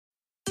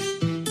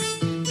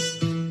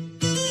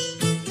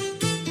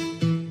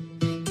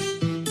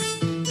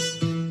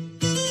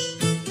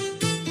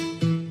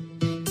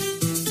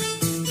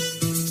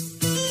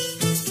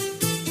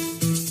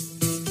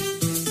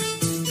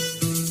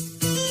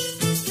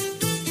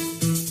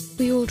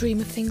all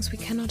dream of things we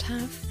cannot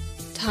have.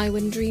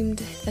 Tywin dreamed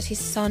that his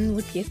son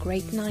would be a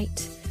great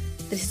knight,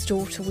 that his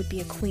daughter would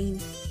be a queen.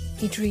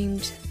 He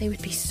dreamed they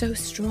would be so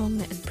strong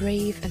and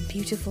brave and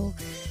beautiful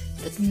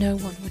that no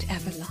one would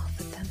ever laugh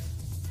at them.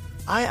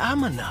 I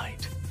am a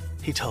knight,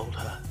 he told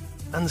her,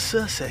 and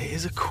Cersei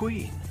is a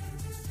queen.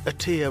 A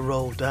tear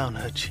rolled down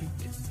her cheek.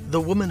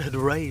 The woman had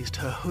raised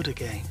her hood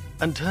again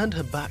and turned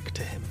her back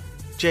to him.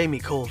 Jaime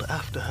called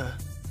after her,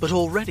 but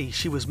already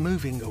she was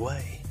moving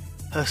away,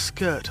 her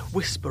skirt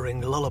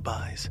whispering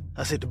lullabies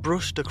as it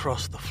brushed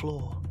across the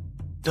floor.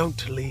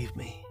 Don't leave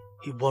me,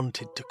 he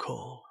wanted to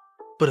call.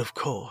 But of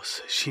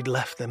course, she'd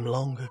left them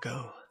long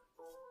ago.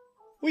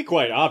 We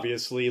quite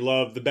obviously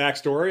love the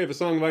backstory of A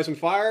Song of Ice and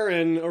Fire,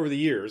 and over the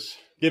years,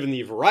 given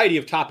the variety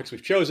of topics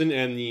we've chosen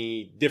and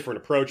the different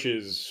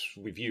approaches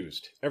we've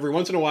used, every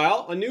once in a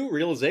while, a new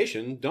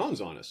realization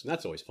dawns on us, and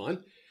that's always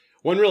fun.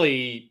 One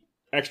really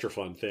extra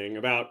fun thing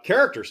about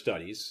character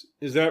studies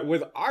is that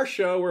with our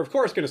show, we're of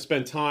course going to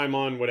spend time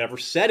on whatever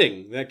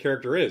setting that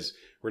character is.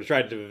 We're going to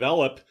try to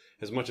develop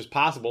as much as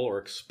possible or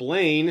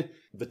explain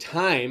the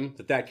time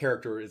that that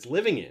character is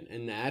living in.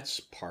 And that's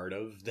part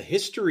of the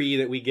history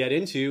that we get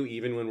into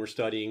even when we're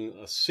studying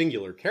a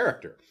singular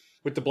character.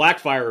 With the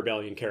Blackfire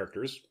Rebellion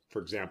characters,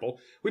 for example,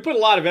 we put a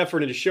lot of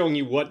effort into showing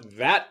you what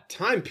that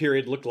time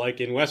period looked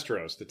like in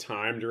Westeros. The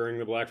time during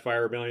the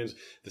Blackfire Rebellions,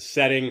 the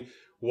setting,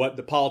 what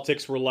the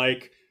politics were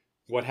like,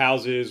 what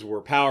houses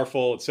were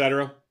powerful,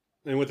 etc.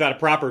 And without a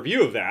proper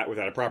view of that,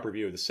 without a proper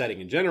view of the setting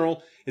in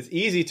general, it's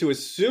easy to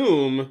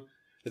assume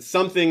that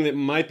something that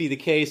might be the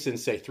case in,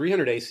 say,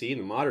 300 AC in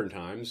the modern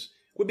times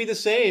would be the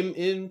same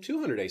in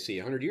 200 AC,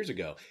 100 years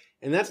ago.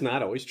 And that's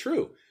not always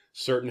true.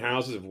 Certain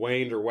houses have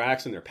waned or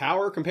waxed in their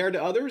power compared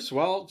to others.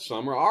 Well,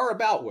 some are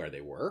about where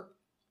they were.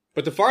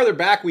 But the farther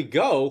back we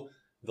go,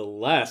 the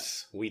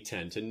less we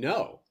tend to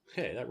know.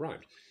 Hey, that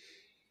rhymed.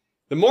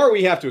 The more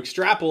we have to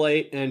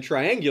extrapolate and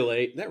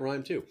triangulate, that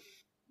rhymed too.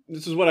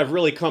 This is what I've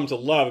really come to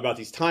love about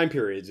these time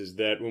periods, is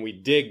that when we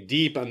dig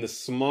deep on the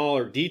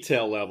smaller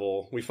detail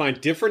level, we find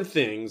different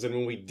things than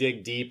when we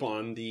dig deep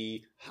on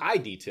the high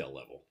detail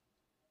level.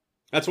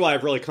 That's why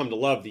I've really come to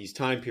love these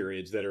time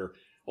periods that are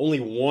only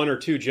 1 or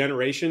 2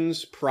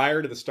 generations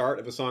prior to the start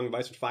of A Song of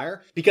Ice and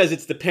Fire, because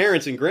it's the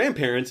parents and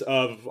grandparents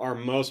of our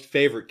most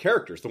favorite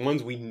characters, the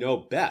ones we know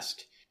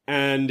best.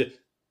 And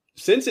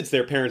since it's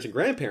their parents and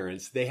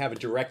grandparents, they have a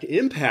direct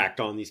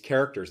impact on these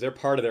characters. They're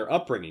part of their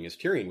upbringing, as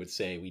Tyrion would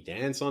say. We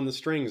dance on the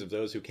strings of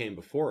those who came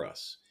before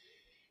us.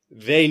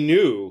 They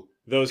knew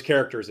those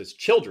characters as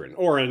children,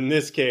 or in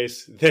this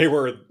case,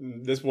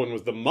 this one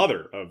was the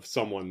mother of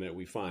someone that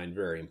we find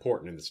very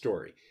important in the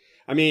story.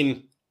 I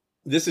mean,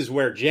 this is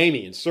where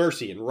Jaime and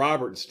Cersei and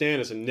Robert and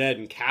Stannis and Ned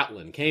and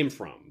Catelyn came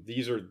from.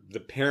 These are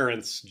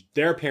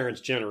their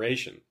parents'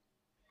 generation.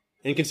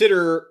 And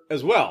consider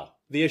as well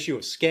the issue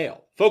of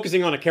scale.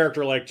 Focusing on a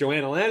character like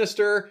Joanna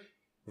Lannister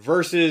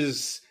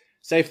versus,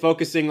 say,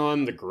 focusing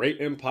on the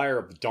Great Empire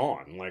of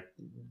Dawn. Like,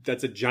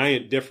 that's a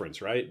giant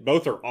difference, right?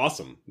 Both are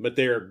awesome, but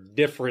they are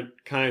different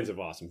kinds of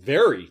awesome.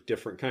 Very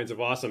different kinds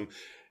of awesome.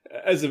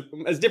 As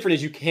different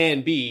as you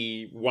can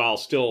be while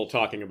still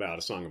talking about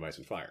A Song of Ice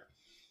and Fire.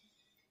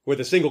 With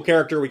a single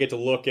character, we get to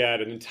look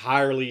at an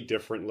entirely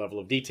different level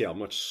of detail.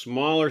 Much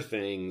smaller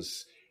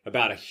things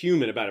about a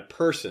human, about a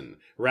person,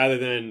 rather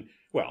than,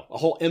 well, a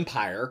whole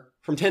empire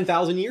from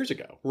 10,000 years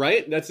ago,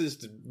 right? That's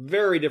just a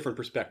very different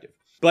perspective.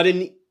 But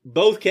in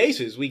both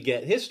cases, we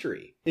get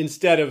history.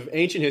 Instead of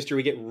ancient history,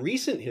 we get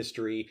recent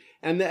history.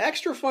 And the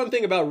extra fun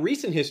thing about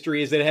recent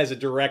history is that it has a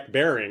direct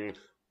bearing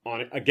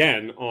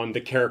on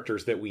the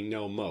characters that we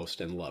know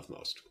most and love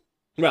most.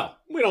 Well,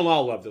 we don't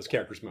all love those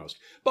characters most,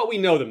 but we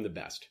know them the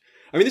best.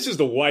 I mean, this is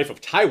the wife of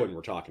Tywin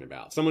we're talking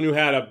about. Someone who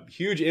had a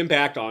huge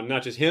impact on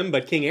not just him,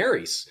 but King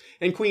Aerys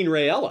and Queen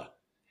Rhaella.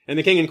 And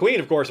the king and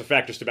queen, of course,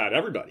 affect just about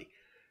everybody.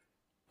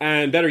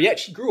 And better yet,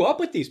 she grew up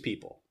with these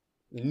people,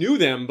 knew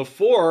them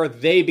before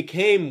they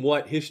became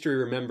what history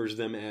remembers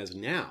them as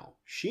now.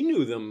 She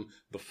knew them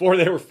before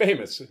they were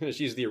famous.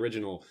 She's the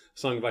original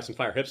Song of Ice and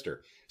Fire hipster.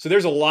 So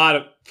there's a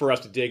lot for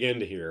us to dig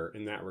into here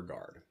in that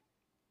regard.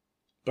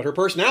 But her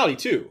personality,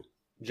 too.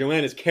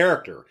 Joanna's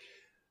character.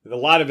 A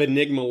lot of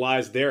enigma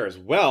lies there as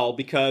well,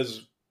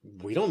 because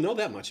we don't know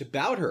that much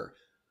about her.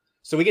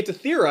 So we get to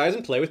theorize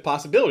and play with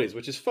possibilities,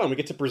 which is fun. We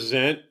get to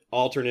present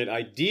alternate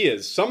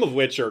ideas, some of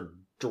which are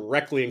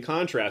directly in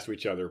contrast to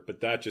each other,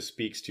 but that just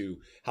speaks to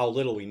how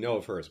little we know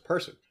of her as a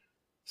person.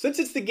 Since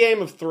it's the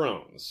Game of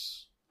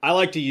Thrones, I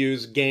like to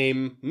use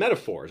game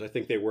metaphors. I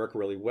think they work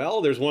really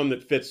well. There's one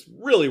that fits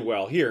really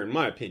well here, in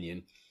my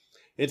opinion.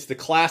 It's the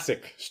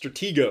classic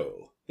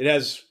Stratego. It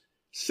has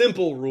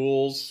simple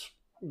rules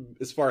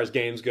as far as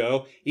games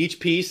go. Each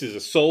piece is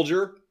a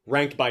soldier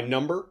ranked by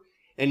number,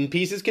 and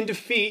pieces can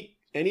defeat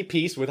any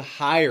piece with a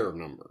higher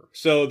number.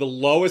 So the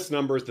lowest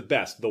number is the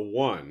best, the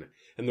 1,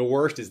 and the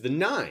worst is the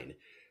 9.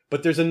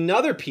 But there's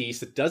another piece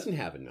that doesn't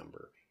have a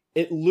number.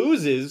 It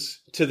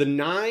loses to the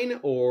 9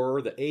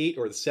 or the 8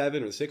 or the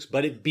 7 or the 6,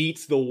 but it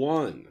beats the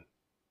 1.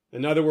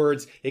 In other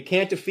words, it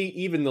can't defeat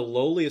even the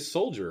lowliest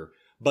soldier,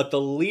 but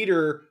the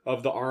leader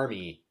of the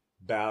army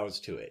bows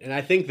to it. And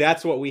I think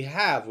that's what we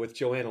have with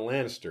Joanna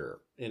Lannister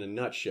in a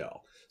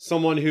nutshell.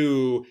 Someone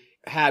who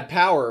had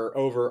power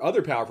over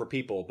other powerful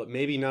people, but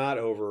maybe not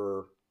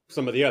over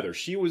some of the others.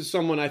 She was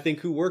someone, I think,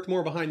 who worked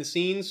more behind the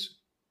scenes.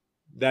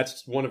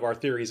 That's one of our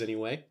theories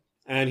anyway.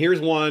 And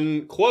here's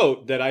one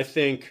quote that I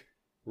think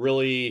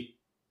really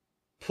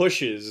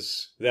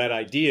pushes that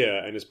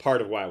idea and is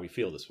part of why we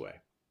feel this way.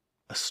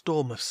 A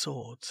Storm of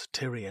Swords,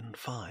 Tyrion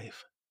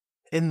 5.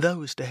 In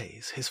those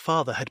days, his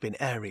father had been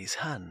Aerys'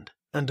 hand,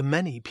 and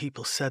many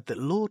people said that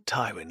Lord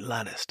Tywin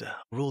Lannister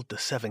ruled the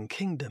Seven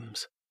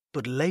Kingdoms,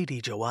 but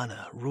Lady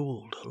Joanna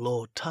ruled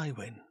Lord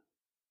Tywin.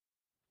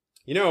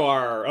 You know,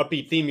 our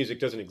upbeat theme music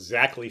doesn't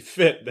exactly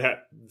fit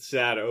that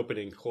sad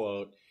opening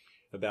quote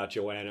about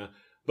Joanna.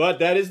 But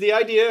that is the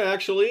idea,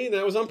 actually.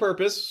 That was on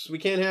purpose. We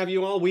can't have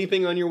you all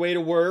weeping on your way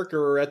to work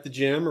or at the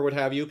gym or what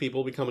have you.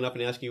 People will be coming up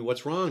and asking you,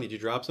 what's wrong? Did you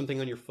drop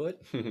something on your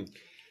foot?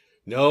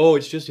 No,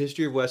 it's just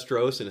History of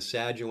Westeros and a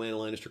sad Joanna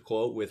Lannister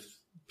quote with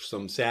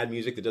some sad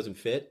music that doesn't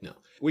fit. No,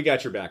 we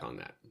got your back on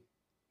that.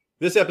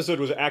 This episode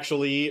was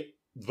actually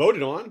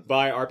voted on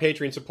by our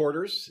Patreon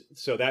supporters,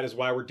 so that is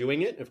why we're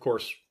doing it. Of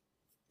course,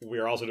 we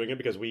are also doing it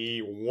because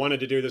we wanted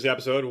to do this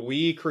episode.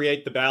 We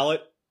create the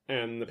ballot,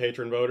 and the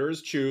patron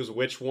voters choose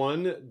which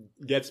one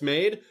gets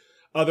made.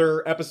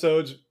 Other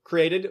episodes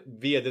created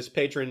via this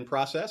patron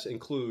process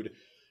include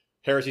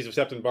Heresies of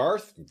Septon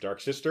Barth,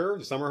 Dark Sister,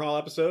 the Summerhall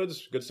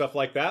episodes, good stuff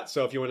like that.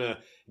 So if you want to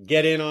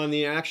get in on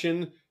the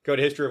action, go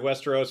to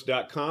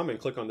historyofwesteros.com and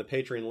click on the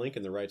Patreon link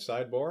in the right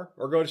sidebar,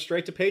 or go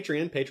straight to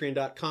Patreon,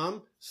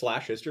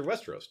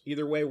 patreon.com/historyofwesteros.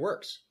 Either way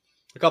works.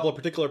 A couple of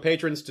particular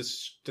patrons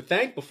to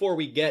thank before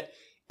we get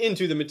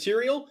into the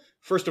material.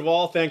 First of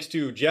all, thanks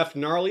to Jeff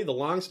Gnarly, the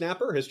Long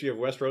Snapper, History of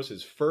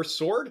Westeros' first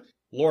sword.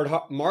 Lord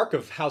Mark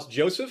of House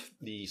Joseph,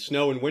 the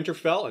Snow in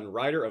Winterfell, and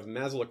rider of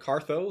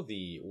Mazalacartho,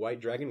 the white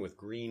dragon with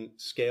green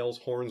scales,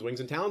 horns, wings,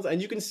 and talons.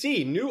 And you can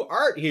see new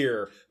art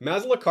here.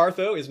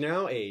 Mazalacartho is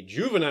now a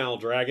juvenile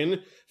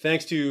dragon,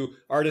 thanks to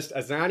artist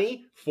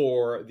Azani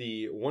for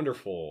the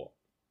wonderful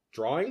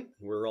drawing.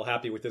 We're real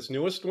happy with this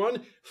newest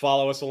one.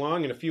 Follow us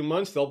along. In a few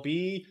months, there'll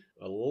be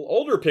a little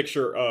older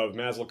picture of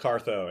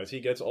Mazalacartho as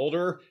he gets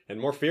older and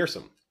more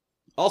fearsome.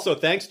 Also,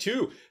 thanks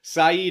to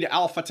Saeed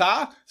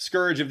Al-Fatah,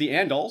 Scourge of the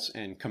Andals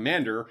and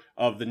commander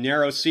of the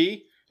Narrow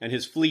Sea, and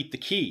his fleet, the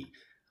Key.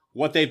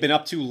 What they've been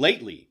up to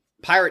lately.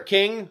 Pirate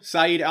King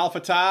Saeed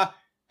Al-Fatah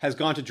has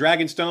gone to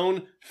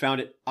Dragonstone,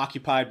 found it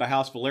occupied by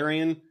House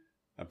Valyrian.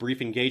 A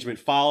brief engagement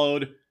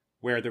followed,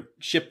 where the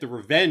ship the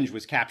Revenge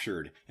was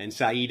captured, and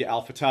Saeed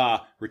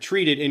Al-Fatah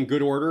retreated in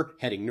good order,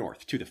 heading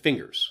north to the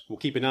Fingers. We'll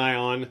keep an eye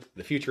on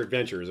the future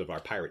adventures of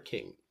our Pirate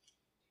King.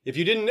 If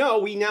you didn't know,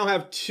 we now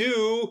have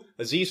 2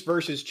 Aziz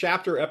vs.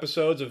 Chapter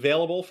episodes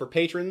available for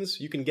patrons.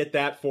 You can get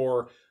that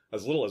for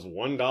as little as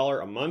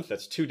 $1 a month.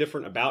 That's 2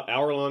 different about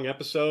hour-long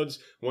episodes.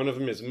 One of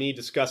them is me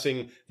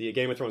discussing the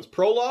Game of Thrones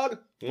prologue.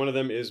 One of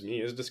them is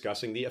me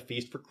discussing the A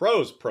Feast for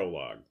Crows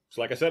prologue.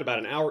 So like I said, about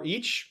an hour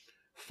each.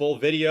 Full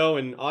video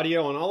and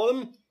audio on all of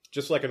them,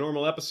 just like a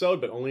normal episode,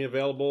 but only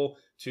available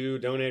to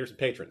donators and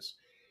patrons.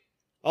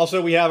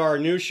 Also, we have our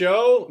new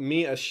show,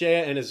 me,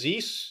 Ashea, and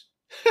Aziz.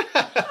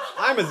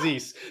 I'm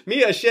Aziz.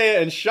 Me,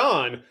 Ashea, and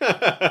Sean.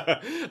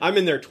 I'm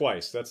in there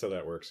twice. That's how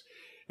that works.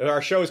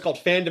 Our show is called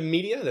Fandom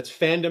Media. That's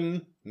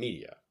Fandom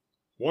Media.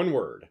 One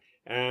word.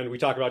 And we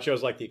talk about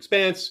shows like The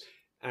Expanse,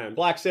 and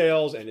Black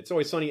Sails, and It's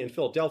Always Sunny in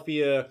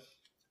Philadelphia,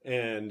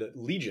 and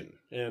Legion,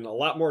 and a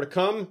lot more to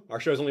come.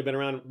 Our show's only been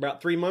around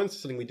about 3 months,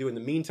 something we do in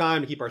the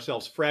meantime to keep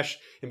ourselves fresh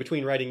in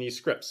between writing these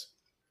scripts.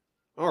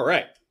 All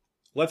right,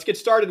 let's get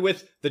started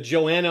with the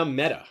Joanna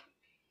meta.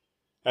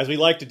 As we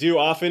like to do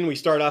often, we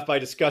start off by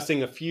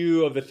discussing a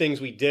few of the things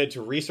we did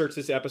to research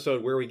this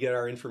episode, where we get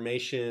our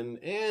information,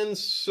 and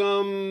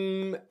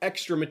some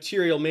extra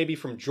material maybe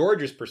from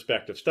George's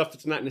perspective, stuff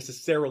that's not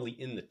necessarily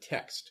in the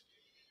text.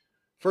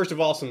 First of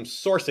all, some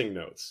sourcing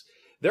notes.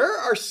 There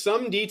are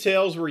some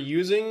details we're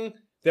using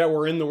that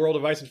were in the World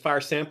of Ice and Fire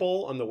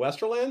sample on the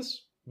Westerlands,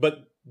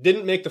 but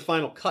didn't make the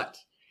final cut.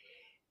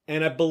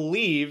 And I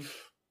believe,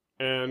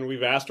 and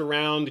we've asked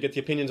around to get the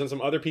opinions on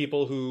some other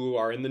people who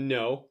are in the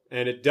know,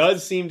 and it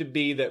does seem to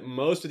be that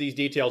most of these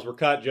details were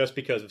cut just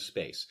because of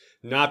space,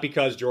 not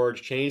because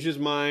George changed his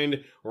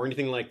mind or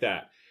anything like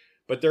that.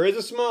 But there is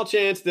a small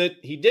chance that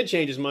he did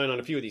change his mind on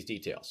a few of these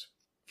details.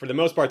 For the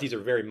most part, these are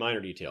very minor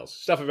details.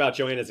 Stuff about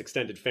Joanna's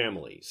extended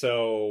family.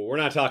 So we're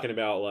not talking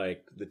about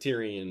like the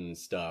Tyrion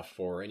stuff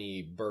or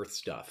any birth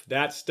stuff.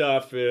 That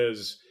stuff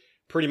is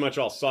pretty much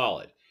all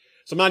solid.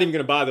 So I'm not even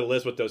going to bother to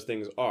list what those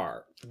things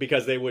are,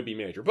 because they would be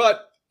major.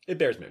 But it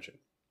bears mention.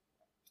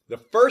 The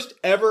first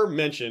ever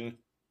mention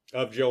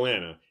of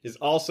Joanna is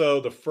also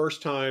the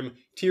first time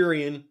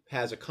Tyrion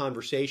has a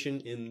conversation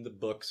in the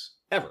books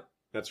ever.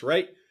 That's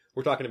right.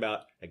 We're talking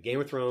about A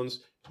Game of Thrones,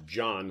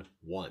 Jon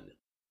 1.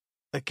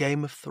 A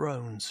Game of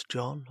Thrones,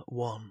 Jon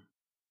 1.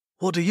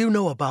 What do you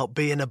know about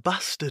being a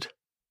bastard?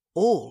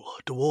 All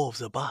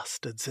dwarves are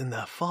bastards in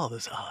their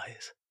father's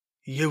eyes.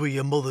 You are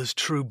your mother's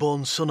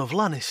true-born son of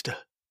Lannister.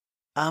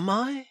 Am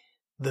I?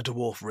 The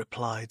dwarf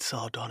replied,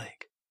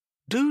 sardonic.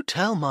 Do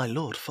tell my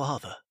lord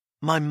father,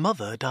 my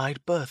mother died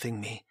birthing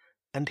me,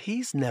 and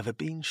he's never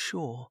been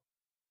sure.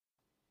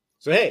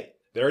 So hey,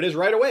 there it is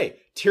right away.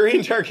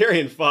 Tyrion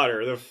Targaryen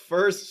fodder. The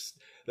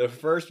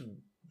first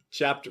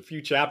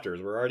few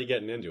chapters, we're already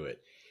getting into it.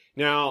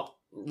 Now,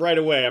 right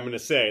away, I'm going to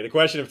say the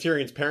question of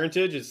Tyrion's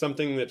parentage is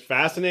something that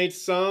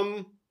fascinates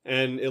some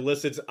and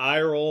elicits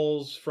eye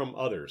rolls from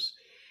others.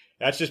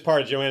 That's just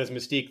part of Joanna's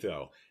mystique,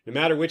 though. No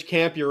matter which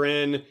camp you're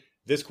in,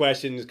 this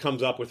question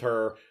comes up with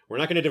her. We're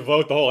not going to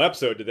devote the whole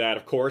episode to that,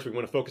 of course. We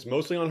want to focus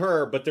mostly on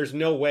her, but there's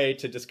no way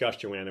to discuss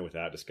Joanna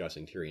without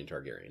discussing Tyrion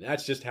Targaryen.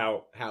 That's just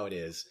how it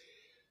is.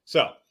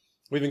 So,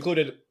 we've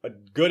included a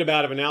good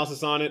amount of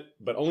analysis on it,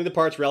 but only the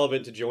parts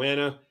relevant to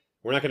Joanna.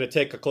 We're not going to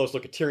take a close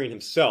look at Tyrion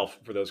himself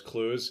for those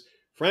clues.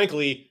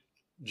 Frankly,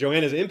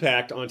 Joanna's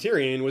impact on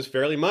Tyrion was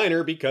fairly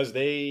minor because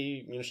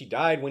she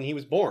died when he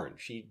was born.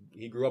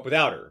 He grew up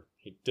without her.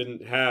 He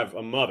didn't have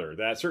a mother.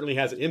 That certainly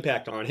has an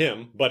impact on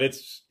him, but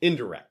it's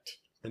indirect.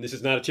 And this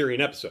is not a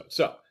Tyrion episode.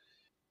 So,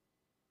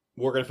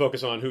 we're going to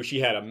focus on who she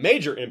had a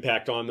major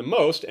impact on the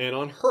most and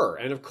on her.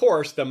 And of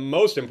course, the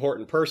most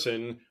important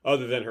person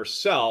other than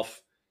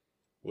herself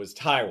was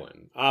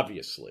Tywin,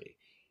 obviously.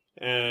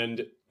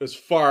 And as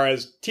far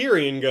as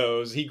Tyrion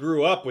goes, he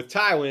grew up with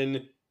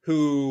Tywin,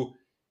 who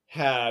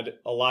had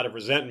a lot of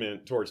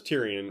resentment towards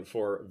Tyrion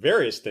for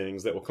various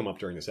things that will come up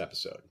during this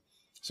episode.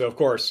 So, of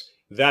course,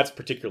 that's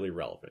particularly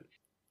relevant.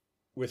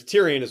 With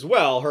Tyrion as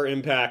well, her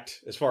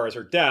impact as far as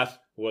her death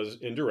was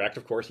indirect.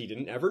 Of course, he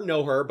didn't ever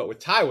know her, but with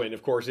Tywin,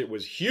 of course, it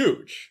was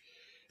huge.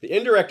 The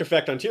indirect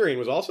effect on Tyrion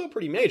was also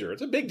pretty major.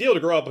 It's a big deal to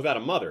grow up without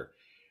a mother.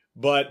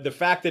 But the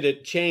fact that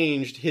it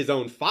changed his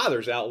own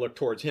father's outlook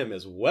towards him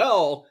as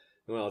well,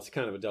 it's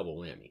kind of a double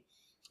whammy.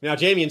 Now,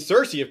 Jaime and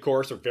Cersei, of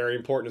course, are very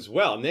important as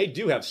well, and they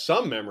do have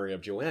some memory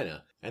of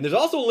Joanna. And there's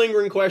also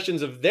lingering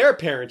questions of their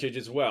parentage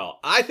as well.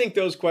 I think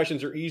those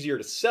questions are easier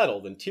to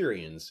settle than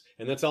Tyrion's,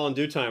 and that's all in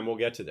due time. We'll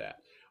get to that.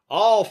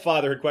 All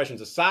fatherhood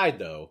questions aside,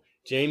 though,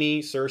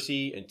 Jaime,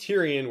 Cersei, and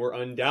Tyrion were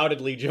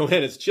undoubtedly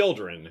Joanna's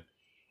children,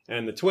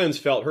 and the twins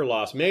felt her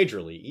loss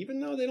majorly,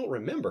 even though they don't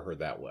remember her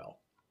that well.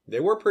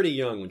 They were pretty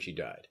young when she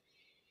died.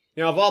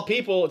 Now, of all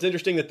people, it's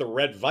interesting that the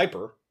Red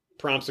Viper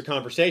prompts a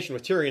conversation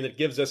with Tyrion that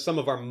gives us some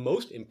of our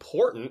most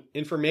important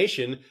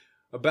information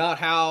about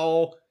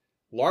how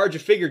large a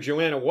figure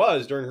Joanna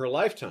was during her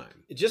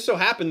lifetime. It just so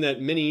happened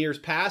that many years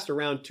passed,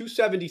 around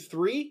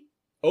 273,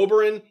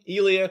 Oberyn,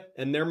 Elia,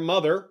 and their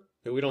mother,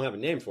 who we don't have a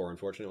name for,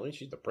 unfortunately,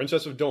 she's the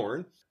Princess of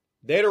Dorne,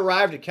 they had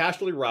arrived at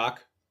Casterly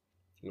Rock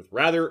with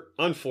rather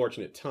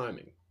unfortunate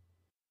timing.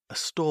 A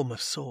Storm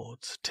of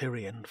Swords,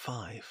 Tyrion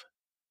 5.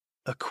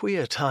 A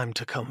queer time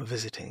to come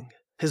visiting.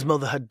 His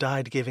mother had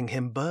died giving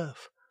him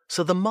birth,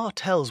 so the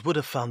Martells would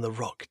have found the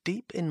rock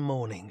deep in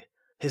mourning.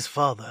 His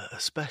father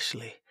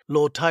especially.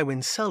 Lord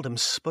Tywin seldom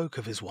spoke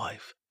of his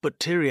wife, but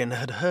Tyrion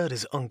had heard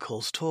his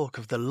uncles talk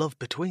of the love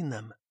between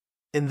them.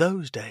 In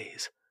those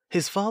days,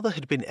 his father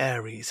had been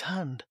Aerys'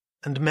 hand,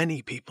 and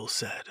many people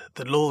said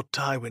that Lord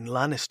Tywin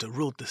Lannister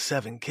ruled the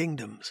Seven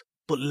Kingdoms,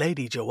 but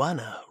Lady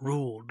Joanna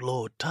ruled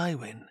Lord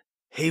Tywin.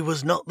 He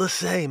was not the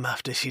same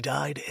after she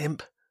died,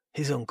 imp,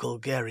 his uncle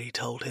Gerry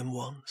told him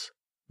once.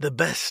 The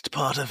best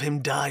part of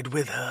him died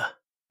with her.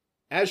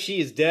 As she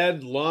is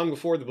dead long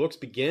before the books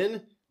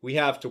begin, we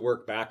have to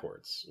work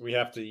backwards. We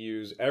have to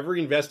use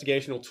every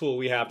investigational tool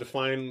we have to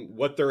find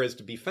what there is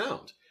to be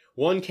found.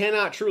 One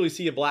cannot truly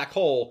see a black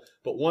hole,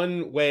 but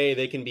one way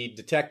they can be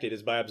detected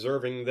is by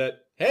observing that,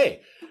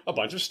 hey, a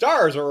bunch of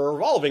stars are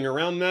revolving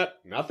around that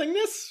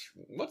nothingness?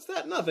 What's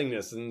that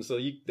nothingness? And so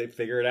they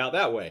figure it out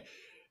that way.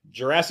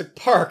 Jurassic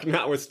Park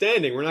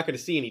notwithstanding, we're not going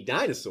to see any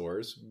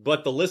dinosaurs,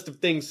 but the list of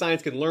things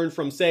science can learn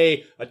from,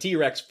 say, a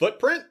T-Rex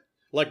footprint,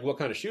 like what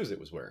kind of shoes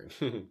it was wearing.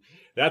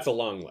 That's a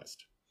long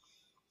list.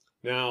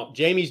 Now,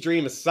 Jaime's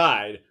dream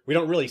aside, we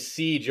don't really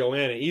see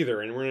Joanna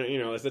either,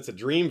 and that's a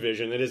dream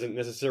vision that isn't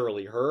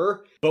necessarily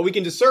her, but we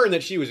can discern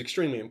that she was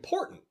extremely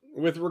important.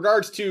 With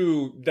regards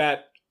to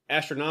that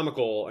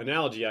astronomical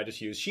analogy I just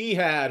used, she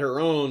had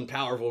her own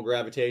powerful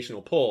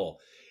gravitational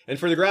pull. And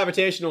for the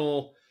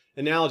gravitational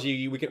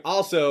analogy, we can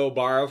also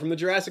borrow from the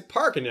Jurassic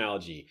Park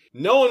analogy.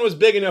 No one was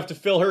big enough to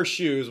fill her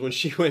shoes when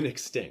she went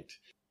extinct.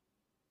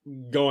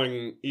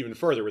 Going even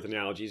further with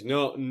analogies,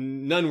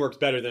 none works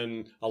better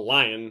than a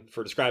lion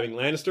for describing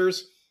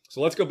Lannisters.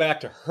 So let's go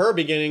back to her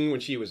beginning when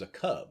she was a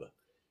cub,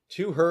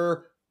 to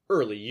her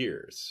early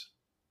years.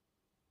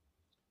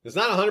 It's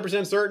not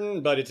 100%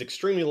 certain, but it's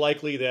extremely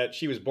likely that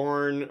she was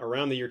born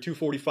around the year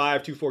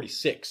 245,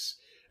 246.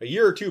 A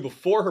year or two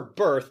before her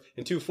birth,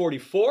 in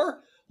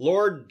 244,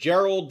 Lord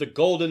Gerald the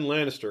Golden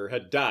Lannister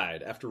had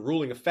died after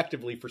ruling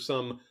effectively for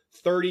some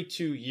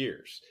 32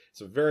 years. It's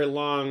a very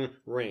long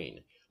reign.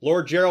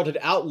 Lord Gerald had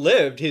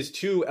outlived his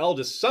two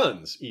eldest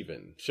sons,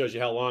 even. Shows you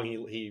how long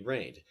he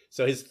reigned.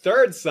 So his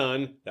third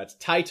son, that's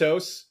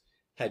Tytos,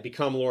 had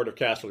become Lord of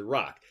Casterly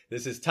Rock.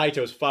 This is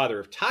Tytos'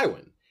 father of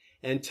Tywin.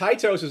 And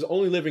Tytos'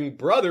 only living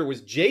brother was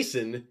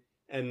Jason,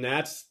 and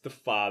that's the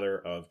father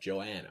of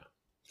Joanna.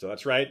 So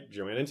that's right,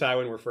 Joanna and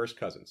Tywin were first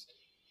cousins.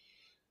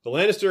 The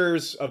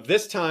Lannisters of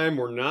this time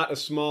were not a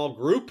small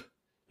group.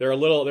 They're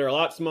a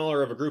lot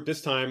smaller of a group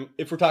this time.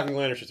 If we're talking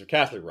Lannisters of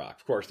Casterly Rock,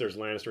 of course, there's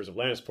Lannisters of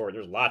Lannisport.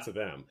 There's lots of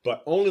them,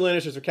 but only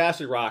Lannisters of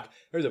Casterly Rock.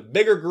 There's a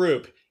bigger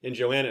group in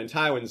Joanna and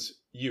Tywin's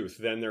youth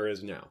than there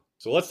is now.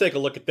 So let's take a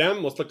look at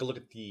them. Let's take a look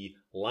at the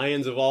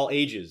Lions of all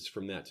ages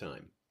from that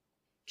time.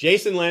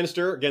 Jason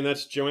Lannister, again,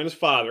 that's Joanna's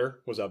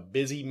father, was a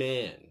busy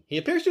man. He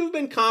appears to have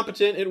been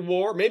competent at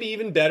war, maybe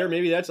even better.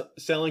 Maybe that's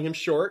selling him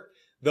short,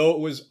 though it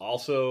was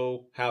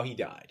also how he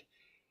died,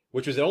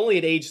 which was only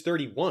at age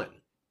 31.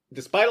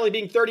 Despite only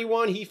being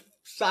 31, he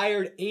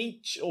sired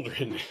 8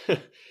 children.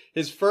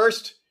 His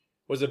first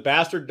was a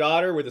bastard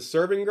daughter with a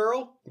serving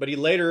girl, but he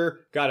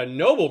later got a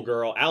noble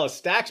girl,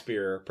 Alice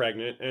Stackspear,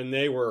 pregnant, and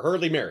they were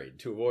hurriedly married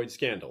to avoid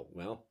scandal.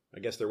 Well, I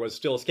guess there was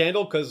still a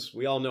scandal because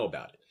we all know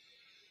about it.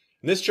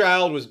 And this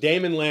child was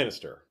Daemon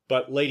Lannister,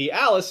 but Lady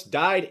Alice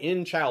died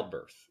in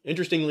childbirth.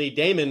 Interestingly,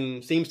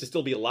 Daemon seems to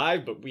still be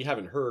alive, but we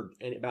haven't heard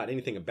about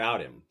anything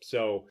about him,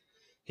 so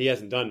he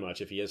hasn't done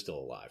much if he is still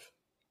alive.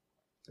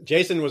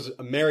 Jason was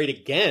married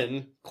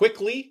again,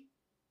 quickly,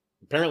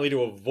 apparently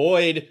to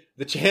avoid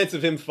the chance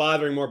of him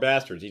fathering more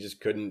bastards. He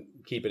just couldn't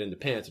keep it in the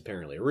pants,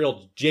 apparently. A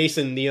real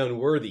Jason the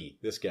Unworthy,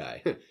 this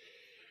guy.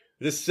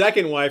 This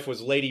second wife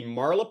was Lady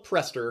Marla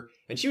Prester,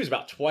 and she was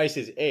about twice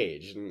his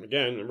age. And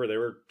again, remember, they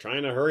were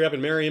trying to hurry up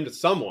and marry him to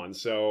someone,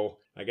 so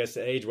I guess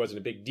the age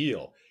wasn't a big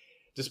deal.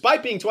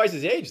 Despite being twice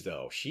his age,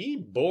 though, she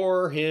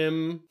bore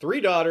him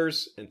 3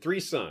 daughters and 3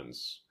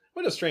 sons.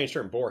 What a strange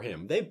term, bore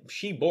him.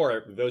 She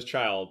bore those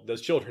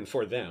children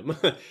for them.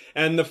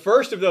 And the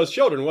first of those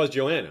children was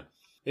Joanna.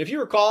 If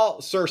you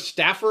recall, Sir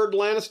Stafford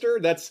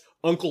Lannister, that's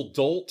Uncle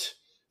Dolt,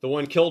 the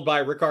one killed by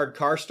Rickard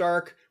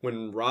Karstark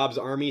when Robb's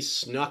army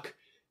snuck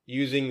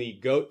using the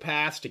Goat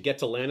Pass to get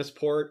to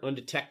Lannisport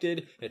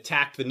undetected and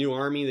attacked the new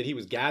army that he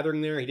was gathering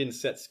there. He didn't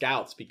set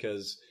scouts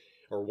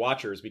or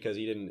watchers because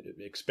he didn't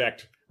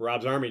expect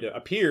Robb's army to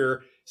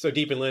appear so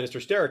deep in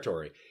Lannister's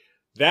territory.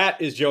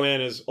 That is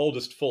Joanna's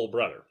oldest full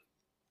brother.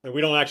 And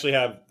we don't actually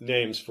have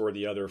names for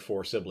the other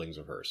 4 siblings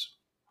of hers.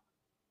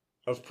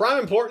 Of prime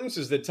importance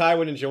is that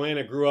Tywin and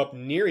Joanna grew up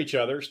near each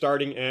other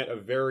starting at a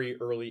very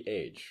early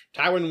age.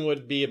 Tywin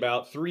would be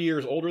about 3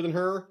 years older than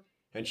her,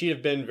 and she'd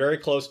have been very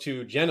close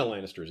to Jenna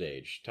Lannister's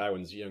age,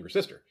 Tywin's younger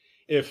sister,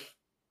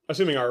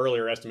 assuming our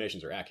earlier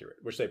estimations are accurate,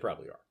 which they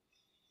probably are.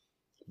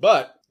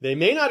 But they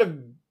may not have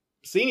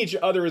seen each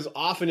other as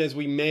often as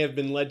we may have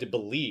been led to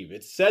believe.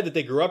 It's said that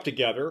they grew up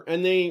together,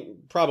 and they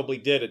probably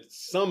did at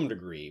some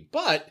degree,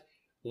 but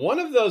one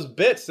of those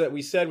bits that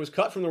we said was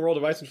cut from the World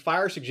of Ice and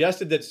Fire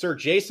suggested that Sir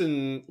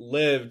Jason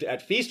lived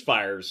at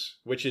Feastfires,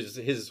 which is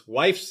his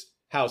wife's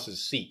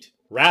house's seat,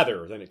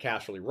 rather than at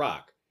Casterly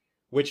Rock,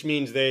 which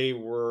means they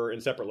were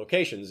in separate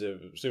locations,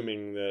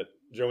 assuming that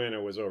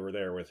Joanna was over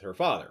there with her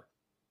father.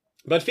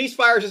 But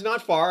Feastfires is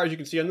not far, as you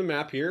can see on the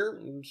map here.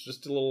 It's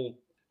just a little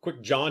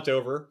quick jaunt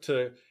over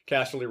to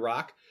Casterly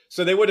Rock.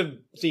 So they would have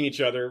seen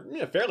each other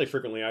fairly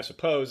frequently, I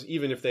suppose,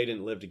 even if they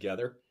didn't live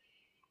together.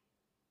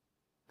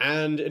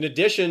 And in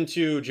addition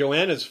to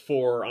Joanna's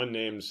 4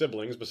 unnamed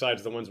siblings,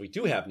 besides the ones we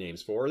do have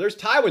names for, there's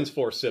Tywin's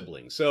 4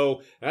 siblings.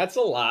 So that's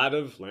a lot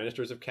of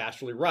Lannisters of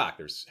Casterly Rock.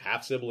 There's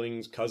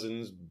half-siblings,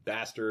 cousins,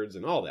 bastards,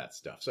 and all that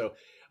stuff. So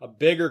a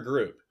bigger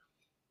group.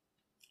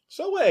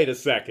 So wait a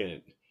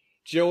second.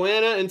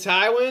 Joanna and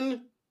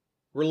Tywin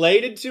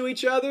related to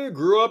each other,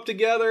 grew up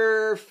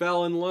together,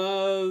 fell in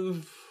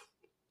love.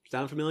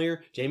 Sound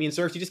familiar? Jaime and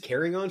Cersei just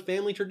carrying on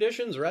family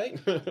traditions, right?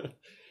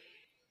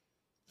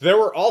 There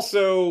were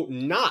also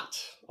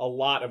not a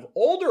lot of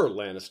older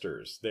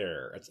Lannisters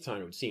there at the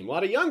time, it would seem. A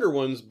lot of younger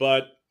ones,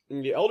 but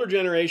in the elder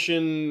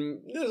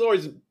generation, there's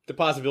always the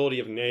possibility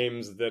of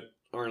names that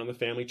aren't on the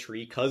family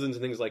tree, cousins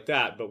and things like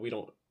that, but we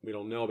don't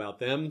know about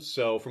them.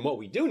 So from what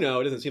we do know,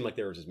 it doesn't seem like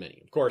there was as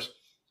many. Of course,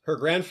 her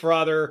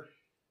grandfather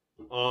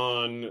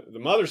on the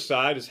mother's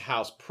side is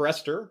House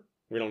Prester.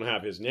 We don't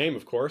have his name,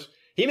 of course.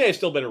 He may have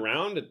still been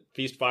around at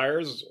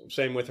Feastfires,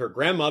 same with her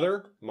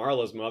grandmother,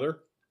 Marla's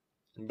mother.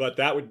 But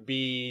that would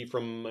be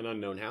from an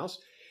unknown house.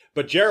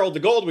 But Gerald the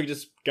Gold, we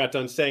just got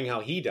done saying how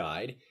he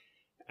died.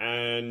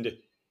 And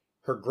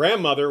her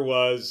grandmother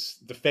was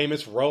the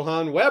famous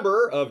Rohan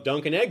Weber of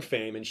Dunk and Egg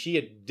fame. And she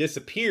had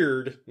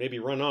disappeared, maybe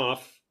run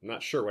off. I'm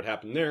not sure what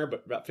happened there,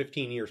 but about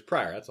 15 years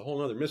prior. That's a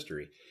whole other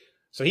mystery.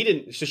 So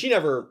she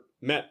never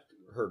met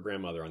her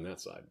grandmother on that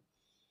side.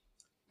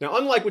 Now,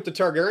 unlike with the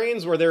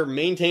Targaryens, where they're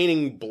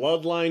maintaining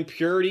bloodline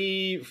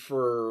purity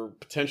for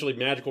potentially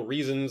magical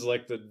reasons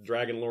like the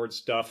Dragon Lord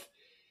stuff,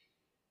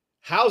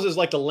 houses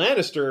like the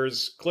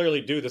Lannisters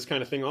clearly do this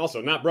kind of thing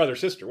also. Not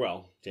brother-sister.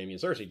 Well, Jaime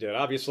and Cersei did,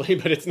 obviously,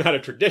 but it's not a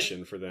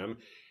tradition for them.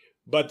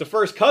 But the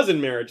first cousin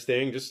marriage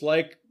thing, just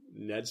like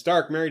Ned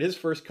Stark married his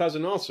first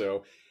cousin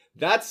also,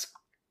 that's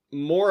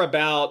more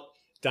about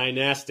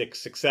dynastic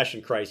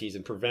succession crises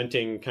and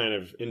preventing kind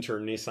of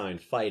internecine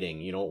fighting.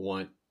 You don't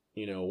want,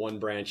 one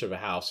branch of a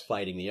house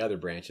fighting the other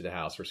branch of the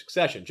house for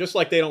succession. Just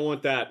like they don't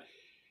want that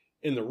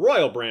in the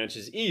royal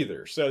branches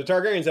either. So the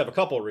Targaryens have a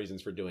couple of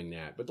reasons for doing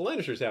that, but the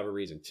Lannisters have a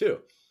reason too.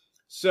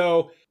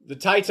 So the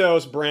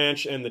Tytos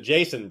branch and the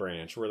Jason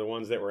branch were the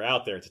ones that were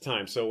out there at the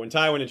time. So when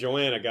Tywin and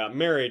Joanna got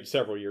married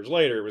several years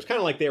later, it was kind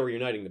of like they were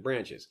uniting the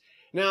branches.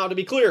 Now, to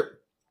be clear,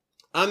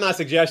 I'm not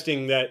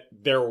suggesting that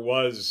there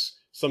was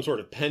some sort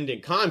of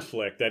pending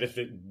conflict, that if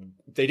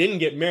they didn't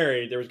get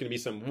married, there was going to be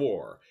some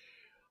war.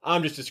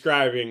 I'm just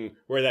describing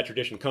where that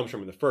tradition comes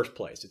from in the first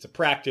place. It's a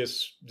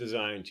practice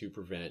designed to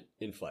prevent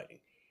infighting.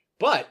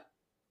 But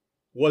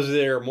was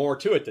there more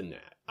to it than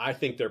that? I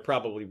think there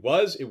probably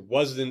was. It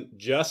wasn't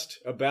just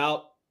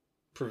about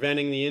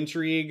preventing the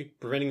intrigue,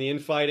 preventing the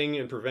infighting,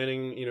 and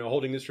preventing,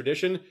 holding this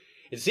tradition.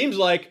 It seems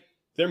like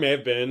there may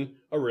have been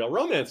a real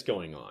romance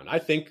going on. I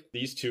think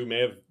these two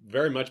may have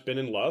very much been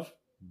in love.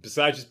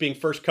 Besides just being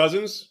first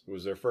cousins, it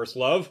was their first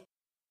love.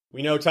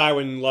 We know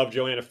Tywin loved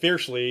Joanna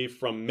fiercely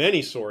from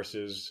many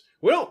sources.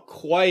 We don't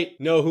quite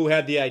know who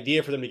had the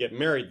idea for them to get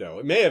married, though.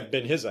 It may have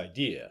been his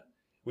idea.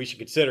 We should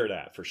consider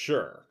that for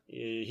sure.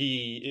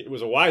 It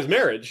was a wise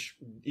marriage,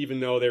 even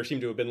though there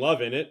seemed to have been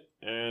love in it.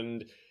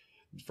 And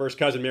first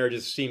cousin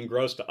marriages seem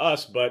gross to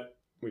us, but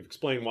we've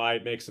explained why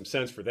it makes some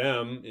sense for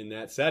them in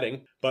that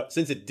setting. But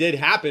since it did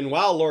happen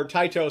while Lord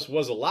Tytos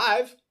was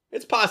alive,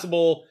 it's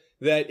possible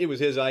that it was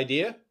his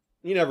idea.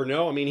 You never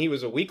know. I mean, he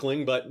was a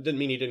weakling, but it didn't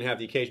mean he didn't have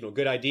the occasional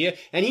good idea.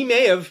 And he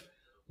may have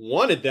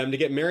wanted them to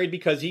get married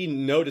because he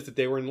noticed that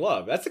they were in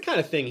love. That's the kind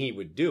of thing he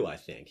would do, I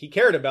think. He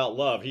cared about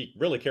love. He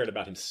really cared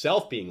about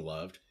himself being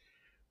loved.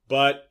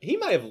 But he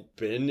might have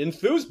been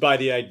enthused by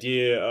the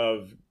idea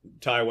of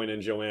Tywin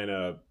and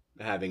Joanna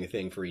having a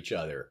thing for each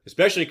other.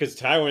 Especially because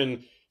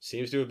Tywin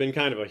seems to have been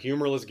kind of a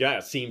humorless guy.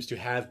 Seems to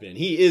have been.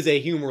 He is a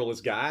humorless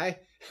guy.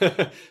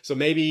 So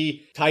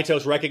maybe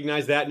Tytos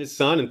recognized that in his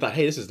son and thought,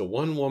 hey, this is the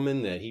one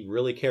woman that he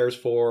really cares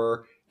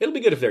for. It'll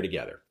be good if they're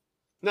together.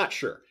 Not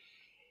sure.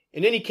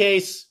 In any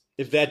case,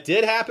 if that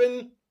did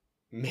happen,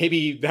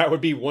 maybe that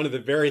would be one of the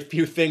very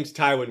few things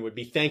Tywin would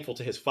be thankful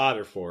to his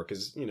father for,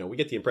 because, we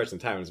get the impression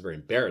that Tywin is very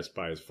embarrassed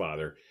by his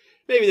father.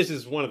 Maybe this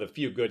is one of the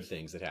few good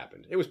things that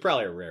happened. It was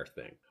probably a rare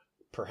thing.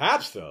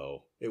 Perhaps,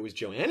 though, it was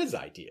Joanna's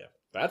idea.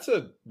 That's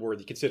a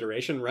worthy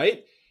consideration,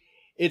 right?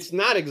 It's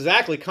not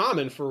exactly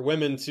common for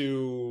women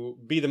to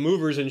be the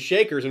movers and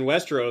shakers in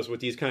Westeros with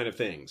these kind of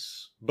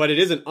things, but it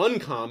isn't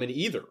uncommon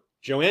either.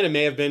 Joanna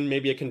may have been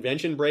maybe a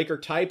convention breaker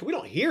type. We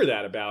don't hear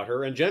that about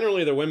her, and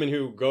generally the women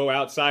who go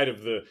outside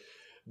of the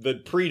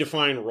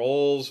predefined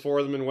roles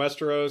for them in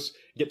Westeros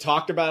get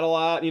talked about a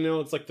lot.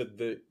 It's like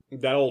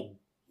that old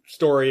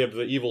story of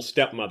the evil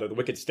stepmother, the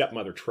wicked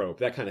stepmother trope,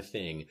 that kind of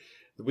thing.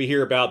 We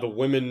hear about the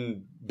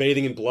women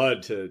bathing in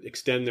blood to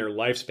extend their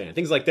lifespan.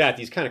 Things like that,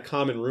 these kind of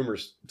common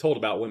rumors told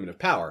about women of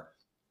power.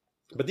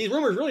 But these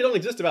rumors really don't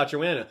exist about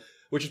Joanna,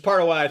 which is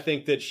part of why I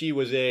think that she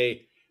was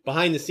a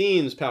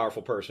behind-the-scenes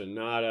powerful person,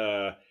 not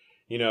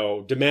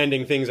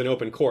demanding things in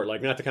open court,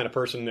 like not the kind of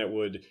person that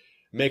would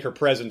make her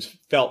presence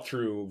felt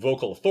through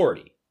vocal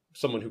authority.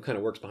 Someone who kind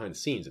of works behind the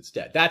scenes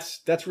instead.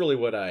 That's really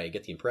what I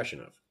get the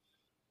impression of.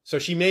 So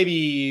she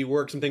maybe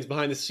worked some things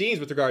behind the scenes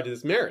with regard to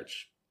this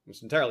marriage.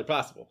 It's entirely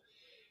possible.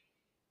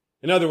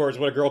 In other words,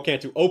 what a girl can't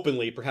do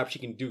openly, perhaps she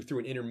can do through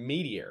an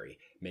intermediary.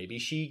 Maybe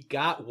she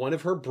got one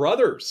of her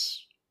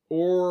brothers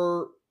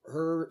or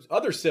her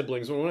other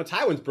siblings, one of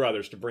Tywin's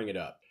brothers, to bring it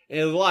up. And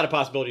there's a lot of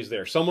possibilities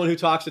there. Someone who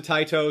talks to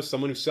Tytos,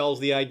 someone who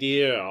sells the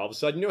idea. All of a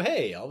sudden, all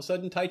of a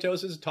sudden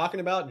Tytos is talking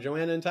about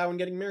Joanna and Tywin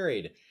getting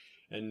married.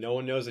 And no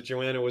one knows that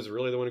Joanna was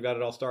really the one who got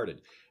it all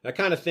started. That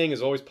kind of thing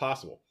is always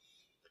possible.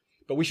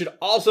 But we should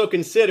also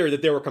consider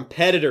that there were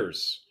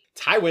competitors.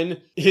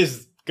 Tywin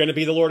is going to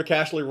be the Lord of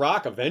Casterly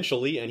Rock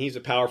eventually, and he's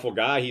a powerful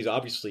guy. He's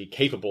obviously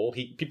capable.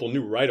 People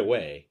knew right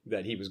away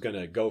that he was going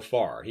to go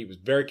far. He was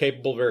very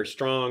capable, very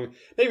strong.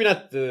 Maybe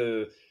not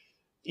the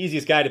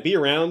easiest guy to be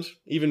around.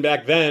 Even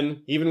back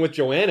then, even with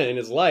Joanna in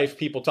his life,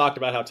 people talked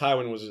about how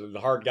Tywin was the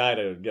hard guy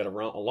to get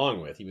along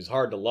with. He was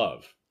hard to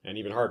love, and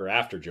even harder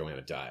after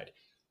Joanna died.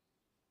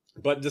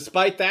 But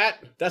despite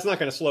that, that's not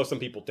going to slow some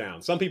people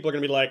down. Some people are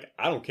going to be like,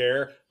 I don't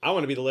care. I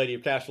want to be the Lady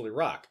of Casterly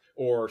Rock.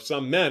 Or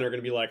some men are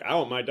going to be like, I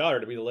want my daughter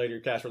to be the Lady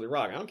of Casterly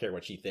Rock. I don't care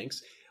what she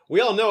thinks. We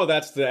all know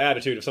that's the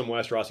attitude of some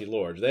Westerosi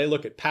lords. They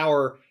look at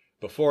power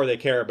before they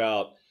care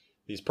about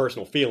these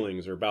personal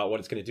feelings or about what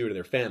it's going to do to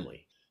their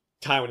family.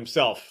 Tywin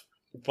himself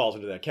falls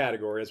into that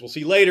category, as we'll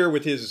see later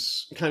with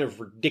his kind of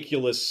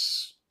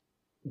ridiculous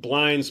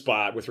blind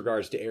spot with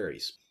regards to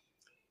Aerys.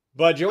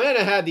 But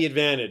Joanna had the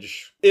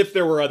advantage. If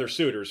there were other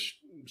suitors,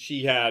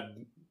 she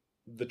had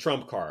the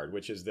trump card,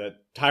 which is that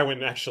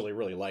Tywin actually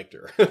really liked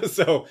her.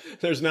 So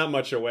there's not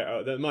much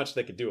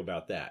they could do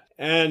about that.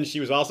 And she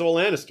was also a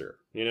Lannister.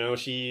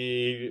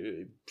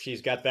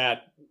 She's got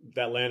that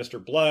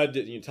Lannister blood.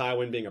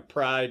 Tywin being a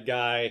pride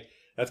guy,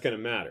 that's going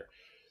to matter.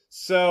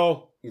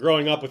 So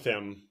growing up with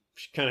him,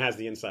 she kind of has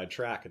the inside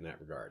track in that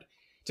regard.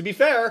 To be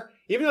fair,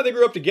 even though they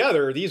grew up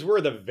together, these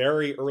were the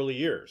very early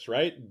years,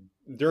 right?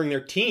 During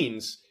their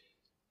teens,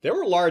 there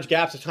were large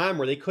gaps of time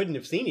where they couldn't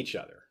have seen each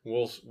other.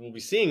 We'll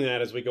be seeing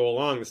that as we go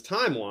along this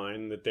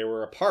timeline, that they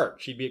were apart.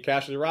 She'd be at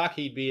Casterly Rock,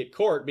 he'd be at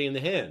court, being the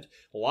Hand.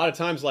 A lot of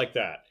times like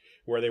that,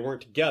 where they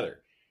weren't together.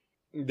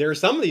 There are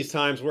some of these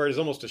times where it is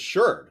almost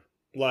assured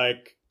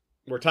like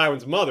where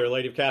Tywin's mother,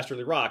 Lady of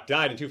Casterly Rock,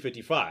 died in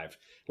 255,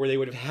 where they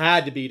would have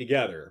had to be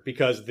together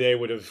because they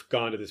would have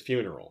gone to this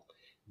funeral.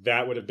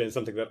 That would have been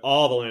something that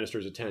all the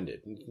Lannisters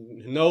attended.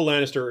 No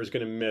Lannister is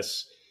going to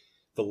miss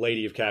the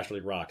Lady of Casterly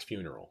Rock's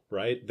funeral,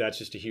 right? That's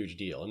just a huge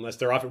deal, unless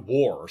they're off at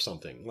war or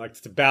something. Like,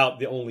 it's about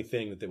the only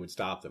thing that would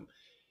stop them.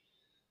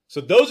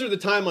 So those are the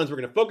timelines we're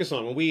going to focus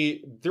on.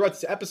 Throughout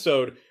this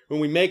episode, when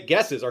we make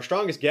guesses, our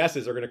strongest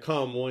guesses are going to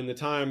come when the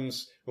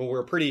times when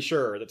we're pretty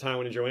sure that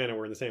Tywin and Joanna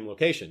were in the same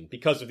location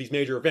because of these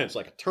major events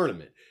like a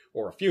tournament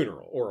or a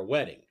funeral or a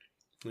wedding.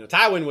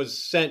 Tywin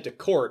was sent to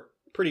court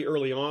pretty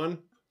early on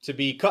to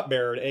be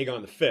cupbearer to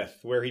Aegon V,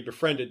 where he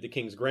befriended the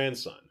king's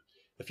grandson,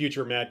 the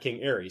future Mad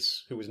King Aerys,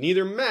 who was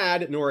neither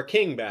mad nor a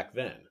king back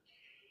then.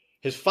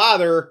 His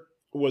father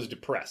was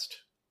depressed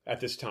at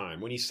this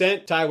time. When he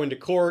sent Tywin to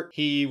court,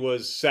 he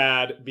was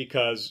sad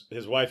because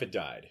his wife had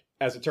died.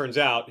 As it turns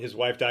out, his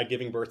wife died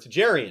giving birth to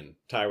Jaerion,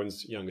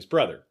 Tywin's youngest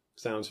brother.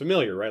 Sounds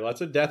familiar, right?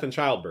 Lots of death and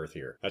childbirth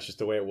here. That's just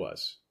the way it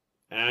was.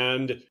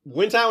 And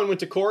when Tywin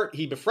went to court,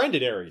 he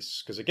befriended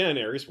Aerys, because again,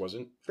 Aerys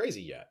wasn't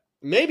crazy yet.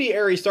 Maybe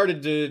Aerys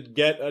started to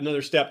get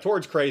another step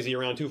towards crazy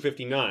around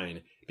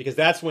 259, because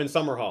that's when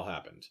Summerhall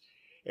happened.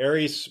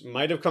 Aerys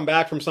might have come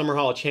back from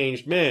Summerhall a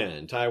changed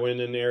man.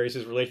 Tywin and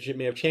Aerys' relationship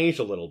may have changed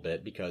a little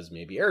bit, because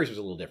maybe Aerys was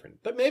a little different.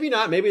 But maybe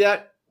not. Maybe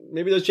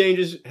those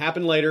changes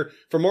happen later.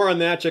 For more on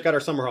that, check out our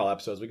Summerhall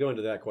episodes. We go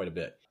into that quite a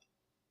bit.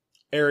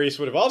 Aerys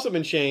would have also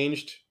been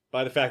changed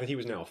by the fact that he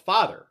was now a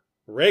father.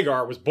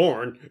 Rhaegar was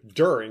born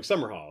during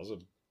Summerhall. It was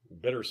a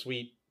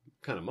bittersweet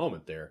kind of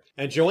moment there.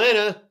 And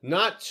Joanna,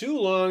 not too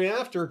long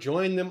after,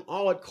 joined them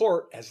all at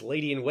court as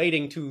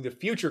lady-in-waiting to the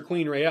future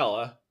Queen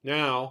Rhaella,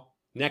 now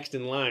next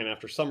in line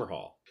after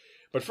Summerhall.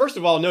 But first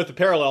of all, note the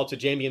parallel to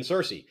Jaime and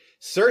Cersei.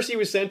 Cersei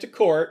was sent to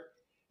court,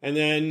 and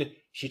then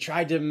she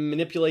tried to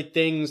manipulate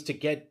things to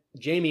get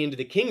Jaime into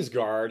the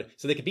Kingsguard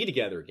so they could be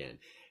together again.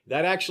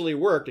 That actually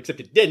worked, except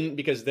it didn't,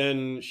 because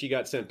then she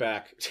got sent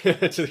back to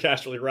the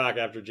Casterly Rock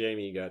after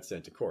Jaime got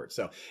sent to court.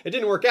 So it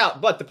didn't work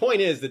out, but the point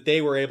is that they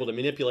were able to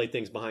manipulate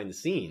things behind the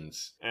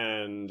scenes.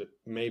 And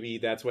maybe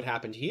that's what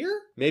happened here?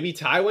 Maybe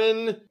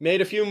Tywin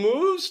made a few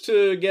moves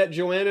to get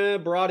Joanna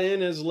brought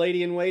in as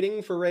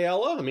lady-in-waiting for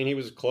Rhaella. I mean, he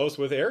was close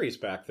with Aerys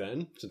back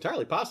then. It's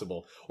entirely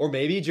possible. Or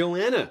maybe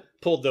Joanna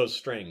pulled those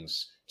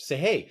strings to say,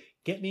 hey,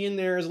 get me in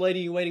there as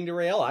lady-in-waiting to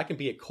Rhaella. I can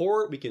be at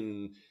court, we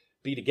can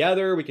be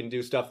together, we can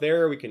do stuff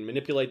there, we can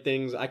manipulate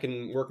things, I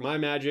can work my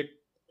magic.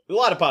 A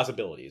lot of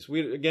possibilities.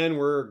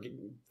 We're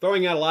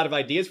throwing out a lot of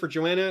ideas for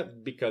Joanna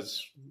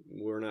because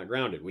we're not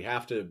grounded. We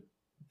have to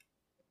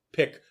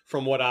pick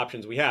from what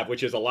options we have,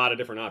 which is a lot of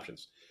different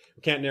options.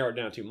 We can't narrow it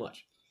down too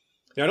much.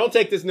 Now, don't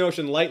take this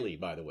notion lightly,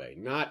 by the way.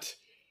 Not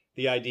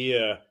the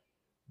idea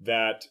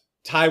that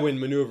Tywin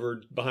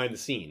maneuvered behind the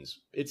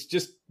scenes. It's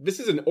just, this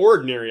is an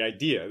ordinary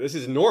idea. This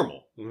is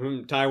normal.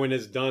 Tywin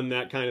has done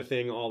that kind of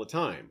thing all the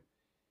time.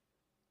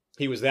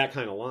 He was that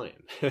kind of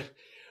lion.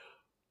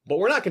 But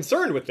we're not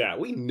concerned with that.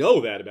 We know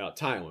that about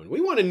Tywin.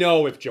 We want to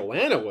know if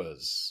Joanna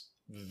was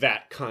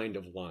that kind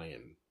of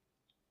lion.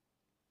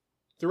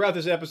 Throughout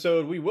this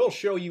episode, we will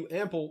show you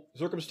ample,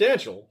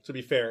 circumstantial, to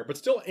be fair, but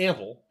still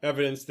ample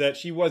evidence that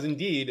she was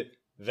indeed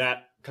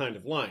that kind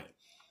of lion.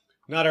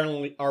 Not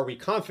only are we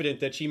confident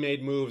that she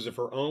made moves of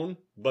her own,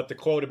 but the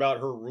quote about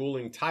her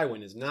ruling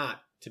Tywin is not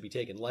to be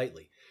taken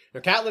lightly.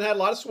 Now, Catelyn had a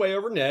lot of sway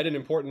over Ned in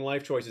important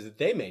life choices that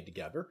they made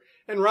together,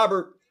 and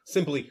Robert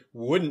simply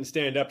wouldn't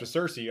stand up to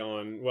Cersei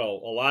on,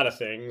 well, a lot of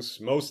things,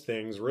 most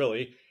things,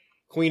 really.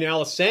 Queen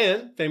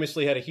Alysanne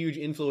famously had a huge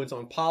influence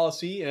on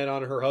policy and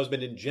on her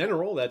husband in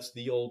general. That's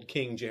the old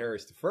King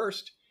Jaehaerys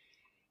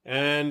I.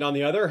 And on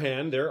the other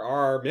hand, there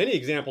are many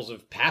examples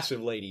of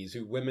passive ladies,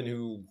 women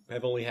who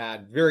have only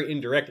had very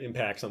indirect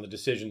impacts on the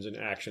decisions and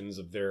actions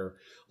of their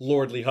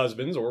lordly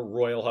husbands or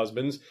royal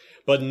husbands,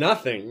 but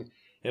nothing,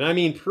 and I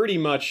mean pretty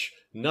much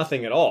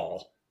nothing at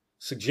all,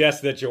 suggests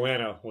that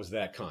Joanna was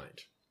that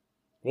kind.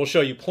 We'll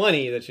show you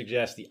plenty that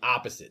suggest the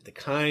opposite, the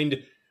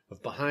kind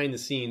of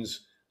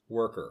behind-the-scenes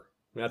worker.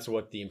 That's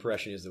what the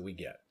impression is that we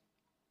get.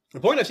 The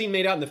point I've seen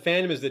made out in the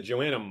fandom is that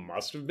Joanna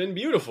must have been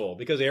beautiful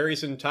because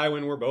Aerys and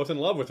Tywin were both in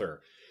love with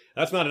her.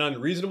 That's not an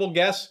unreasonable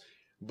guess,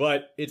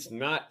 but it's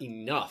not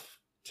enough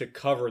to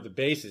cover the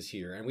bases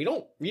here. And we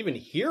don't even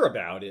hear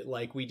about it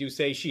like we do,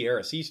 say, Shiera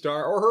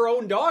Seastar or her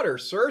own daughter,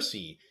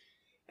 Cersei.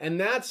 And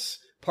that's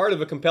part of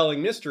a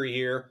compelling mystery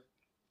here.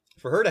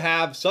 For her to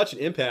have such an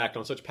impact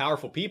on such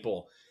powerful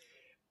people,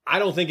 I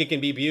don't think it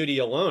can be beauty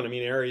alone. I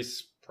mean,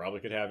 Aerys probably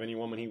could have any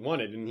woman he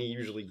wanted, and he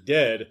usually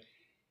did.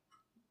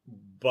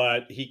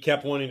 But he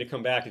kept wanting to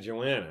come back to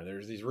Joanna.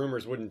 These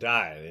rumors wouldn't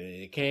die.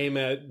 It came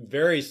at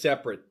very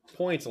separate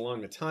points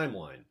along the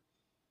timeline.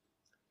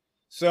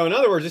 So in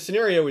other words, this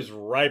scenario is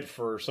ripe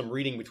for some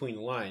reading between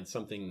the lines,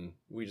 something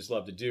we just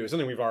love to do,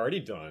 something we've already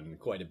done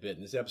quite a bit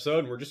in this episode,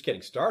 and we're just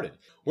getting started.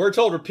 We're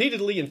told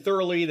repeatedly and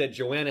thoroughly that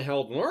Joanna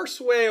held more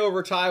sway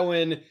over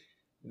Tywin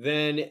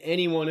than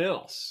anyone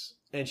else,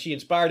 and she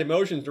inspired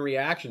emotions and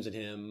reactions in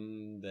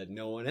him that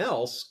no one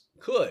else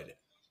could.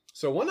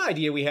 So one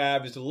idea we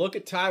have is to look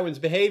at Tywin's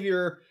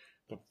behavior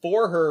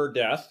before her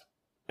death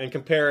and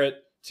compare it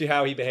to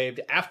how he behaved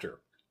after.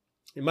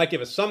 It might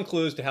give us some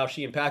clues to how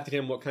she impacted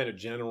him, what kind of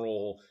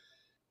general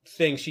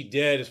things she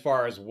did as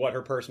far as what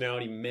her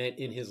personality meant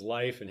in his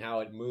life and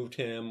how it moved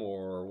him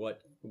or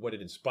what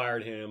it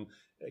inspired him,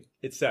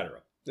 etc.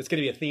 It's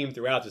going to be a theme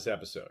throughout this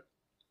episode.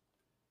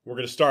 We're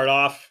going to start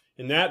off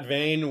in that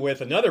vein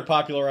with another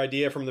popular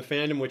idea from the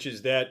fandom, which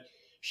is that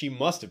she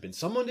must have been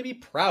someone to be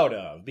proud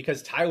of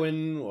because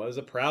Tywin was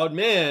a proud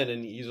man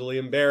and easily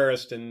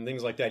embarrassed and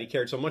things like that. He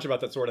cared so much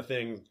about that sort of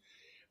thing.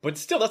 But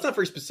still, that's not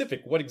very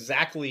specific. What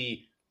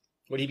exactly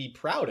would he be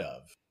proud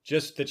of?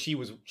 Just that she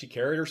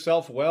carried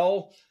herself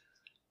well?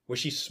 Was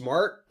she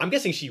smart? I'm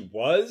guessing she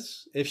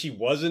was. If she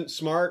wasn't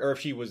smart or if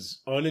she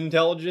was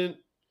unintelligent,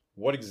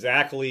 what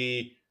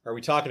exactly are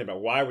we talking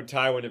about? Why would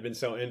Tywin have been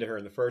so into her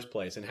in the first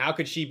place? And how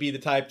could she be the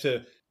type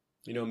to,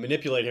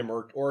 manipulate him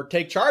or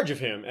take charge of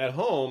him at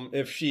home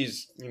if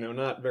she's,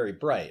 not very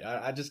bright?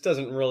 That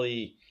doesn't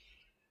really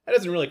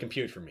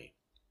compute for me.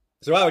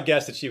 So I would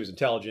guess that she was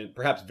intelligent,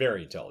 perhaps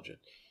very intelligent.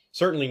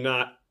 Certainly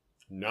not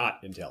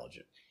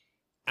intelligent.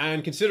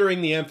 And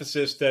considering the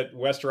emphasis that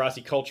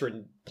Westerosi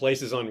culture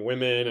places on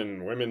women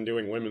and women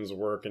doing women's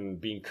work and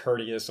being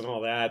courteous and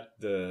all that,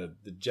 the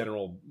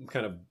general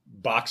kind of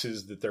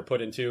boxes that they're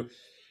put into,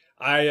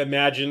 I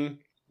imagine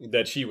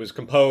that she was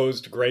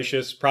composed,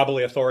 gracious,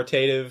 probably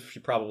authoritative. She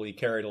probably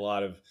carried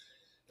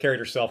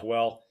herself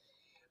well.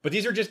 But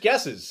these are just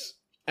guesses.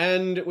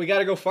 And we got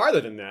to go farther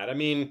than that. I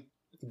mean,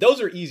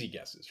 those are easy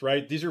guesses,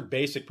 right? These are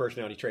basic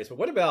personality traits. But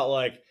what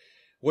about,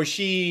 was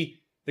she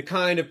the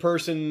kind of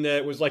person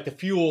that was like the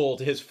fuel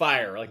to his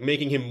fire, like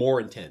making him more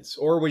intense?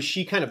 Or was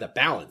she kind of the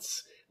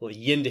balance, the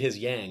yin to his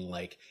yang?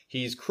 Like,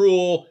 he's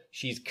cruel,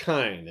 she's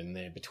kind, and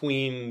they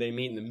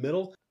meet in the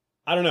middle?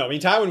 I don't know. I mean,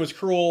 Tywin was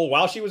cruel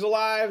while she was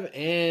alive,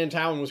 and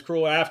Tywin was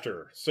cruel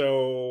after.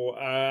 So,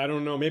 I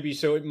don't know. Maybe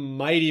so it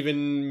might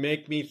even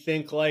make me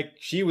think like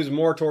she was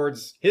more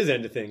towards his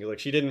end of things. Like,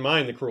 she didn't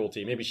mind the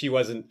cruelty. Maybe she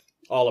wasn't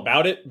all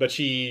about it, but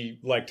she,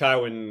 like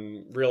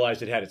Tywin,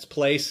 realized it had its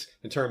place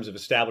in terms of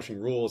establishing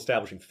rule,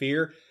 establishing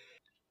fear.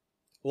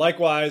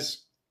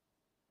 Likewise,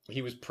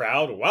 he was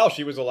proud while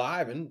she was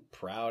alive and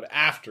proud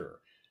after.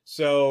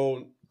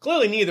 So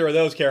clearly neither of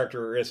those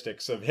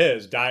characteristics of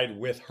his died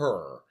with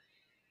her.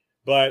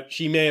 But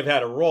she may have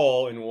had a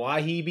role in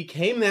why he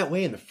became that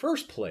way in the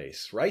first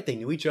place, right? They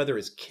knew each other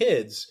as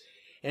kids.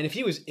 And if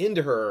he was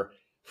into her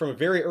from a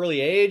very early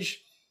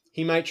age,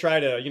 he might try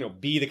to,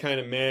 be the kind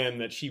of man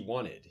that she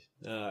wanted.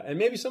 And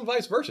maybe some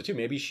vice versa, too.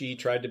 Maybe she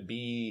tried to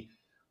be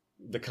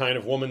the kind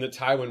of woman that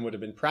Tywin would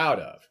have been proud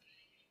of.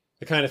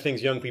 The kind of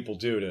things young people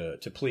do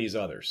to please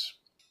others.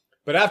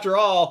 But after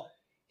all,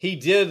 he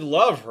did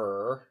love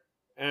her,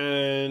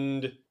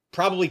 and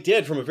probably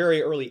did from a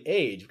very early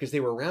age, because they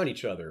were around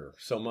each other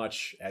so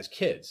much as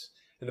kids.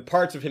 And the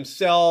parts of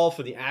himself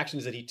and the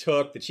actions that he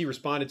took that she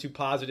responded to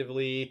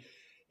positively,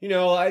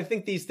 I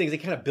think these things, they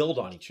kind of build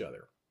on each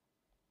other.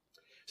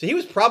 So he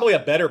was probably a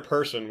better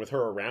person with her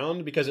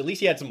around because at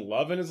least he had some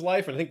love in his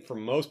life. And I think for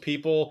most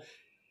people,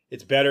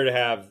 it's better to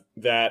have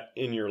that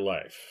in your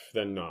life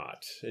than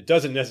not. It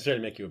doesn't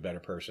necessarily make you a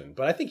better person,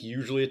 but I think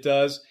usually it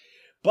does.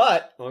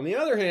 But on the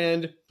other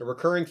hand, the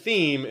recurring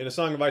theme in A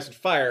Song of Ice and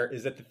Fire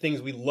is that the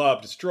things we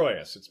love destroy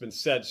us. It's been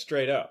said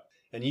straight up.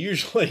 And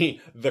usually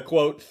the,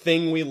 quote,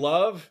 thing we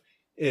love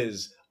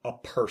is a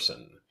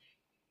person.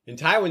 In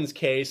Tywin's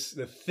case,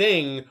 the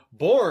thing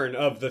born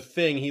of the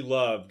thing he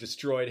loved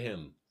destroyed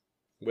him.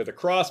 With a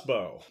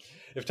crossbow.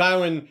 If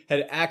Tywin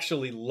had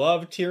actually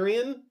loved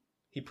Tyrion,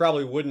 he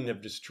probably wouldn't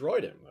have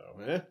destroyed him,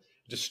 though.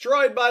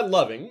 Destroyed by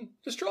loving,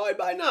 destroyed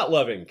by not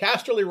loving.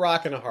 Casterly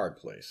Rock in a hard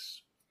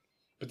place.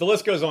 But the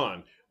list goes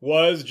on.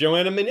 Was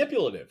Joanna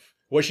manipulative?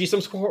 Was she some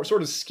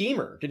sort of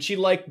schemer? Did she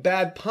like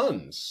bad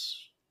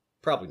puns?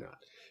 Probably not.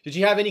 Did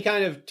she have any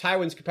kind of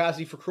Tywin's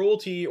capacity for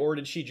cruelty, or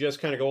did she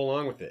just kind of go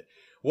along with it?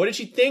 What did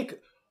she think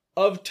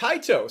of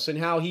Tytos and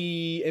how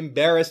he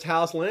embarrassed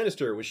House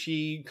Lannister? Was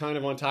she kind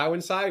of on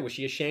Tywin's side? Was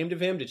she ashamed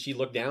of him? Did she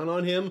look down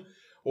on him?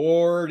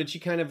 Or did she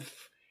kind of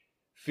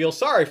feel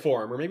sorry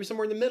for him? Or maybe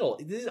somewhere in the middle?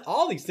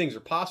 All these things are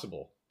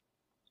possible.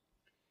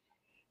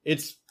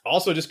 It's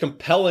also just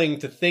compelling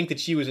to think that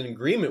she was in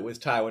agreement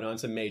with Tywin on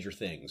some major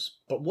things.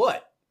 But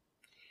what?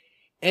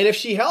 And if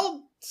she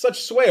held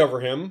such sway over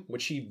him,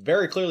 which she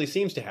very clearly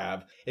seems to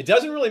have, it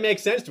doesn't really make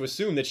sense to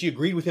assume that she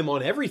agreed with him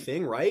on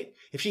everything, right?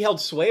 If she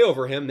held sway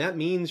over him, that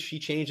means she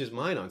changed his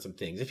mind on some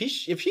things. If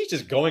she's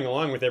just going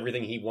along with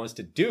everything he wants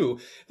to do,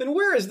 then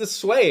where is the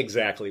sway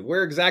exactly?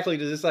 Where exactly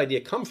does this idea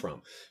come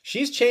from?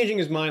 She's changing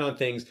his mind on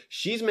things.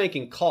 She's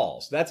making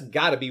calls. That's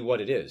got to be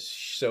what it is.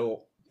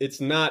 So it's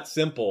not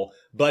simple,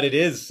 but it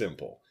is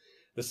simple.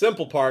 The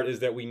simple part is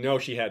that we know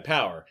she had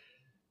power.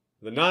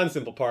 The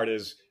non-simple part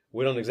is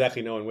we don't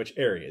exactly know in which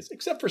areas,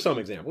 except for some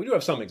examples. We do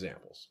have some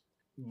examples.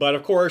 But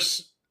of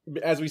course,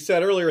 as we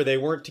said earlier, they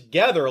weren't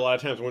together a lot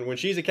of times. When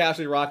she's at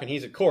Casterly Rock and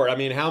he's at court, I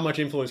mean, how much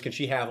influence can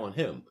she have on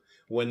him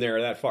when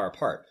they're that far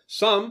apart?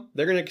 Some,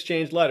 they're going to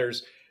exchange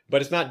letters,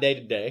 but it's not day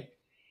to day.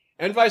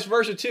 And vice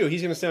versa, too.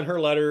 He's going to send her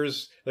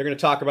letters. They're going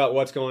to talk about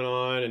what's going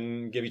on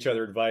and give each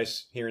other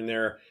advice here and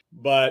there.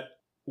 But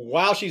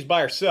while she's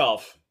by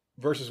herself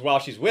versus while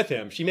she's with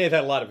him, she may have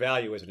had a lot of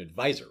value as an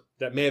advisor.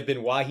 That may have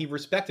been why he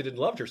respected and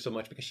loved her so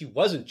much, because she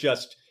wasn't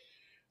just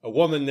a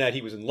woman that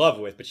he was in love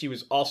with, but she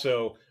was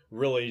also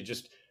really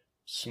just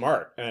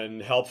smart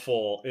and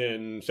helpful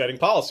in setting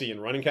policy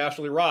and running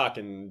Casterly Rock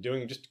and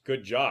doing just a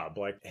good job.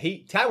 Like,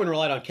 Tywin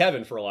relied on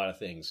Kevin for a lot of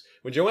things.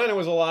 When Joanna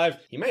was alive,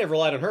 he may have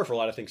relied on her for a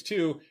lot of things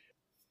too.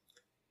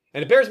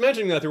 And it bears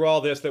mentioning that through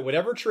all this, that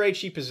whatever trait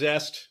she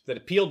possessed that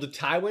appealed to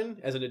Tywin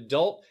as an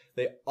adult,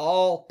 they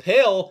all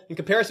pale in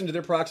comparison to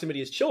their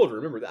proximity as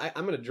children. Remember,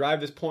 I'm going to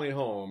drive this point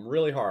home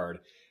really hard,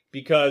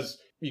 because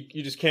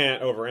you just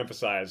can't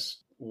overemphasize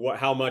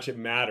how much it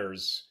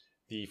matters,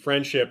 the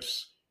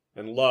friendships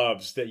and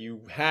loves that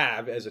you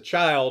have as a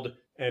child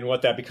and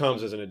what that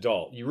becomes as an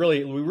adult. We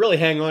really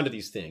hang on to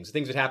these things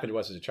that happened to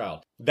us as a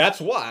child.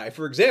 That's why,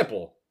 for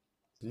example,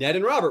 Ned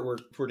and Robert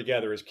were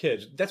together as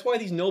kids. That's why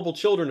these noble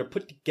children are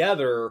put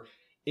together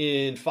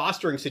in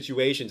fostering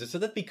situations, so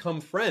that they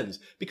become friends.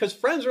 Because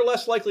friends are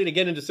less likely to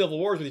get into civil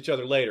wars with each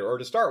other later, or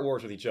to start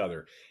wars with each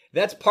other.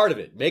 That's part of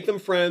it. Make them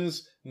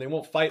friends, and they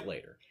won't fight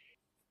later.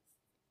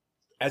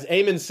 As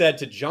Aemon said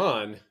to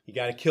Jon, you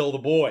gotta kill the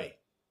boy.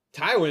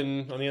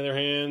 Tywin, on the other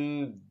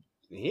hand,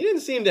 he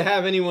didn't seem to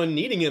have anyone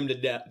needing him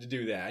to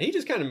do that. He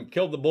just kind of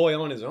killed the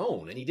boy on his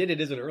own, and he did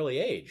it at an early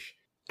age.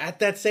 At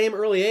that same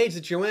early age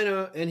that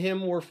Joanna and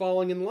him were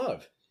falling in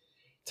love.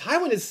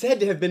 Tywin is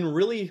said to have been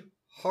really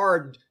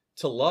hard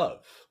to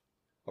love.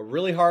 A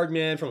really hard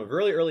man from a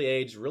very early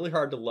age, really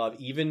hard to love.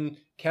 Even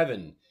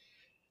Kevin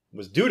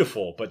was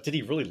dutiful, but did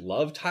he really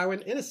love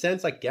Tywin? In a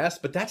sense, I guess,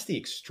 but that's the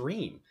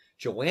extreme.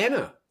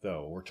 Joanna,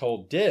 though, we're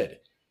told did.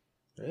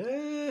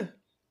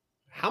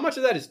 How much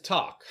of that is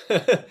talk?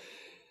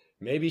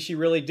 Maybe she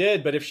really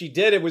did, but if she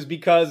did, it was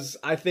because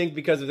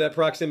of that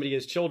proximity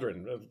as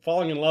children.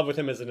 Falling in love with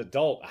him as an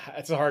adult,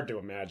 it's hard to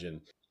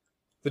imagine.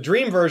 The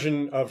dream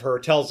version of her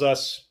tells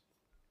us,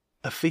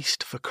 A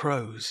feast for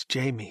crows,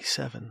 Jaime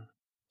 7.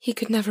 He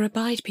could never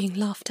abide being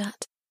laughed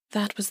at.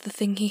 That was the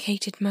thing he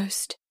hated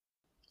most.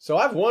 So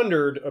I've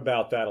wondered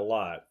about that a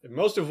lot.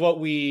 Most of what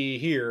we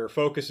hear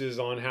focuses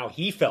on how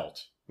he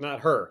felt, not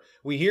her.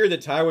 We hear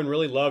that Tywin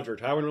really loved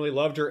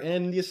her,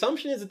 and the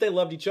assumption is that they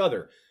loved each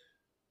other.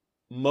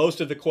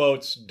 Most of the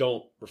quotes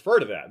don't refer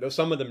to that, though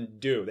some of them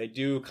do. They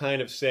do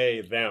kind of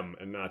say them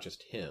and not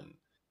just him.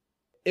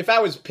 If I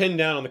was pinned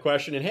down on the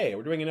question, and hey,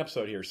 we're doing an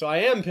episode here, so I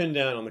am pinned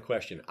down on the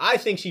question, I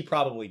think she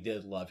probably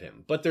did love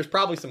him, but there's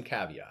probably some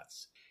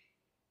caveats.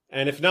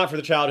 And if not for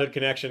the childhood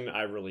connection,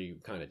 I really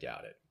kind of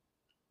doubt it.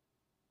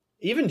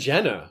 Even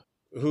Jenna,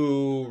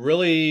 who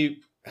really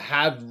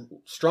had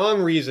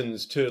strong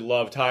reasons to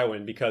love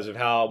Tywin because of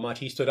how much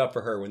he stood up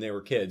for her when they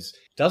were kids,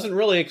 doesn't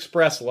really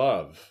express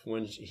love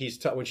when she's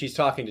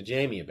talking to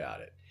Jaime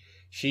about it.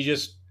 She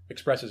just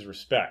expresses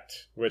respect,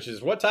 which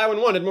is what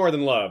Tywin wanted more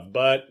than love,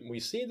 but we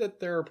see that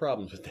there are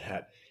problems with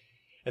that.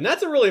 And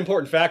that's a really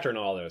important factor in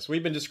all this.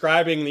 We've been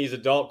describing these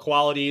adult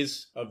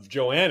qualities of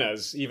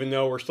Joanna's, even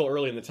though we're still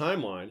early in the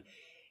timeline,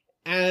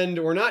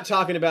 and we're not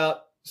talking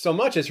about so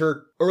much as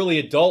her early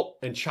adult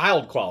and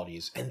child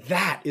qualities. And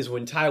that is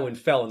when Tywin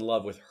fell in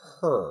love with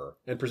her,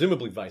 and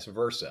presumably vice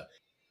versa.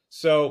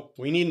 So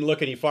we needn't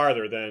look any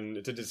farther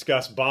than to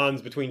discuss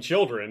bonds between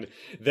children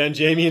than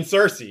Jaime and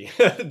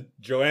Cersei,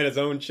 Joanna's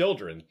own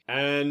children.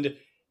 And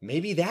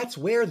maybe that's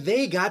where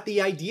they got the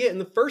idea in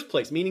the first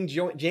place, meaning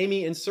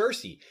Jaime and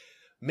Cersei.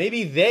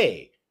 Maybe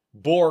they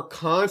bore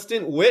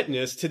constant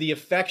witness to the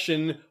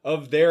affection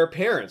of their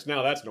parents.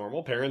 Now, that's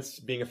normal, parents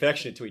being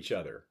affectionate to each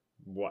other.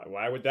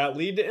 Why would that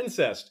lead to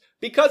incest?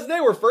 Because they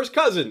were first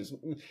cousins.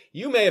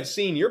 You may have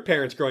seen your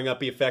parents growing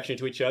up be affectionate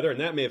to each other, and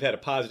that may have had a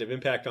positive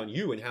impact on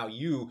you and how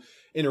you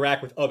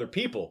interact with other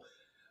people.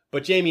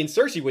 But Jaime and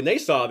Cersei, when they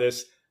saw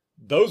this,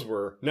 those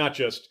were not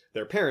just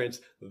their parents,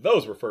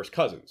 those were first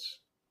cousins.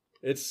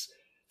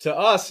 To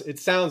us, it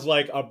sounds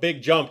like a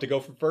big jump to go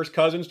from first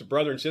cousins to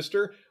brother and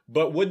sister,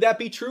 but would that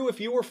be true if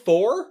you were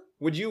 4?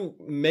 Would you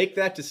make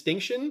that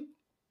distinction?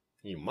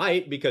 You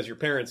might, because your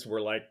parents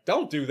were like,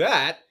 don't do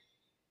that.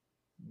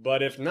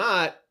 But if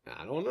not,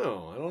 I don't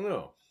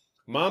know.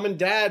 Mom and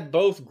Dad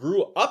both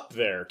grew up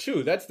there,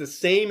 too. That's the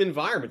same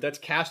environment. That's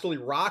Casterly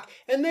Rock,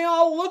 and they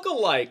all look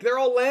alike. They're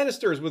all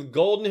Lannisters with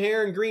golden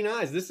hair and green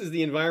eyes. This is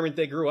the environment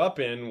they grew up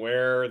in,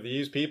 where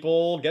these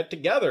people get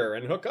together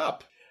and hook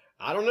up.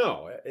 I don't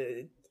know.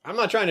 I'm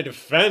not trying to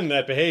defend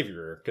that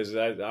behavior, because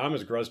I'm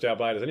as grossed out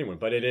by it as anyone,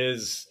 but it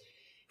is,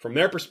 from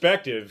their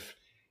perspective,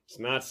 it's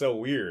not so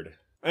weird.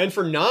 And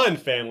for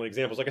non-family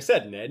examples, like I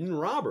said, Ned and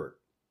Robert.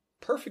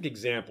 Perfect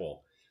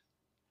example.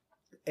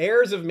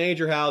 Heirs of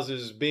major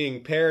houses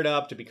being paired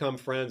up to become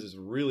friends is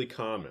really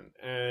common,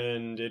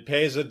 and it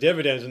pays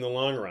dividends in the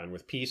long run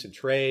with peace and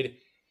trade.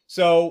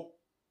 So,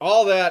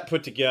 all that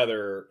put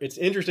together, it's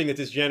interesting that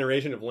this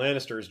generation of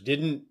Lannisters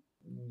didn't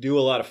do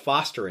a lot of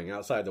fostering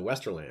outside the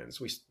Westerlands.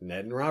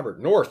 Ned and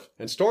Robert, North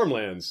and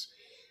Stormlands.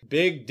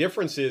 Big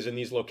differences in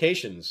these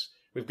locations.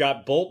 We've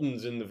got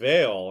Boltons in the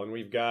Vale, and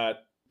we've got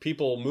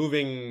people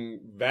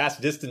moving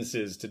vast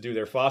distances to do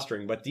their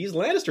fostering. But these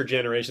Lannister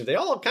generations, they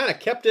all kind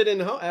of kept it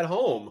at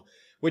home,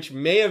 which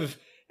may have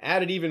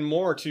added even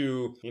more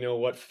to,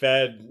 what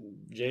fed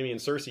Jaime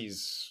and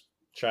Cersei's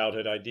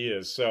childhood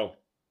ideas. So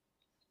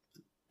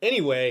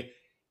anyway,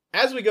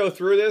 as we go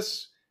through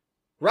this,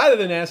 rather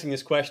than asking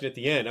this question at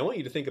the end, I want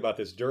you to think about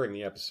this during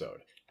the episode.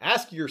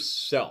 Ask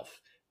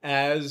yourself,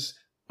 as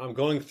I'm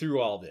going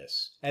through all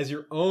this, as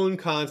your own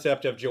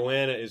concept of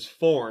Joanna is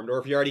formed, or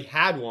if you already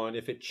had one,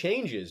 if it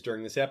changes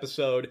during this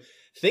episode,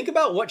 think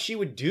about what she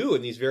would do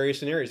in these various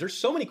scenarios. There's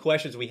so many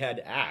questions we had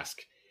to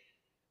ask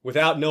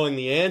without knowing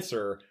the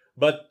answer,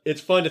 but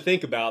it's fun to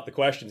think about the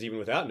questions even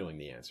without knowing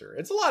the answer.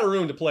 It's a lot of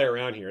room to play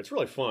around here. It's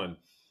really fun.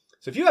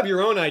 So if you have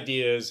your own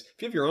ideas,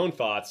 if you have your own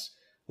thoughts,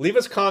 leave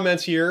us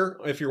comments here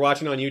if you're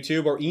watching on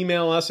YouTube, or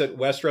email us at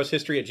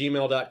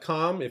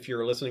westeroshistory@gmail.com if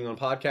you're listening on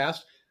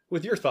podcast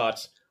with your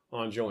thoughts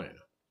on Joanna.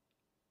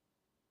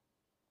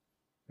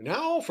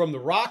 Now, from the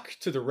Rock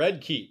to the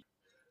Red Keep.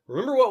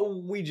 Remember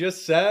what we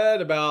just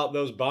said about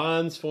those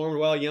bonds formed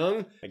while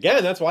young?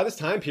 Again, that's why this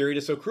time period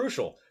is so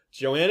crucial.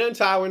 Joanna and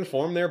Tywin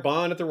formed their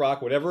bond at the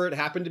Rock, whatever it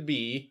happened to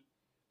be,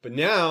 but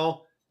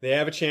now they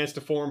have a chance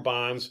to form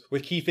bonds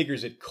with key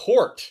figures at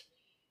court.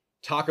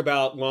 Talk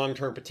about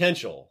long-term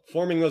potential.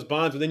 Forming those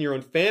bonds within your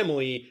own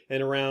family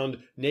and around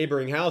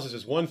neighboring houses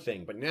is one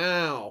thing, but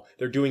now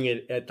they're doing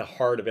it at the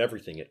heart of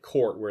everything, at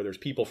court, where there's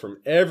people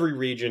from every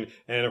region,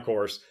 and of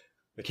course,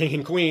 the king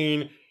and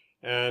queen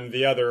and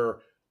the other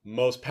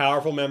most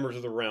powerful members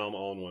of the realm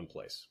all in one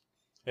place.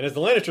 And as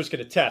the Lannisters can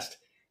attest,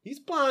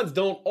 these bonds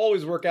don't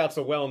always work out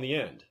so well in the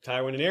end.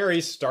 Tywin and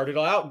Aerys started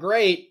out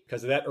great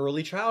because of that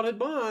early childhood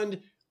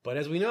bond, but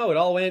as we know,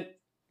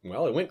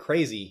 it went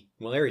crazy.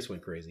 Well, Aerys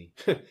went crazy.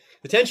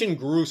 The tension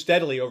grew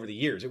steadily over the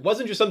years. It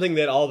wasn't just something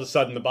that all of a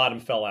sudden the bottom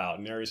fell out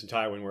and Aerys and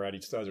Tywin were at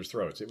each other's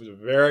throats. It was a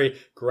very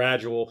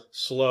gradual,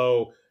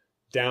 slow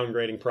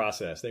downgrading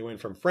process. They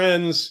went from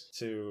friends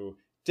to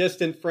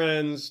distant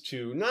friends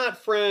to not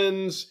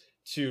friends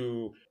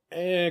to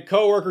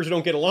co-workers who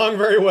don't get along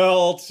very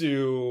well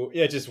to,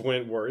 it just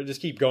went worse. Just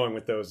keep going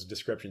with those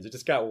descriptions. It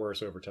just got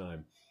worse over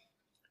time.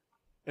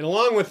 And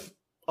along with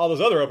all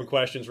those other open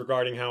questions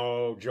regarding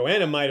how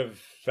Joanna might have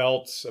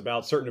felt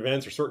about certain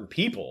events or certain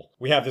people,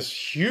 we have this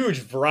huge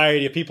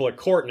variety of people at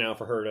court now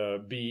for her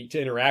to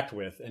interact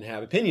with and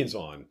have opinions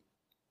on.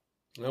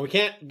 Now, we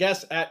can't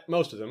guess at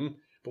most of them,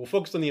 but we'll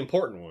focus on the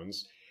important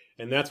ones.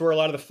 And that's where a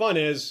lot of the fun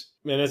is.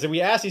 And as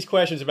we ask these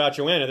questions about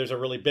Joanna, there's a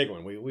really big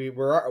one.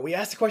 We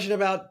asked the question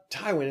about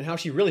Tywin and how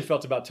she really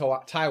felt about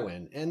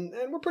Tywin, and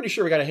we're pretty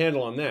sure we got a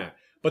handle on that.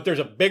 But there's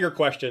a bigger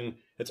question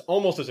that's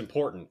almost as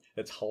important,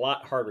 that's a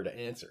lot harder to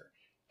answer.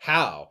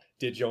 How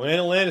did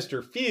Joanna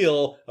Lannister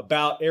feel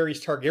about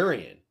Aerys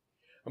Targaryen?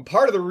 And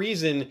part of the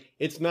reason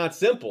it's not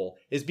simple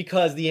is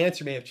because the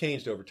answer may have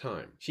changed over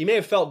time. She may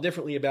have felt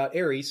differently about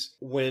Aerys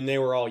when they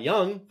were all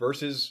young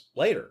versus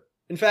later.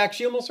 In fact,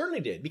 she almost certainly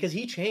did, because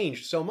he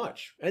changed so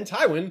much. And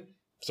Tywin,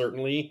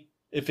 certainly,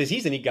 if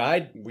he's any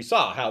guide, we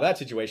saw how that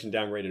situation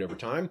downgraded over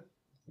time.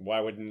 Why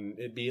wouldn't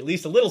it be at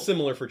least a little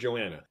similar for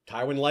Joanna?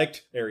 Tywin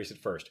liked Aerys at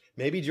first.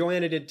 Maybe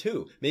Joanna did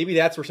too. Maybe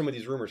that's where some of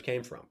these rumors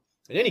came from.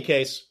 In any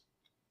case,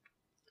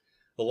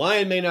 the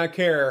lion may not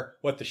care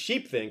what the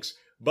sheep thinks,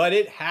 but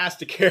it has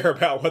to care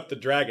about what the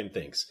dragon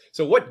thinks.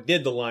 So what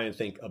did the lion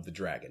think of the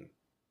dragon?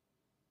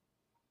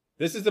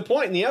 This is the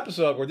point in the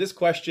episode where this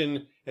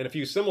question and a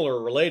few similar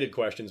related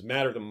questions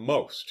matter the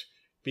most,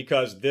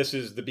 because this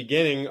is the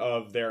beginning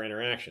of their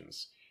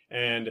interactions.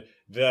 And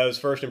those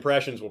first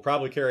impressions will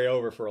probably carry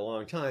over for a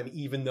long time,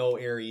 even though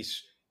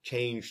Aerys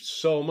changed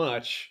so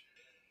much.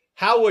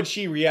 How would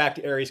she react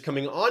to Aerys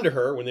coming onto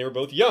her when they were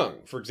both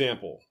young, for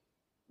example?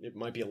 It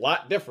might be a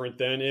lot different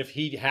than if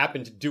he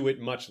happened to do it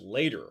much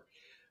later.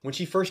 When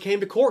she first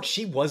came to court,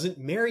 she wasn't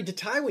married to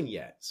Tywin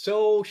yet,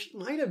 so she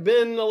might have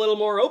been a little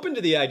more open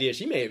to the idea.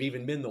 She may have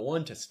even been the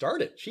one to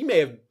start it. She may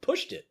have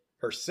pushed it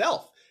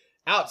herself.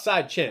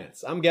 Outside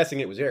chance. I'm guessing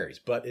it was Aerys,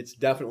 but it's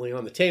definitely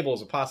on the table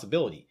as a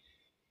possibility.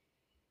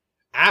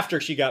 After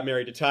she got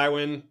married to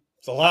Tywin,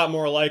 it's a lot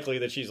more likely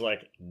that she's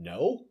like,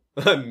 no,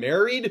 I'm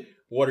married?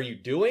 What are you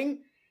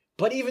doing?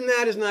 But even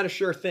that is not a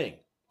sure thing.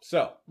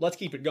 So, let's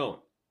keep it going.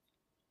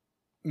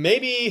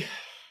 Maybe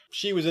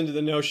she was into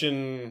the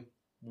notion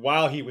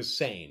while he was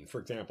sane, for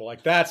example.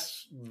 Like,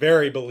 that's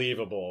very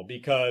believable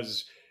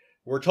because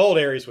we're told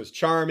Aerys was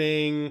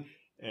charming,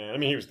 and I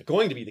mean, he was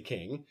going to be the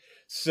king.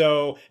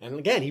 So, and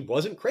again, he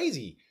wasn't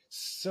crazy.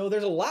 So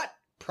there's a lot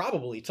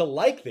probably to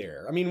like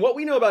there. I mean, what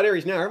we know about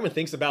Aerys now, everyone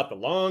thinks about the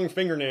long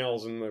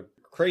fingernails and the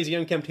crazy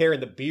unkempt hair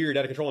and the beard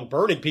out of control and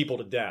burning people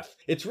to death.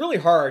 It's really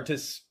hard to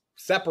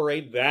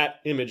separate that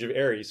image of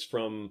Aerys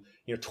from,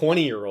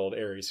 20-year-old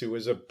Aerys, who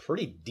was a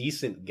pretty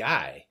decent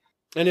guy.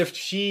 And if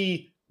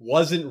she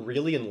wasn't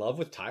really in love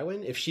with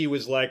Tywin, if she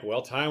was like,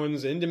 well,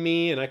 Tywin's into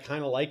me and I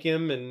kind of like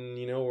him and,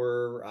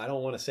 I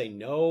don't want to say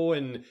no,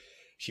 and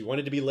she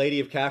wanted to be Lady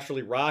of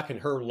Casterly Rock and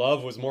her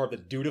love was more of the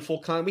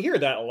dutiful kind. We hear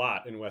that a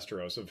lot in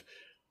Westeros of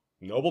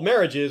noble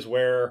marriages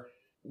where,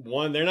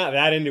 one, they're not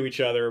that into each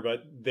other,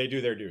 but they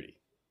do their duty.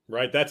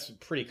 right? That's a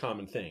pretty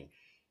common thing.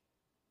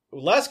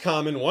 Less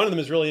common, one of them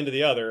is really into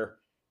the other,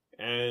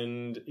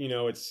 and,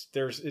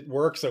 it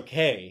works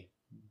okay.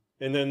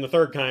 And then the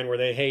third kind where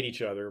they hate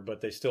each other,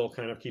 but they still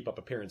kind of keep up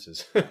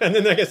appearances. And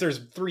then I guess there's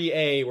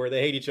 3A where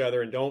they hate each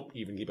other and don't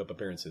even keep up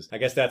appearances. I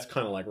guess that's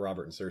kind of like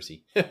Robert and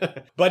Cersei.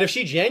 But if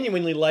she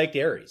genuinely liked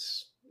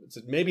Aerys, it's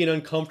maybe an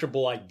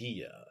uncomfortable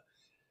idea.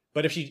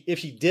 But if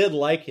she did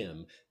like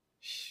him,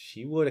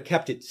 she would have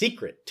kept it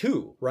secret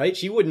too, right?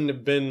 She wouldn't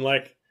have been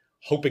like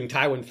hoping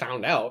Tywin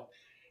found out,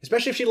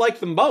 especially if she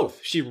liked them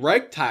both. She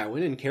liked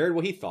Tywin and cared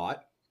what he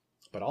thought,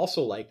 but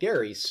also liked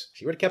Aerys.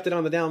 She would have kept it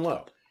on the down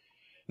low.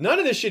 None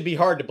of this should be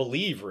hard to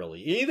believe, really.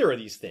 Either of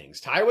these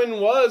things.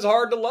 Tywin was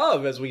hard to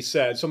love, as we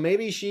said. So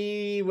maybe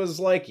she was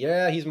like,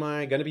 yeah, he's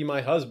gonna be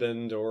my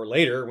husband. Or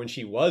later, when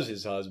she was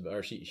his husband,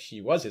 or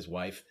she was his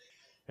wife.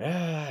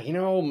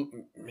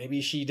 Maybe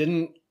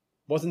she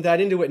wasn't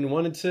that into it and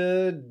wanted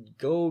to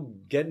go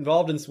get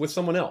involved with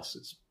someone else.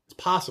 It's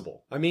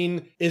possible. I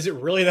mean, is it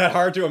really that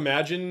hard to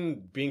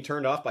imagine being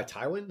turned off by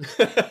Tywin?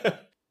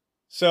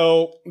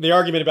 So the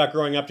argument about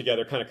growing up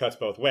together kind of cuts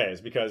both ways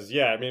because,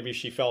 yeah, maybe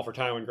she fell for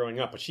Tywin growing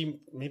up, but she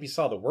maybe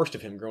saw the worst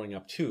of him growing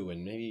up too,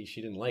 and maybe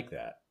she didn't like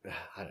that.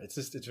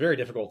 It's very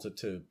difficult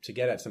to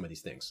get at some of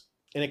these things.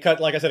 And it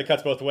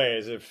cuts both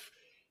ways.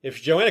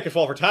 If Joanna could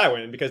fall for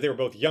Tywin because they were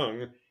both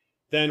young,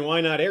 then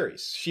why not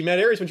Aerys? She met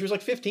Aerys when she was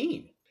like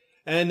 15,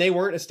 and they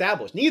weren't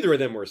established. Neither of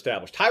them were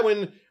established.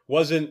 Tywin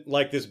wasn't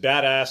like this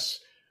badass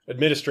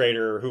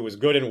administrator who was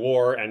good in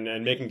war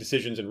and making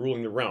decisions and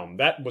ruling the realm.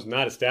 That was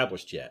not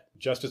established yet,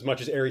 just as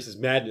much as Aerys'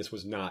 madness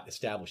was not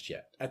established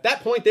yet. At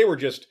that point, they were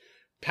just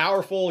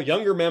powerful,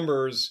 younger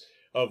members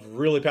of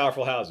really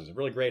powerful houses,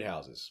 really great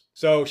houses.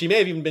 So she may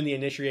have even been the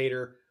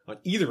initiator on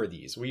either of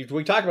these. We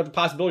talked about the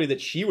possibility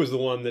that she was the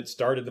one that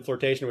started the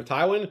flirtation with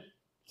Tywin.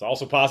 It's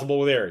also possible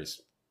with Aerys.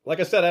 Like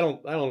I said, I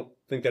don't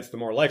think that's the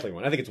more likely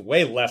one. I think it's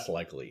way less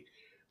likely,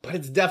 but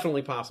it's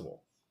definitely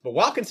possible. But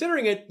while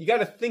considering it, you got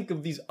to think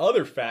of these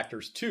other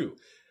factors too.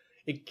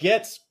 It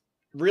gets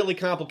really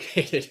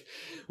complicated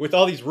with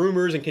all these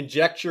rumors and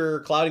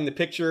conjecture clouding the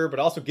picture, but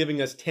also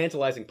giving us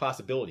tantalizing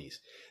possibilities.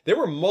 There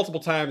were multiple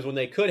times when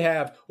they could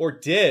have or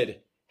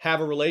did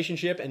have a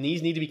relationship, and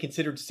these need to be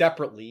considered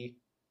separately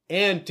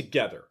and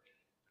together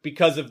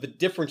because of the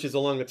differences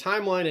along the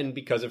timeline and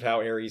because of how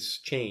Aerys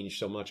changed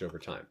so much over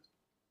time.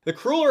 The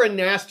crueler and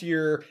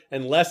nastier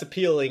and less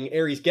appealing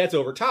Aerys gets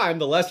over time,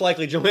 the less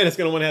likely Joanna's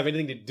going to want to have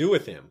anything to do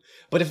with him.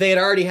 But if they had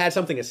already had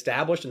something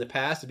established in the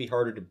past, it'd be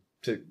harder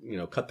to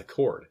cut the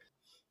cord.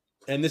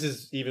 And this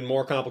is even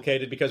more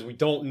complicated because we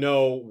don't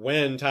know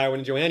when Tywin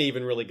and Joanna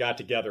even really got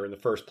together in the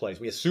first place.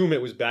 We assume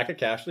it was back at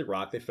Casterly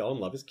Rock. They fell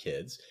in love as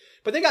kids,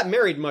 but they got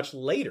married much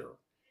later.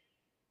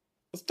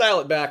 Let's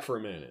dial it back for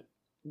a minute.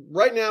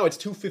 Right now it's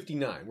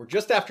 2:59. We're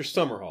just after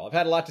Summerhall. I've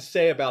had a lot to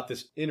say about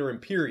this interim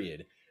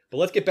period. But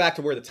let's get back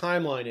to where the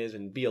timeline is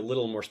and be a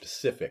little more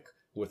specific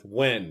with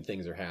when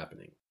things are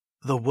happening.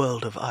 The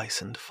World of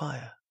Ice and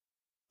Fire.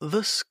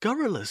 The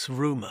scurrilous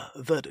rumour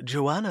that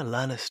Joanna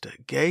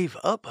Lannister gave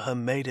up her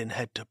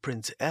maidenhead to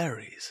Prince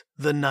Aerys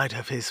the night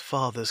of his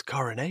father's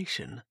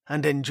coronation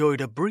and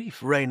enjoyed a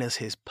brief reign as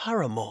his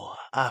paramour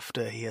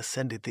after he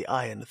ascended the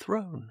Iron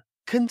Throne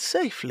can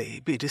safely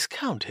be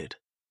discounted.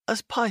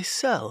 As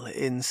Pycelle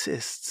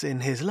insists in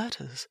his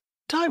letters,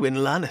 Tywin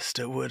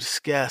Lannister would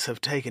scarce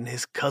have taken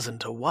his cousin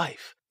to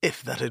wife,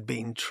 if that had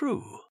been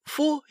true,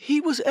 for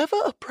he was ever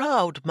a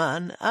proud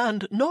man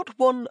and not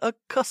one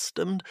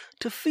accustomed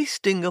to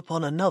feasting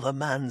upon another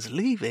man's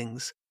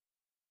leavings.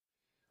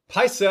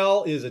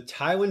 Pycelle is a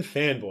Tywin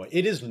fanboy.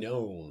 It is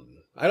known.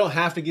 I don't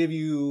have to give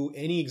you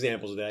any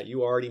examples of that.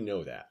 You already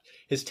know that.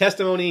 His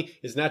testimony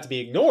is not to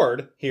be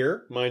ignored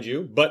here, mind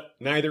you, but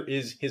neither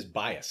is his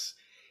bias.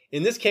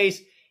 In this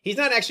case, he's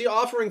not actually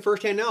offering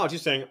first-hand knowledge.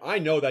 He's saying, I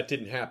know that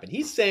didn't happen.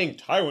 He's saying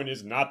Tywin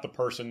is not the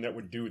person that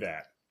would do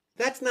that.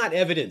 That's not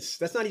evidence.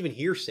 That's not even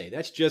hearsay.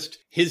 That's just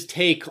his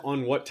take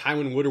on what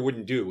Tywin would or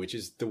wouldn't do, which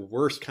is the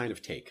worst kind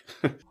of take.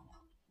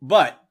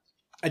 But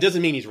it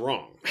doesn't mean he's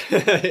wrong.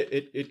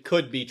 It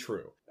could be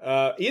true.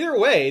 Either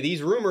way,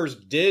 these rumors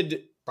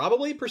did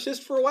probably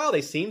persist for a while.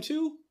 They seem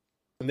to.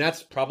 And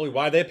that's probably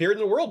why they appeared in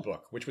the World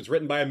Book, which was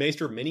written by a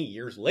maester many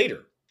years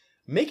later.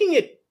 Making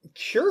it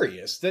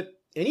curious that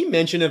any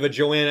mention of a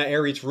Joanna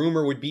Aerys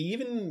rumor would be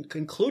even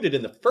included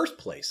in the first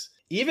place,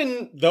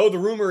 even though the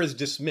rumor is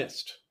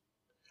dismissed.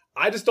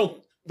 I just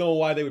don't know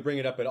why they would bring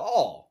it up at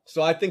all.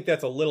 So I think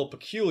that's a little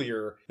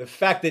peculiar. The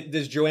fact that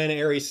there's Joanna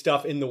Aerys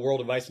stuff in the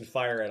World of Ice and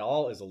Fire at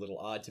all is a little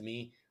odd to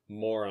me.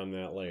 More on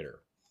that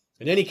later.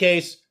 In any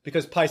case,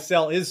 because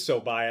Pycelle is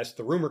so biased,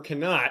 the rumor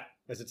cannot,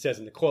 as it says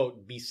in the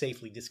quote, be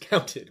safely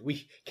discounted.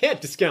 We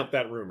can't discount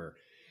that rumor,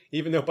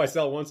 even though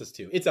Pycelle wants us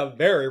to. It's a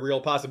very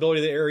real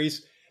possibility that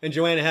Aerys and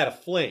Joanna had a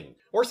fling,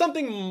 or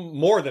something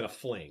more than a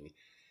fling.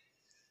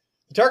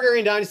 The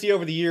Targaryen dynasty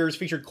over the years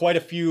featured quite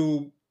a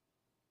few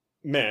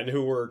men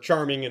who were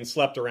charming and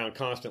slept around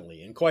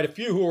constantly, and quite a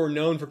few who were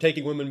known for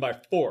taking women by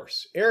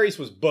force. Aerys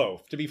was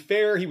both. To be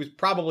fair, he was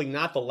probably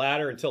not the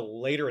latter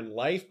until later in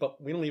life,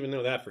 but we don't even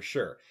know that for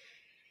sure.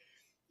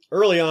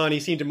 Early on, he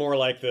seemed more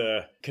like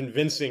the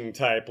convincing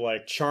type,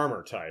 like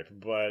charmer type,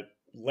 but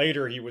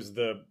later he was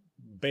the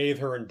bathe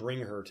her and bring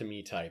her to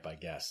me type, I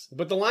guess.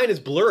 But the line is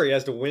blurry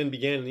as to when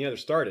began and the other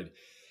started.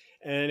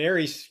 And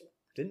Aerys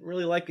didn't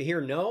really like to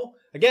hear no.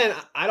 Again,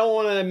 I don't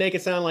want to make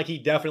it sound like he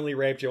definitely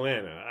raped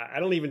Joanna. I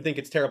don't even think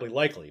it's terribly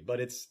likely, but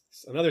it's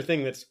another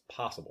thing that's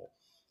possible.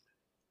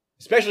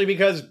 Especially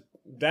because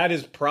that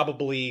is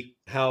probably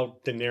how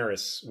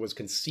Daenerys was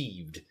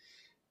conceived.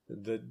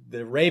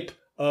 The rape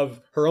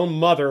of her own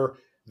mother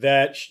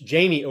that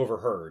Jaime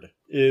overheard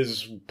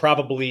is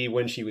probably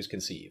when she was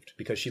conceived,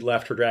 because she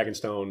left her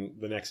Dragonstone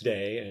the next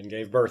day and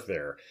gave birth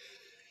there.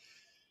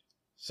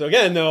 So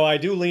again, though, I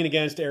do lean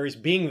against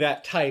Aerys being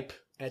that type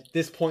at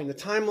this point in the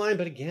timeline,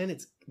 but again,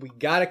 we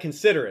gotta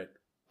consider it.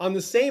 On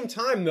the same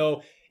time,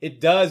 though, it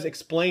does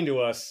explain to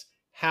us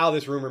how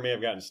this rumor may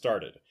have gotten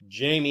started.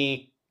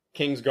 Jaime,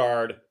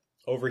 Kingsguard,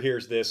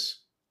 overhears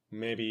this.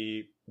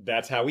 Maybe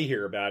that's how we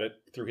hear about it,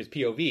 through his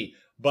POV.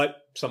 But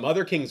some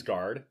other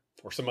Kingsguard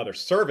or some other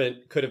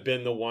servant could have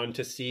been the one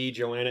to see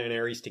Joanna and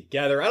Aerys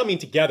together. I don't mean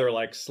together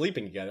like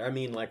sleeping together. I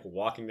mean like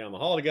walking down the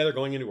hall together,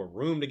 going into a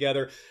room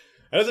together.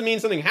 That doesn't mean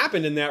something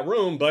happened in that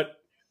room, but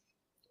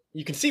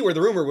you can see where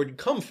the rumor would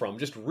come from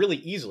just really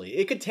easily.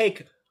 It could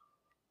take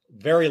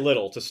very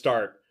little to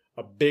start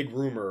a big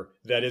rumor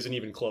that isn't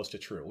even close to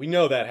true. We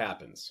know that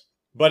happens.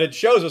 But it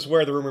shows us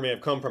where the rumor may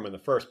have come from in the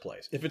first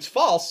place. If it's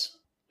false,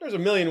 there's a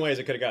million ways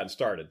it could have gotten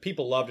started.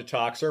 People love to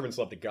talk. Servants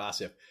love to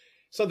gossip.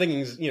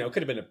 Something's, could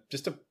have been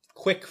just a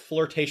quick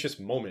flirtatious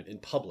moment in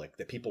public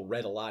that people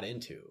read a lot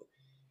into.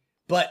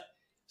 But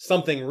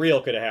something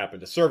real could have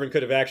happened. A servant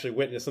could have actually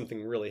witnessed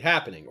something really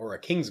happening, or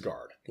a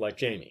Kingsguard, like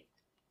Jaime.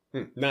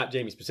 Not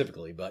Jaime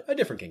specifically, but a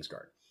different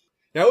Kingsguard.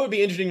 Now, it would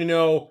be interesting to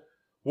know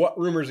what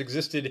rumors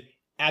existed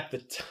at the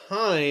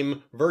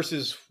time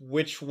versus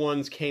which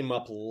ones came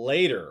up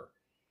later.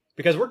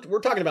 Because we're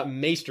talking about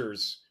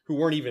maesters who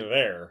weren't even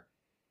there,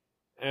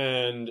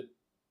 and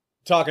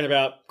talking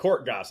about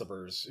court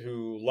gossipers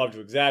who love to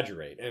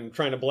exaggerate, and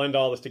trying to blend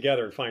all this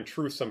together and find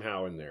truth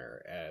somehow in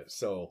there.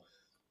 So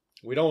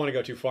we don't want to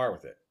go too far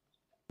with it.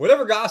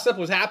 Whatever gossip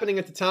was happening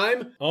at the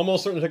time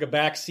almost certainly took a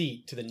back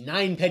seat to the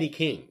Nine Petty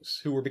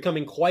Kings, who were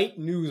becoming quite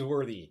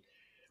newsworthy.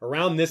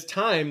 Around this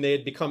time, they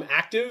had become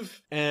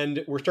active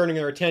and were turning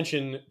their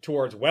attention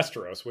towards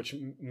Westeros, which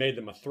made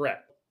them a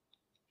threat.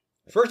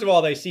 First of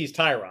all, they seized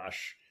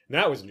Tyrosh, and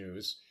that was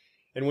news.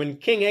 And when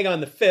King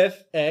Aegon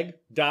V,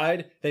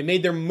 died, they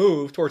made their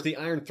move towards the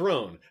Iron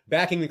Throne,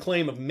 backing the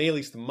claim of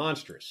Meleys the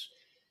Monstrous.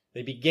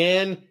 They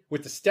began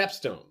with the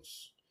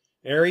Stepstones.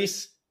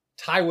 Aerys,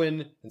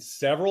 Tywin, and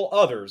several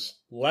others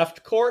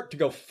left court to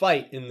go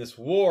fight in this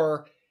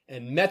war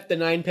and met the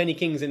Nine Penny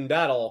Kings in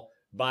battle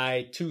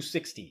by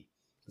 260.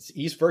 It's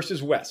East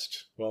versus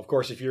West. Well, of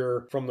course, if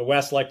you're from the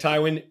West like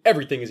Tywin,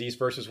 everything is East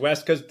versus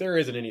West because there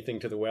isn't anything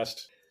to the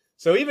West.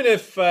 So even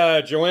if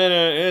Joanna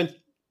and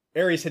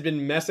Aerys had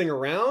been messing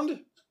around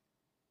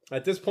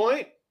at this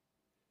point,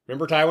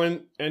 remember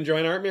Tywin and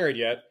Joanna aren't married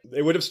yet,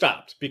 they would have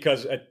stopped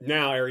because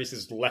now Aerys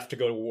is left to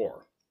go to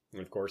war.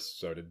 And of course,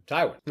 so did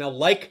Tywin. Now,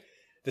 like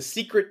the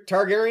secret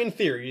Targaryen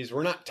theories,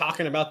 we're not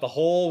talking about the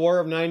whole War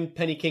of Nine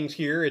Penny Kings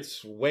here.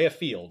 It's way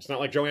afield. It's not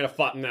like Joanna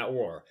fought in that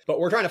war. But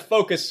we're trying to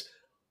focus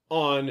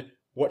on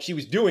what she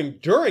was doing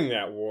during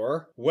that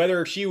war,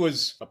 whether she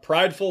was a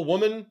prideful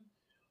woman,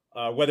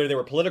 whether there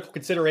were political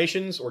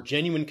considerations or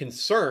genuine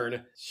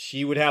concern.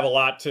 She would have a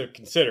lot to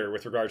consider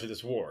with regard to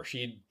this war.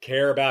 She'd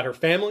care about her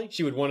family.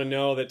 She would want to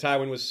know that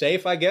Tywin was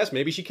safe, I guess.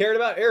 Maybe she cared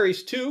about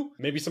Aerys too.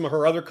 Maybe some of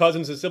her other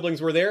cousins and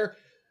siblings were there.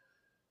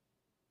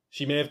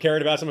 She may have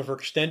cared about some of her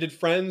extended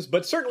friends,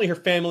 but certainly her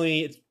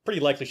family, it's pretty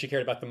likely she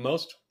cared about them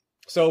most.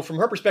 So from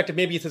her perspective,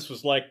 maybe this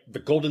was like the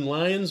Golden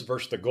Lions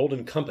versus the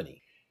Golden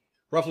Company.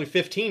 Roughly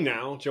 15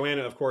 now,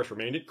 Joanna, of course,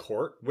 remained at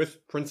court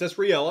with Princess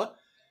Rhaella,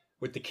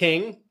 with the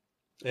king,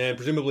 and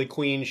presumably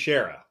Queen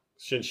Shera,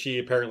 since she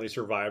apparently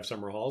survived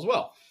Summerhall as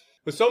well.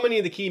 With so many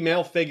of the key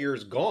male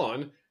figures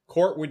gone,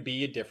 court would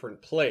be a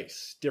different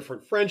place.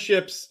 Different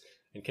friendships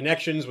and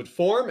connections would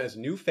form as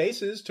new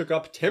faces took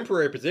up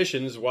temporary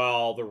positions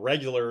while the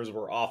regulars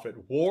were off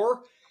at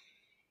war.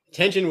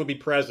 Tension would be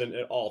present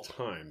at all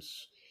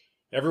times.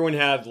 Everyone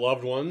had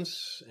loved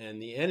ones,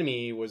 and the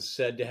enemy was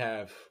said to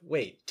have,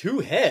 2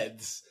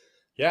 heads?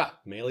 Yeah,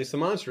 Meleys the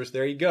Monstrous,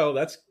 there you go.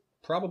 That's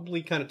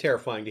probably kind of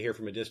terrifying to hear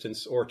from a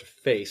distance or to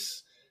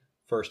face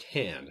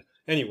firsthand.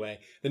 Anyway,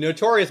 the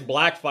notorious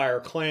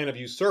Blackfyre clan of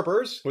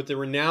usurpers, with the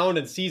renowned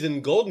and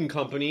seasoned Golden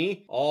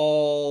Company,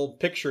 all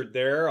pictured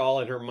there,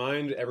 all in her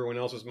mind, everyone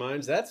else's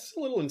minds, that's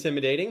a little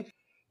intimidating.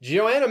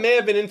 Joanna may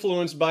have been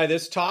influenced by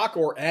this talk,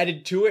 or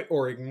added to it,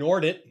 or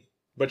ignored it,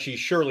 but she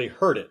surely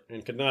heard it,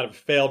 and could not have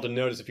failed to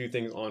notice a few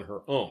things on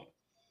her own.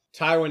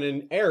 Tywin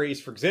and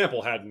Aerys, for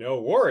example, had no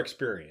war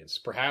experience.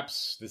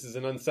 Perhaps this is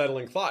an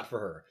unsettling thought for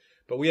her.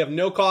 But we have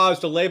no cause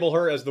to label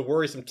her as the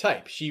worrisome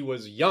type. She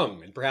was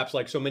young, and perhaps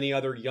like so many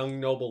other young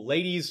noble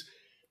ladies,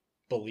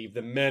 believed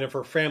the men of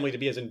her family to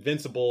be as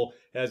invincible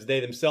as they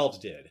themselves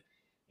did.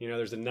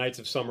 There's the Knights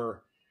of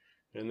Summer,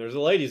 and there's the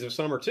Ladies of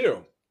Summer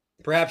too.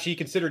 Perhaps she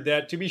considered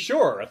that, to be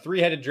sure, a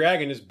three-headed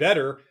dragon is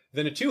better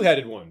than a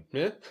two-headed one.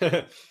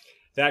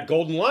 That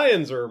golden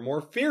lions are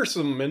more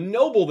fearsome and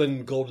noble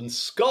than golden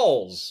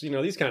skulls.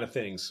 These kind of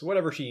things.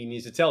 Whatever she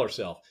needs to tell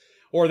herself.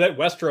 Or that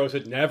Westeros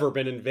had never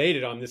been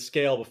invaded on this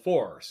scale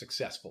before,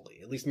 successfully.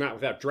 At least not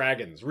without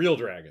dragons, real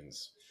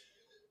dragons.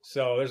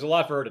 So there's a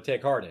lot for her to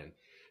take heart in.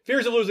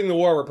 Fears of losing the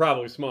war were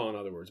probably small, in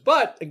other words.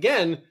 But,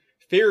 again,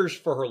 fears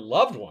for her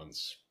loved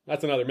ones.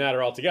 That's another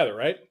matter altogether,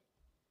 right?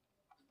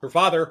 Her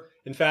father,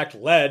 in fact,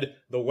 led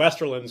the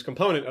Westerlands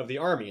component of the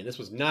army, and this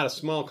was not a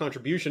small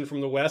contribution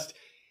from the West.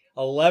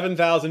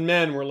 11,000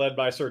 men were led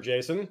by Sir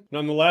Jason.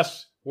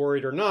 Nonetheless,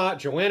 worried or not,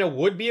 Joanna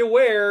would be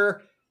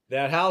aware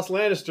that House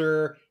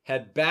Lannister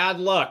had bad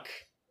luck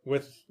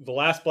with the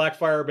last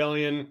Blackfire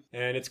Rebellion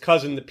and its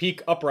cousin, the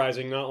Peak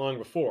Uprising, not long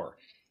before.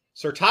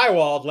 Sir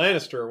Tywald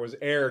Lannister was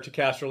heir to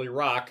Casterly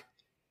Rock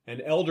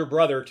and elder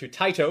brother to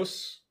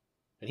Tytos,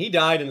 and he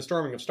died in the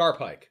storming of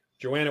Starpike.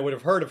 Joanna would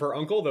have heard of her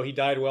uncle, though he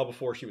died well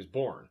before she was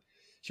born.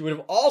 She would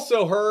have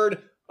also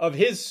heard of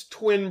his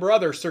twin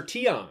brother, Sir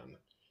Tion,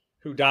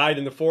 who died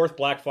in the Fourth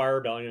Blackfire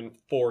Rebellion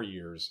 4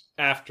 years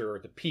after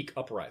the Peak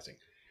Uprising.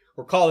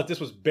 Recall that this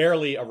was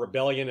barely a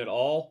rebellion at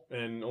all,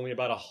 and only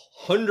about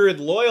 100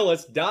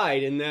 loyalists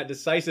died in that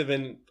decisive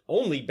and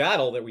only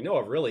battle that we know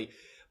of, really.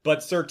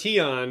 But Sir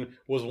Tion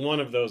was one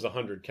of those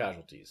 100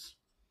 casualties.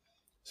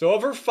 So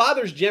of her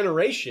father's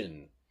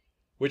generation,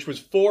 which was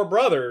 4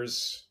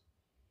 brothers,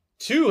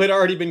 2 had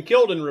already been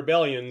killed in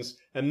rebellions,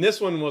 and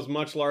this one was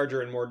much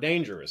larger and more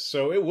dangerous.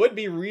 So it would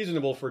be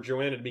reasonable for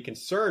Joanna to be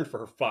concerned for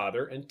her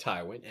father and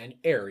Tywin and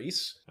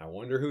Aerys. I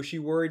wonder who she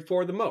worried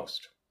for the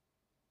most.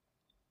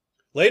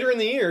 Later in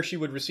the year, she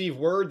would receive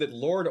word that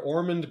Lord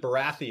Ormond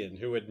Baratheon,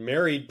 who had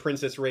married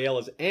Princess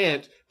Rhaella's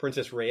aunt,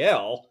 Princess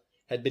Rhaelle,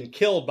 had been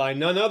killed by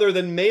none other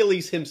than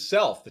Meleys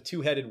himself, the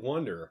two-headed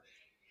wanderer.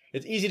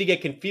 It's easy to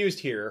get confused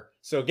here.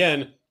 So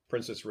again,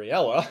 Princess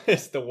Rhaella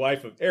is the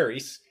wife of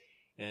Aerys,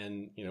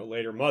 and,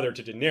 later mother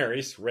to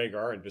Daenerys,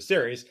 Rhaegar, and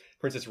Viserys.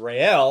 Princess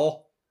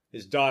Rhaelle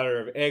is daughter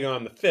of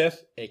Aegon V,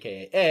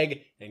 a.k.a.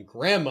 Egg, and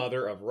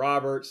grandmother of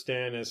Robert,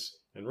 Stannis,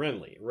 and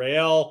Renly.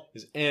 Rhaelle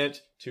is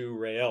aunt to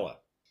Rhaella.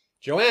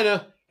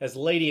 Joanna, as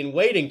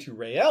lady-in-waiting to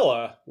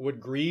Rhaella,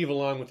 would grieve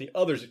along with the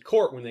others at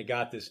court when they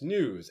got this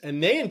news.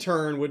 And they, in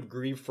turn, would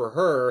grieve for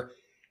her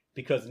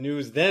because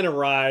news then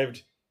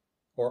arrived,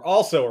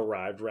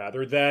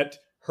 that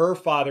her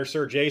father,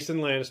 Sir Jason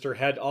Lannister,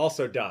 had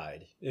also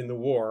died in the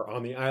war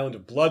on the island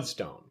of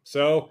Bloodstone.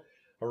 So,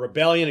 a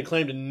rebellion had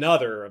claimed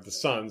another of the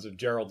sons of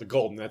Gerald the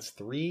Golden. That's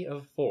 3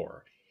 of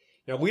 4.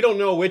 Now, we don't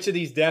know which of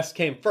these deaths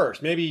came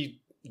first.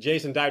 Maybe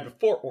Jason died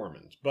before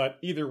Ormond. But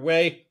either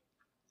way,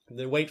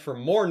 the wait for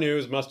more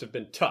news must have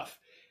been tough.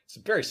 It's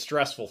a very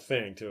stressful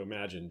thing to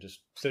imagine, just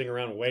sitting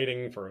around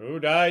waiting for who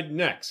died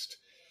next.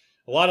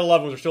 A lot of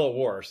loved ones are still at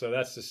war, so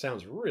that just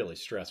sounds really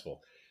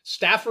stressful.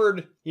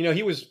 Stafford,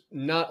 he was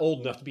not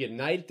old enough to be a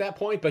knight at that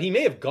point, but he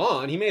may have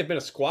gone. He may have been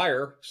a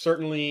squire.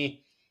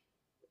 Certainly,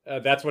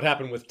 that's what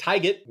happened with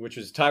Tygett, which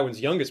is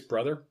Tywin's youngest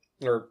brother,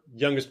 or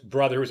youngest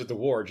brother who was at the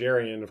war.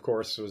 Jerian, of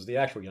course, was the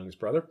actual youngest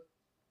brother.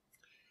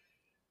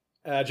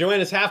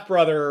 Joanna's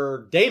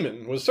half-brother,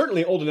 Daemon, was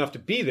certainly old enough to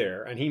be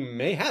there, and he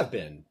may have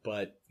been,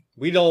 but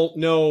we don't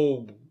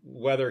know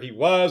whether he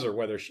was or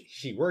whether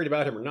she worried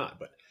about him or not,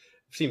 but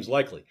it seems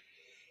likely.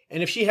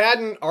 And if she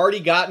hadn't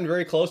already gotten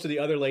very close to the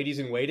other ladies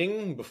in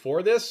waiting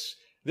before this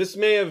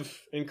may have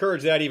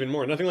encouraged that even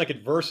more. Nothing like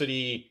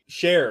adversity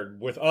shared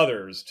with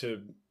others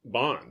to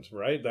bond,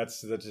 right?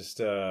 That's just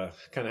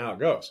kind of how it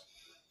goes.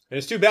 And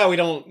it's too bad we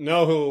don't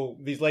know who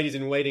these ladies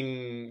in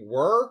waiting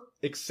were,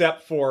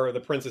 except for the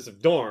Princess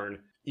of Dorne,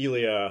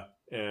 Elia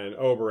and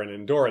Oberyn,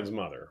 and Doran's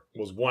mother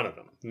was one of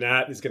them. And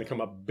that is going to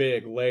come up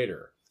big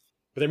later.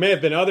 But there may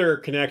have been other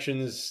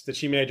connections that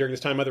she made during this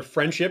time, other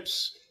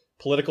friendships,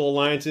 political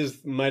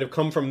alliances might have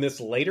come from this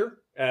later,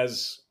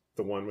 as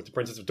the one with the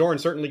Princess of Dorne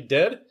certainly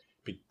did.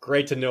 Be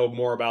great to know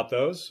more about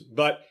those.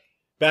 But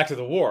back to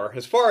the war.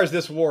 As far as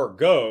this war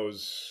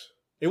goes,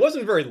 it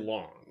wasn't very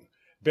long.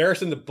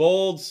 Barristan the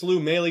Bold slew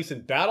Meleys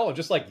in battle, and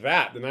just like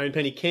that, the 9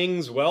 Penny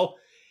Kings,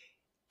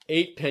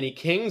 8 Penny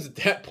Kings at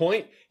that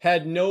point,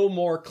 had no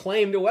more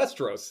claim to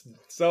Westeros.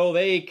 So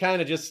they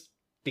kind of just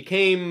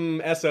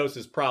became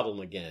Essos' problem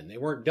again. They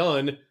weren't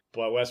done,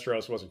 but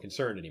Westeros wasn't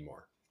concerned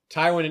anymore.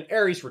 Tywin and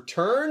Aerys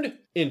returned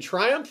in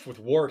triumph with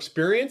war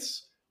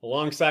experience,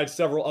 alongside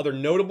several other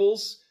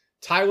notables.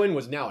 Tywin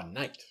was now a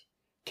knight.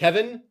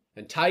 Kevan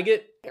and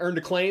Tygett earned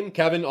a claim.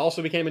 Kevan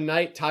also became a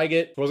knight.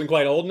 Tygett wasn't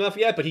quite old enough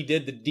yet, but he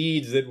did the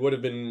deeds that would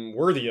have been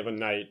worthy of a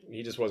knight.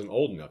 He just wasn't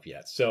old enough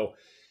yet. So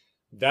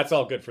that's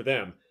all good for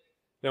them.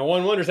 Now,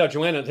 one wonders how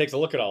Joanna takes a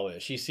look at all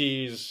this. She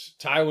sees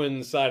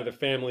Tywin's side of the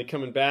family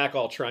coming back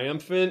all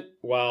triumphant,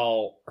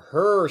 while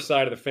her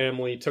side of the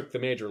family took the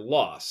major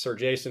loss. Sir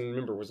Jason,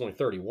 remember, was only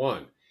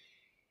 31.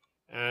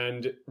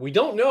 And we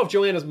don't know if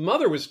Joanna's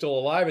mother was still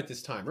alive at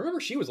this time. Remember,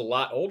 she was a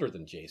lot older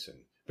than Jason,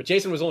 but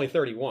Jason was only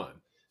 31.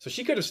 So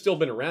she could have still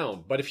been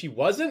around. But if she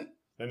wasn't,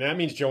 then that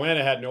means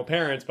Joanna had no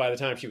parents by the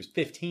time she was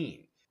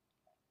 15.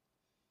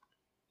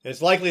 And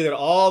it's likely that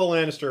all the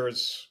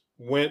Lannisters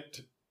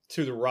went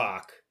to the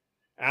Rock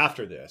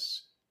after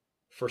this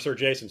for Sir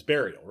Jason's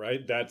burial,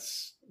 right?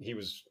 He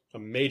was a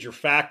major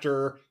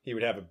factor. He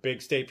would have a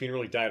big state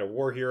funeral. He died a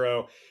war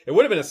hero. It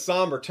would have been a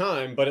somber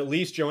time, but at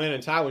least Joanna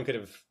and Tywin could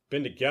have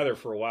been together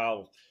for a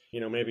while,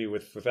 maybe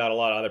without a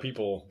lot of other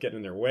people getting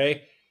in their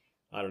way.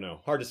 I don't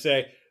know. Hard to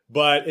say.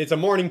 But it's a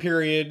mourning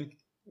period,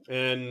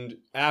 and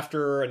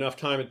after enough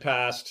time had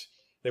passed,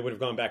 they would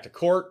have gone back to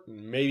court,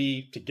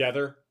 maybe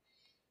together.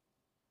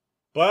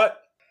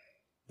 But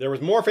there was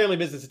more family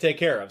business to take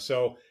care of,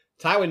 so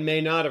Tywin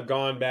may not have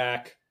gone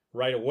back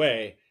right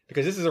away,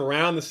 because this is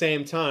around the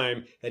same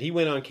time that he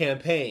went on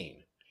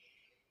campaign.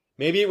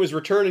 Maybe it was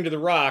returning to the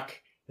Rock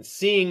and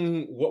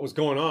seeing what was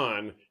going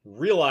on,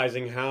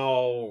 realizing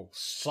how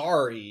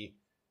sorry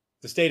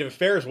the state of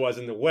affairs was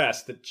in the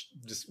West that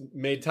just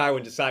made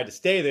Tywin decide to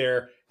stay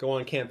there, go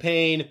on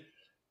campaign,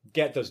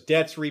 get those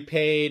debts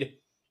repaid,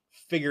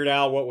 figured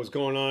out what was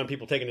going on,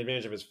 people taking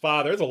advantage of his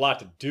father. There's a lot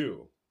to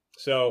do.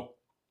 So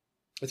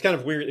it's kind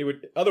of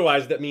weird.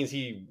 Otherwise, that means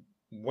he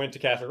went to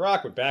Castle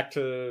Rock, went back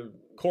to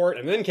court,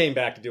 and then came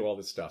back to do all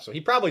this stuff. So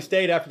he probably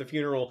stayed after the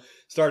funeral,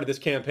 started this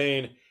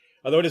campaign,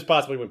 although it is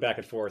possible he went back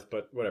and forth,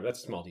 but whatever, that's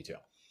a small detail.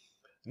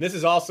 And this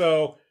is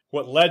also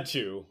what led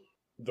to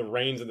the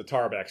Rains and the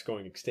Tarbecks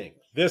going extinct.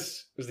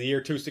 This was the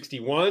year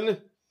 261,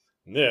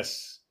 and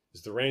this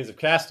is the Rains of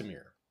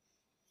Castamere.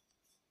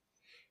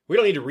 We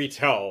don't need to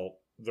retell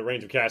the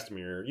Rains of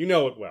Castamere. You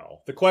know it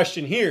well. The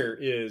question here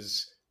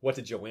is, what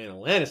did Joanna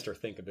Lannister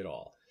think of it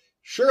all?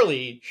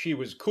 Surely she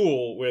was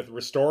cool with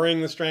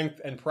restoring the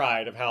strength and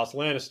pride of House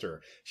Lannister.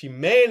 She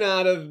may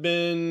not have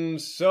been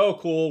so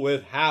cool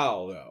with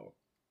how, though.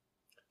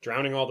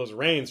 Drowning all those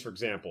Rains, for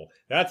example.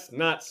 That's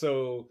not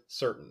so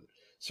certain.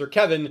 Sir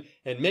Kevin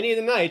and many of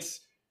the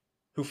knights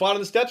who fought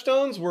on the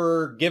Stepstones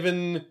were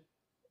given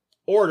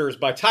orders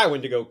by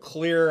Tywin to go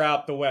clear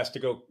out the West,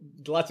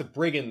 lots of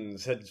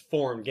brigands had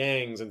formed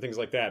gangs and things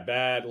like that.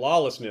 Bad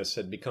lawlessness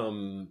had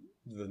become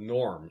the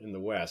norm in the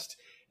West.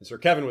 And Sir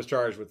Kevin was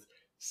charged with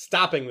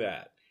stopping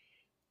that.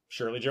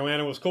 Surely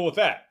Joanna was cool with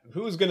that.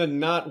 Who's going to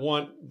not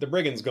want the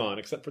brigands gone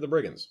except for the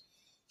brigands?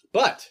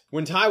 But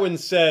when Tywin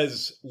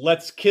says,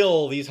 let's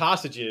kill these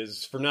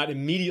hostages for not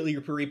immediately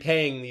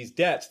repaying these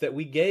debts that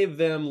we gave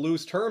them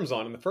loose terms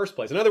on in the first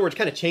place. In other words,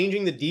 kind of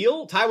changing the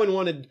deal. Tywin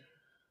wanted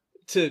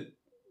to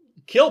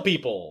kill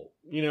people,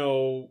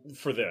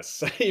 for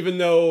this, even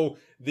though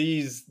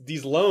these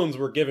loans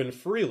were given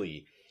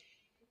freely.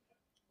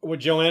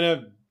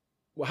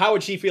 How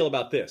would she feel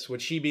about this?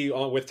 Would she be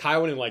on with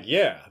Tywin and like,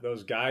 yeah,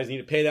 those guys need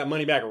to pay that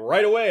money back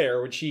right away?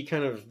 Or would she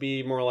kind of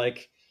be more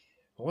like,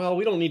 well,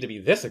 we don't need to be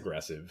this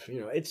aggressive.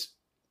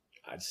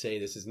 I'd say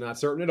this is not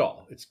certain at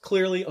all. It's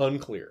clearly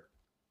unclear.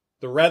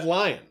 The Red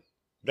Lion,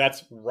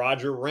 that's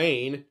Roger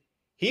Rayne.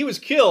 He was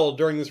killed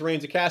during this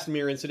Rains of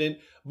Castamere incident,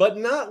 but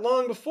not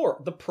long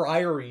before. The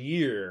prior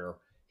year,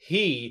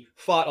 he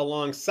fought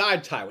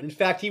alongside Tywin. In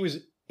fact, he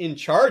was in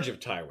charge of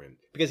Tywin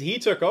because he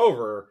took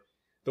over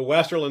the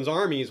Westerland's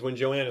armies when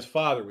Joanna's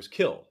father was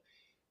killed.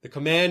 The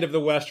command of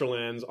the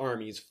Westerland's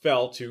armies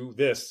fell to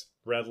this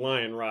Red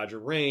Lion, Roger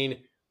Rayne.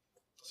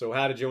 So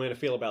how did Joanna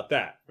feel about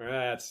that?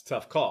 That's a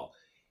tough call.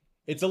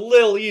 It's a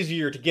little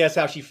easier to guess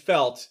how she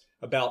felt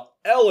about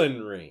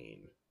Ellen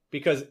Rayne,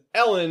 because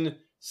Ellen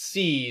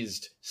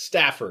seized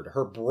Stafford,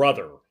 her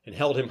brother, and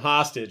held him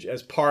hostage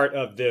as part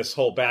of this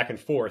whole back and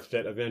forth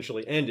that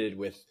eventually ended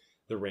with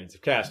the Rains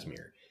of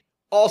Castamere.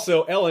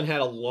 Also, Ellen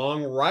had a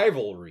long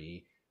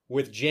rivalry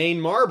with Jane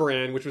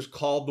Marbrand, which was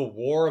called the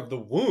War of the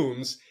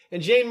Wounds.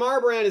 And Jane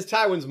Marbrand is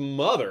Tywin's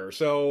mother,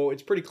 so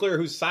it's pretty clear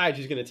whose side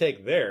she's going to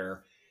take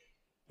there.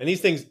 And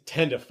these things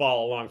tend to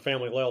fall along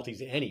family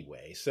loyalties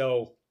anyway,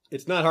 so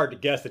it's not hard to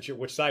guess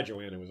which side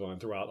Joanna was on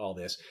throughout all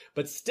this.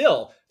 But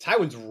still,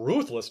 Tywin's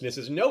ruthlessness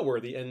is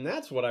noteworthy, and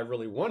that's what I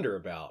really wonder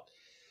about.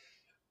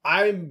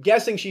 I'm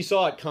guessing she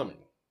saw it coming.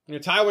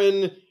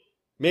 Tywin,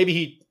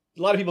 a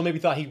lot of people maybe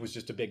thought he was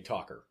just a big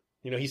talker.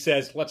 He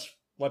says, let's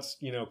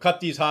cut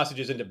these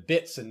hostages into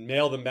bits and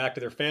mail them back to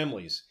their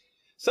families.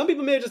 Some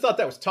people may have just thought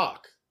that was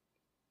talk.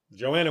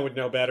 Joanna would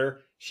know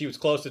better. She was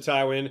close to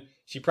Tywin.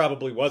 She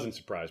probably wasn't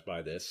surprised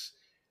by this.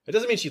 It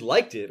doesn't mean she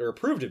liked it or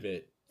approved of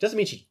it. It doesn't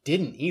mean she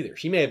didn't either.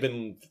 She may have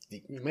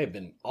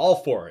been all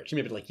for it. She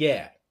may have been like,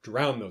 yeah,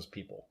 drown those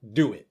people.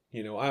 Do it.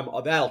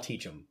 That'll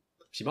teach them.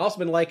 She might also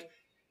been like,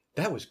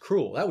 that was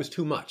cruel. That was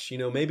too much.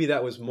 Maybe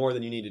that was more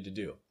than you needed to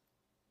do.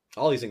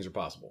 All these things are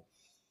possible.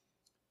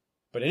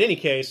 But in any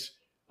case,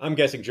 I'm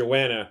guessing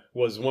Joanna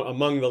was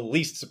among the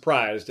least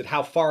surprised at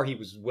how far he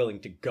was willing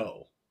to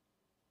go.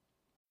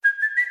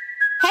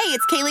 Hey,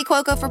 it's Kaylee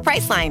Cuoco for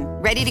Priceline.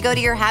 Ready to go to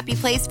your happy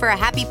place for a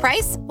happy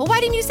price? Well, why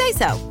didn't you say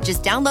so?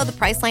 Just download the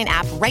Priceline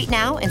app right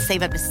now and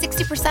save up to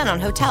 60% on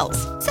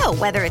hotels. So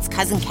whether it's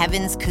Cousin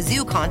Kevin's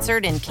Kazoo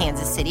Concert in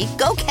Kansas City,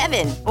 go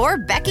Kevin, or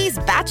Becky's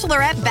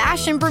Bachelorette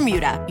Bash in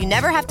Bermuda, you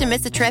never have to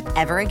miss a trip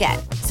ever again.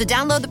 So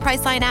download the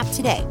Priceline app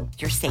today.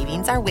 Your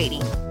savings are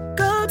waiting.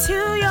 Go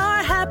to your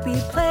happy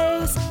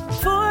place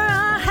for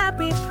a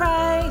happy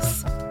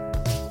price.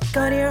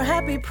 Go to your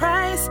happy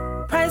price,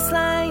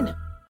 Priceline.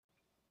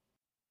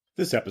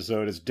 This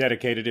episode is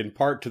dedicated in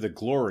part to the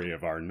glory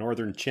of our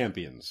northern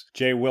champions,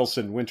 J.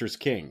 Wilson Winters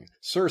King,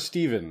 Sir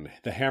Stephen,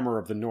 the Hammer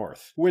of the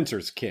North,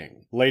 Winters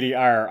King, Lady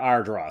Ire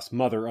Ardross,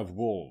 Mother of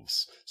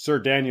Wolves, Sir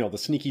Daniel the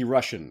Sneaky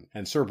Russian,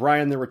 and Sir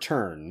Brian the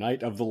Return,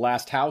 Knight of the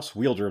Last House,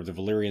 wielder of the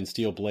Valyrian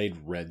steel blade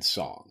Red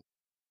Song.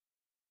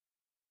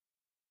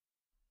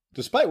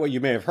 Despite what you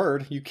may have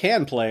heard, you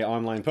can play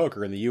online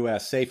poker in the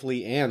US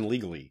safely and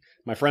legally.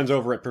 My friends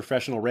over at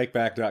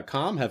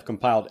ProfessionalRakeback.com have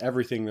compiled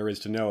everything there is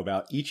to know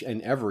about each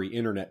and every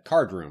internet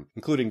card room,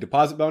 including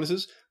deposit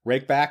bonuses,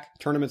 rakeback,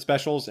 tournament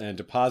specials, and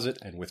deposit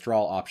and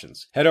withdrawal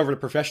options. Head over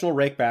to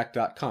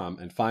ProfessionalRakeback.com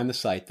and find the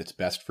site that's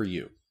best for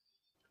you.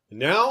 And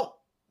now,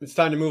 it's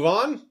time to move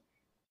on.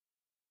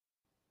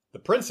 The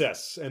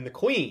Princess and the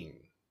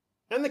Queen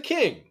and the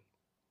King.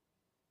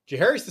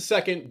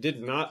 Jaehaerys II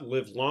did not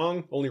live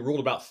long, only ruled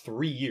about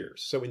 3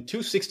 years. So in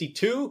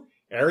 262,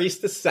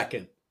 Aerys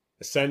II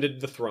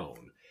ascended the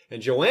throne.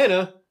 And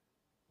Joanna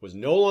was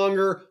no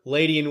longer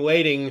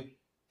lady-in-waiting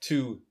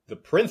to the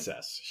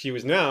princess. She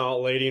was now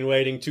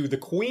lady-in-waiting to the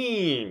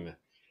queen.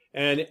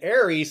 And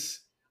Aerys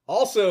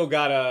also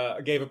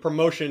gave a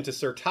promotion to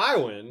Sir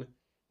Tywin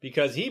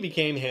because he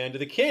became hand to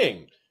the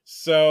king.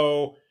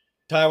 So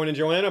Tywin and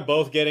Joanna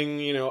both getting,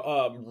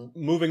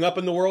 moving up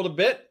in the world a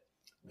bit.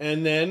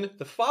 And then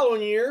the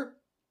following year,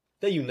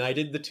 they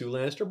united the two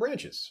Lannister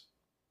branches.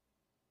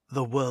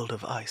 The World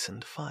of Ice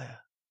and Fire.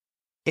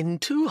 In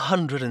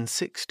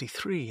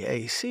 263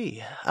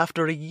 AC,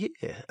 after a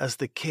year as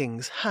the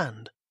king's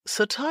hand,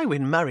 Sir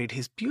Tywin married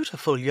his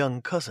beautiful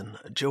young cousin,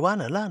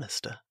 Joanna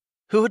Lannister,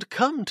 who had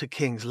come to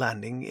King's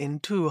Landing in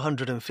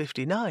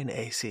 259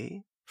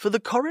 AC for the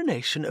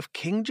coronation of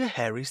King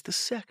Jaehaerys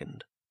II,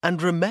 and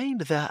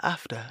remained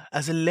thereafter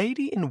as a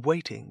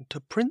lady-in-waiting to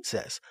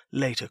Princess,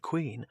 later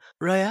Queen,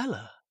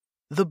 Rhaella.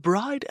 The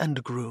bride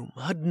and groom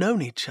had known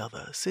each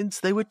other since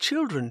they were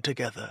children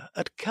together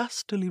at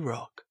Casterly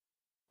Rock.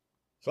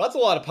 So that's a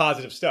lot of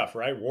positive stuff,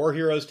 right? War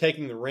heroes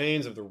taking the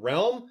reins of the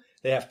realm.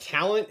 They have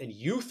talent and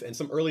youth and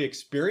some early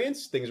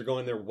experience. Things are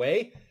going their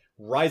way.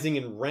 Rising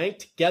in rank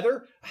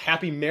together. A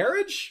happy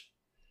marriage?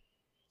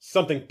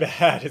 Something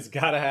bad has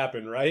got to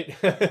happen, right?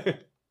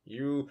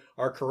 You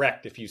are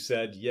correct if you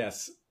said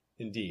yes,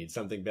 indeed.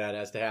 Something bad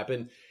has to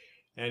happen.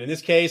 And in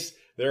this case,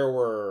 there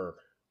were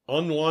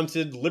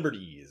unwanted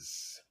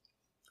liberties.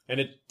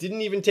 And it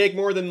didn't even take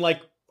more than a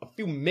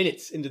few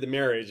minutes into the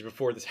marriage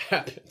before this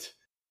happened.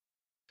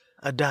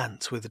 A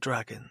Dance with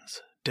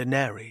Dragons,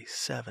 Daenerys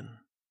 7.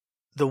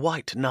 The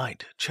White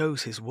Knight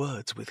chose his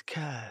words with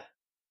care.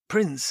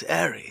 Prince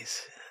Aerys,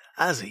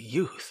 as a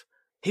youth,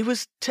 he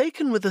was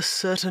taken with a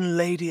certain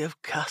lady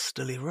of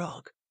Casterly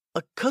Rock,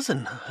 a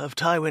cousin of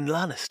Tywin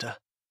Lannister.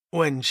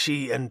 When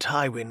she and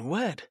Tywin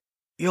wed,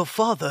 your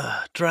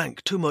father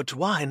drank too much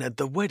wine at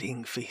the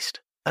wedding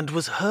feast, and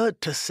was heard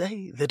to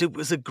say that it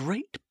was a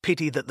great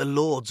pity that the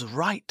Lord's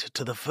right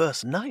to the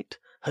first night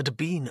had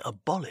been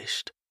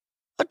abolished.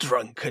 A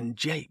drunken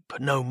jape,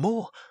 no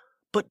more,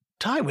 but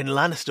Tywin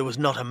Lannister was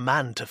not a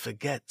man to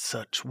forget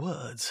such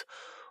words,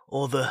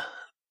 or the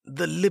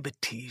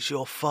liberties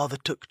your father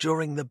took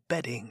during the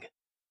bedding.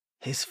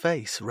 His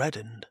face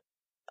reddened.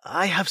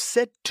 I have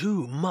said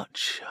too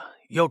much,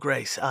 your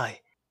grace,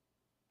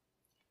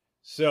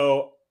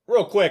 So,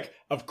 real quick,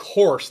 of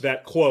course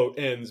that quote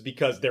ends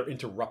because they're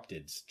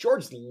interrupted.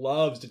 George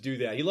loves to do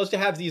that. He loves to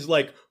have these,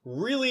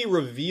 really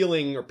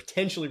revealing or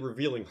potentially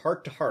revealing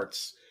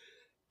heart-to-hearts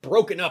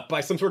broken up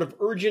by some sort of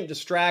urgent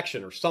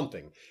distraction or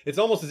something. It's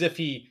almost as if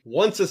he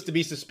wants us to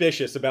be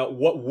suspicious about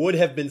what would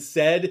have been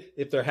said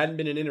if there hadn't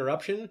been an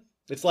interruption.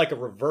 It's like a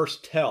reverse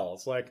tell.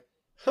 It's like,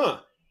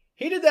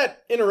 he did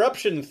that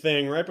interruption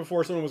thing right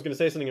before someone was going to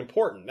say something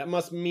important. That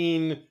must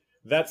mean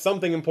that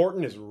something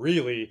important is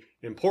really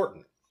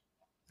important.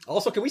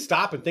 Also, can we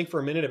stop and think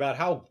for a minute about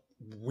how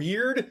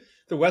weird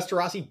the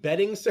Westerosi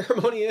bedding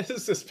ceremony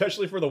is,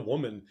 especially for the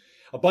woman?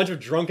 A bunch of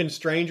drunken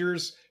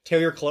strangers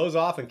tear your clothes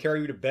off and carry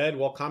you to bed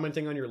while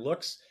commenting on your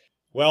looks.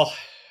 Well,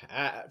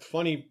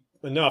 funny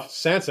enough,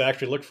 Sansa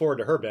actually looked forward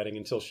to her bedding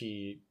until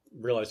she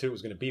realized who it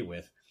was going to be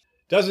with.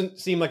 Doesn't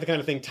seem like the kind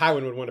of thing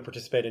Tywin would want to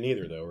participate in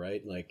either, though,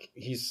 right?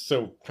 He's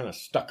so kind of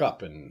stuck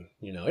up and,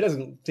 it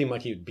doesn't seem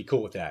like he'd be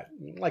cool with that.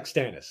 Like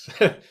Stannis.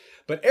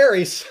 But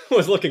Aerys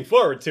was looking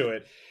forward to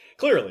it,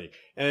 clearly,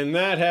 and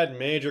that had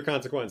major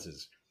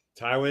consequences.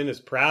 Tywin, as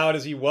proud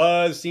as he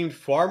was, seemed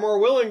far more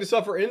willing to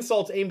suffer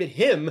insults aimed at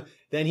him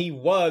than he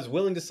was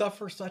willing to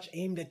suffer such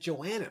aimed at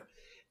Joanna.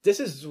 This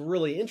is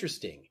really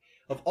interesting.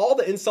 Of all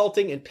the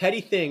insulting and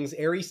petty things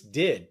Aerys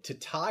did to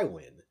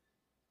Tywin,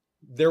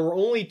 there were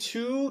only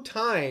 2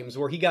 times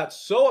where he got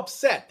so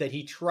upset that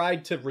he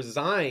tried to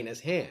resign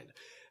as hand.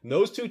 And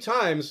those 2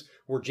 times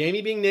were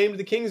Jaime being named to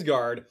the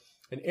Kingsguard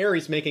and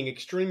Aerys making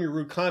extremely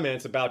rude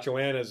comments about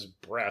Joanna's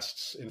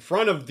breasts in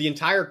front of the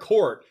entire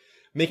court,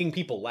 making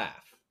people laugh.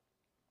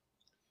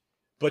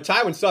 But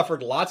Tywin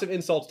suffered lots of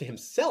insults to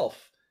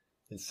himself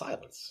in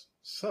silence.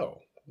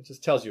 So, it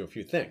just tells you a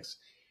few things.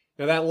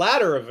 Now, that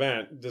latter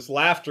event, this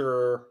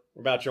laughter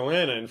about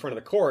Joanna in front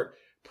of the court,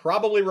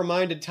 probably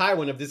reminded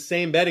Tywin of this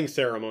same bedding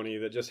ceremony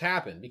that just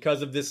happened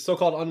because of this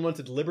so-called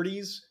unwanted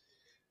liberties.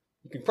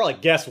 You can probably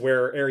guess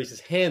where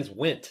Aerys' hands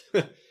went.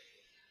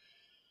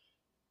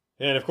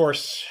 And of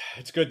course,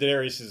 it's good that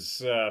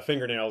Aerys'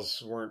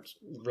 fingernails weren't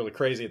really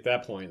crazy at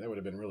that point. That would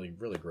have been really,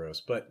 really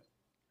gross. But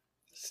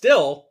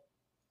still,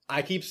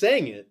 I keep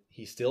saying it,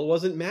 he still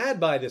wasn't mad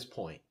by this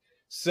point.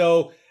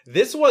 So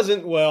this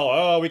wasn't,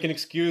 we can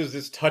excuse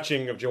this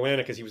touching of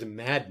Joanna because he was a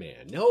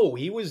madman. No,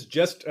 he was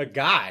just a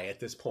guy at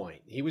this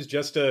point. He was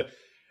just a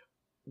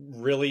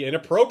really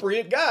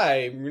inappropriate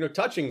guy,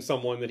 touching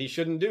someone that he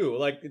shouldn't do.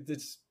 Like,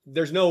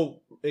 there's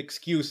no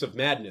excuse of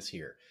madness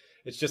here.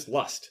 It's just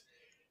lust.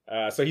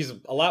 So he's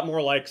a lot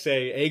more like,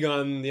 say,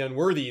 Aegon the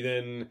Unworthy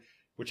than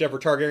whichever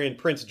Targaryen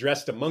prince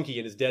dressed a monkey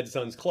in his dead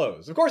son's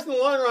clothes. Of course, in the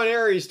long run,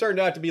 Aerys turned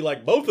out to be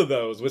like both of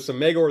those with some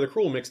Maegor the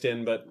Cruel mixed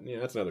in, but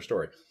that's another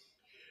story.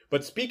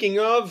 But speaking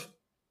of,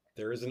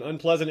 there is an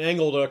unpleasant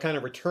angle to kind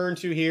of return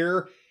to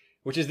here,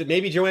 which is that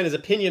maybe Joanna's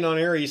opinion on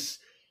Aerys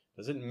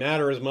doesn't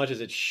matter as much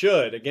as it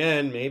should.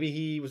 Again, maybe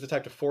he was the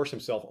type to force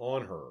himself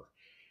on her,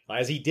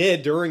 as he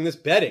did during this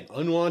bedding,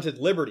 unwanted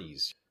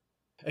liberties.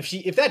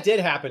 If that did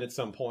happen at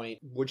some point,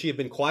 would she have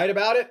been quiet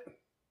about it?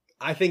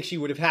 I think she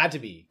would have had to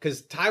be,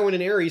 because Tywin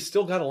and Aerys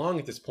still got along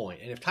at this point.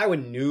 And if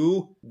Tywin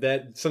knew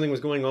that something was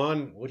going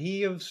on, would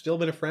he have still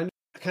been a friend?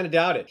 I kind of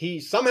doubt it.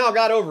 He somehow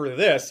got over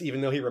this,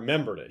 even though he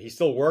remembered it. He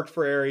still worked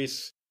for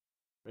Aerys.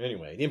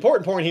 Anyway, the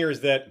important point here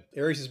is that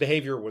Aerys'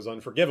 behavior was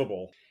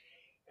unforgivable.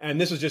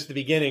 And this was just the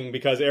beginning,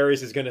 because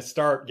Aerys is going to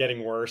start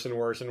getting worse and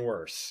worse and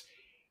worse.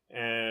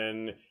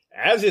 And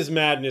as his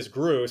madness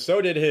grew,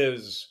 so did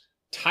his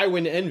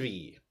Tywin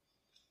envy.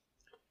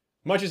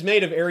 Much is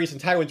made of Aerys and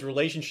Tywin's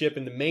relationship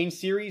in the main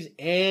series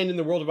and in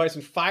the World of Ice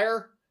and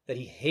Fire, that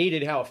he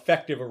hated how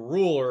effective a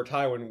ruler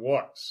Tywin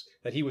was,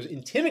 that he was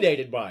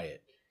intimidated by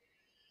it.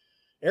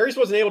 Aerys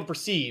wasn't able to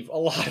perceive a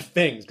lot of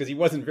things because he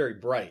wasn't very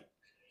bright.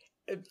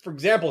 For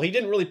example, he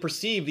didn't really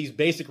perceive these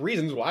basic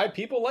reasons why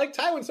people liked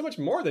Tywin so much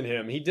more than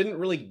him. He didn't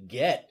really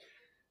get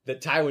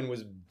that Tywin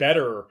was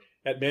better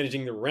at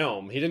managing the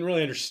realm. He didn't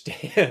really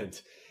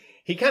understand.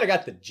 He kind of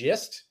got the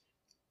gist,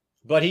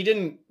 but he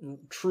didn't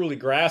truly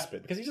grasp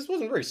it because he just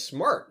wasn't very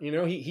smart.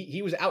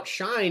 He was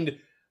outshined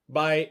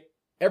by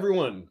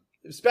everyone,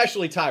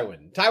 especially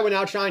Tywin. Tywin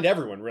outshined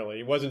everyone, really.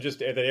 It wasn't just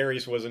that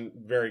Aerys wasn't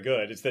very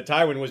good. It's that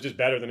Tywin was just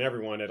better than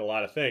everyone at a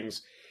lot of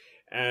things.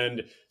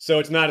 And so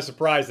it's not a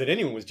surprise that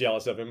anyone was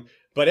jealous of him.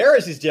 But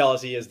Aerys'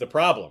 jealousy is the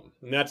problem.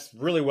 And that's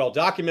really well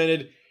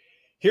documented.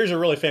 Here's a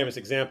really famous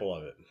example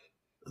of it.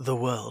 The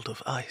World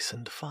of Ice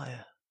and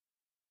Fire.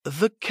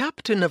 The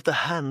captain of the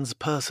Hand's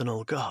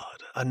personal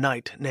guard, a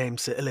knight named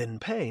Sir Ilyn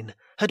Payne,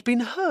 had been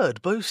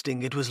heard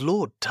boasting it was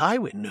Lord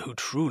Tywin who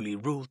truly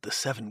ruled the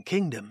Seven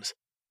Kingdoms.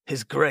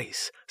 His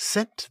Grace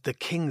sent the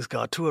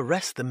Kingsguard to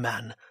arrest the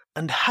man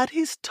and had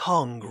his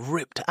tongue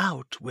ripped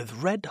out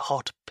with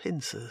red-hot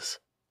pincers.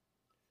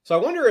 So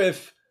I wonder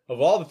if, of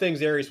all the things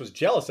Aerys was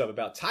jealous of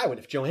about Tywin,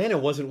 if Joanna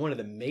wasn't one of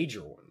the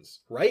major ones,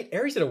 right?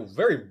 Aerys had a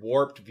very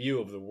warped view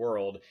of the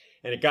world,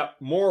 and it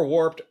got more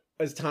warped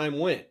as time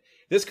went.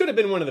 This could have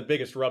been one of the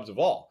biggest rubs of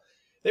all.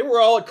 They were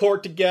all at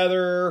court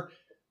together,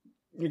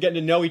 getting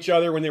to know each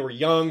other when they were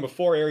young,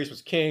 before Aerys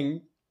was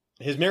king.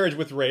 His marriage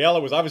with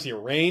Rhaella was obviously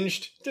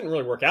arranged. It didn't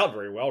really work out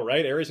very well,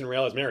 right? Aerys and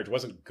Rhaella's marriage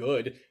wasn't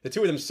good. The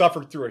two of them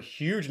suffered through a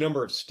huge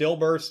number of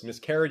stillbirths,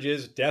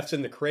 miscarriages, deaths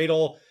in the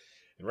cradle.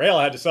 And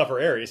Rhaella had to suffer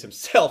Aerys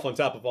himself on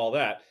top of all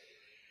that.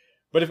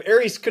 But if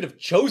Aerys could have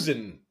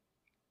chosen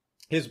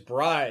his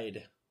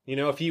bride,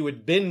 if he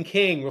had been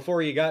king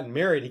before he got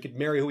married, he could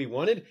marry who he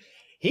wanted.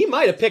 He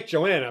might have picked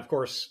Joanna. Of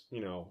course,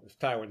 if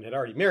Tywin had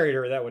already married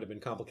her, that would have been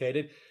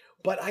complicated.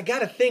 But I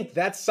gotta think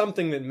that's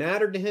something that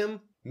mattered to him.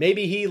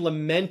 Maybe he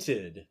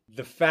lamented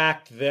the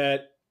fact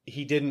that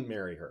he didn't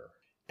marry her.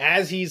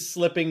 As he's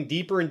slipping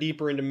deeper and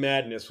deeper into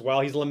madness, while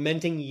he's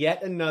lamenting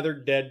yet another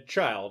dead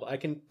child, I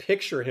can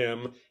picture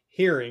him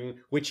hearing,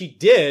 which he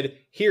did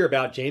hear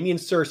about Jaime and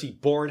Cersei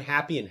born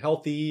happy and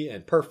healthy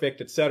and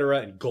perfect, etc.,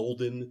 and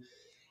golden.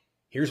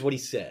 Here's what he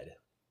said.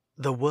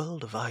 The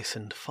World of Ice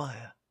and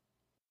Fire.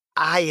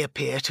 I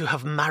appear to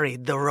have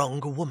married the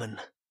wrong woman,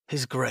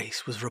 His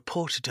Grace was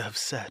reported to have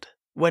said,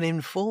 when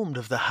informed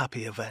of the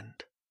happy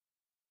event.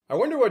 I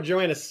wonder what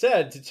Joanna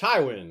said to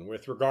Tywin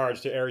with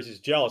regards to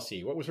Aerys'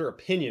 jealousy. What was her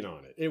opinion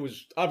on it? It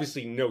was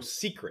obviously no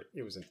secret.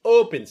 It was an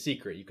open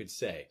secret, you could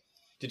say.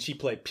 Did she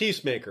play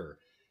peacemaker?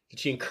 Did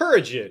she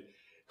encourage it?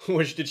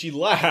 Did she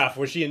laugh?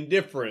 Was she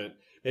indifferent?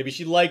 Maybe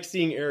she liked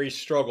seeing Aerys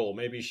struggle.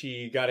 Maybe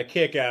she got a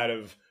kick out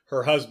of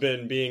her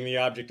husband being the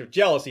object of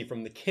jealousy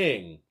from the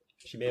king.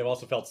 She may have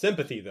also felt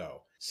sympathy,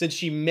 though. Since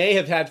she may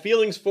have had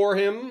feelings for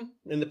him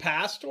in the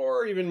past,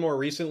 or even more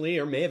recently,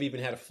 or may have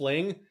even had a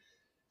fling,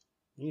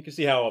 you can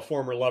see how a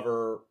former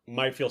lover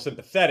might feel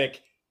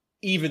sympathetic,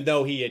 even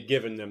though he had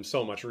given them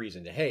so much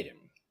reason to hate him.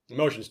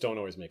 Emotions don't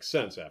always make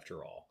sense,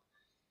 after all.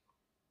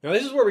 Now,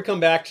 this is where we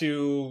come back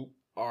to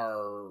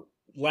our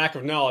lack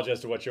of knowledge as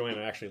to what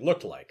Joanna actually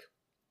looked like.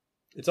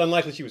 It's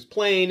unlikely she was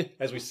plain,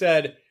 as we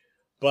said,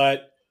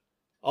 but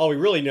All we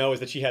really know is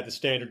that she had the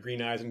standard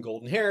green eyes and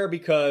golden hair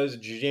because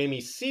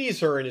Jaime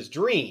sees her in his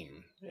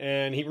dream,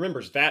 and he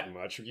remembers that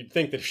much. You'd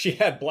think that if she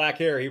had black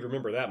hair, he'd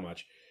remember that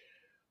much.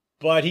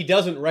 But he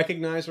doesn't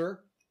recognize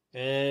her,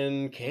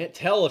 and can't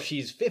tell if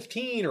she's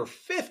 15 or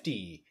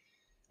 50.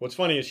 What's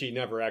funny is she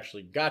never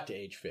actually got to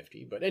age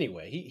 50, but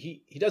anyway,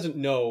 he doesn't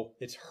know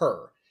it's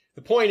her.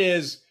 The point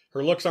is,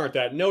 her looks aren't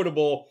that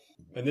notable,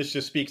 and this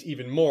just speaks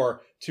even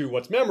more to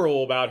what's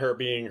memorable about her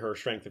being her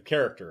strength of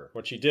character,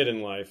 what she did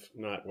in life,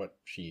 not what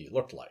she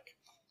looked like.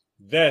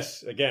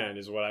 This, again,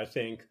 is what I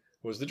think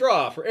was the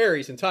draw for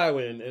Aerys and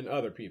Tywin and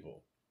other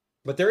people.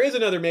 But there is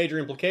another major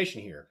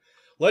implication here.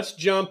 Let's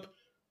jump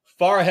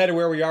far ahead of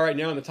where we are right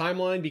now in the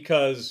timeline,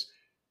 because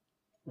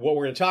what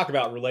we're going to talk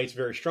about relates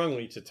very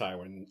strongly to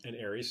Tywin and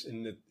Aerys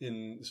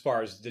in as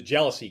far as the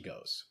jealousy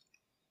goes.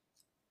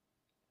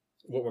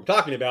 What we're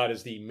talking about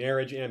is the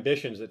marriage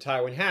ambitions that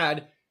Tywin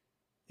had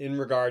in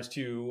regards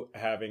to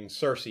having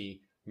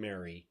Cersei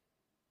marry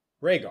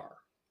Rhaegar.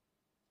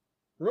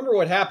 Remember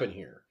what happened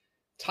here.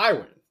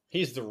 Tywin,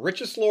 he's the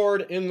richest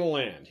lord in the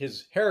land.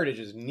 His heritage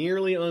is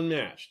nearly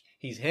unmatched.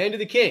 He's hand to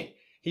the king.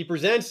 He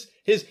presents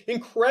his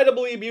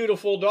incredibly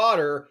beautiful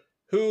daughter,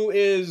 who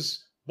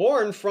is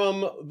born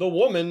from the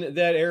woman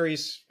that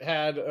Aerys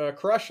had a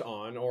crush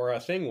on or a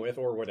thing with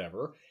or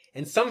whatever.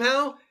 And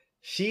somehow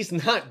she's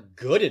not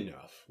good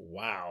enough.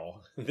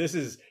 Wow. This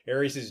is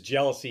Aerys'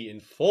 jealousy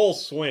in full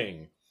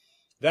swing.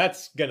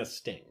 That's gonna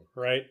sting,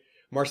 right?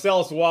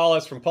 Marcellus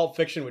Wallace from Pulp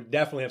Fiction would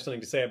definitely have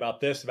something to say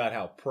about this, about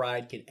how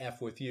pride can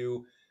F with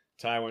you.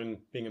 Tywin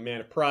being a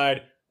man of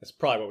pride, that's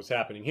probably what was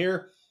happening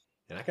here.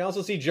 And I can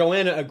also see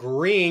Joanna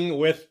agreeing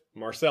with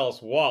Marcellus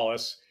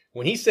Wallace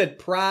when he said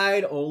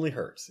pride only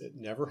hurts. It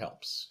never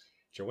helps.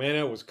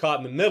 Joanna was caught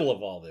in the middle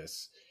of all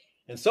this.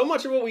 And so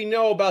much of what we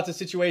know about the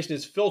situation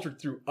is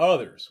filtered through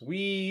others.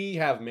 We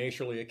have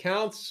Maesterly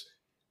accounts.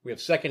 We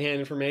have secondhand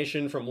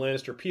information from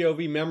Lannister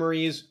POV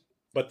memories.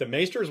 But the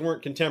Maesters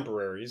weren't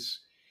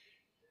contemporaries,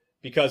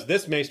 because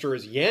this Maester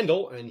is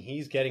Yandel, and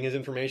he's getting his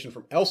information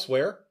from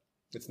elsewhere.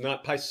 It's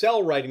not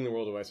Pycelle writing The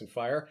World of Ice and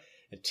Fire.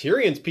 And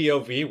Tyrion's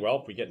POV,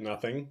 well, we get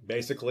nothing,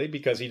 basically,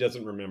 because he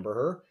doesn't remember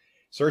her.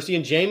 Cersei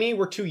and Jaime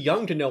were too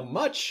young to know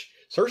much.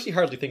 Cersei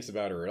hardly thinks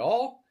about her at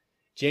all.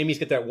 Jaime's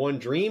got that one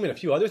dream and a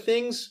few other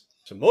things.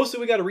 So mostly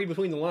we got to read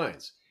between the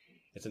lines.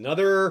 It's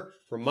another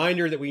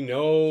reminder that we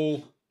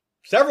know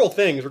several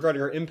things regarding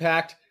her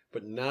impact,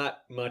 but not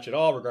much at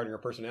all regarding her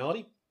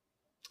personality.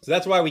 So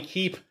that's why we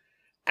keep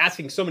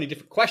asking so many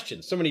different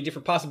questions, so many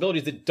different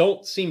possibilities that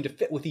don't seem to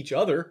fit with each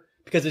other,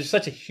 because there's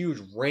such a huge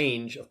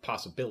range of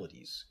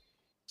possibilities.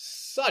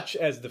 Such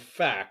as the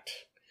fact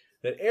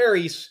that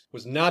Aerys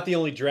was not the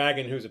only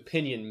dragon whose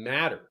opinion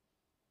mattered.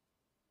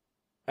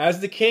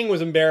 As the king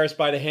was embarrassed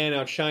by the hand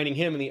outshining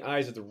him in the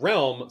eyes of the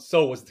realm,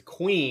 so was the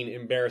queen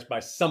embarrassed by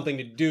something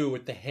to do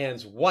with the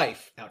hand's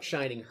wife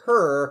outshining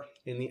her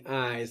in the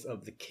eyes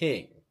of the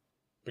king.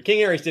 But King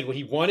Aerys did what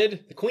he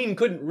wanted. The queen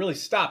couldn't really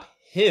stop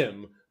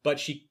him, but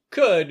she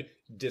could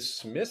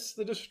dismiss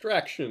the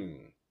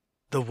distraction.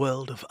 The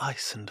World of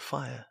Ice and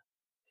Fire.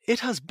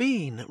 It has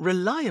been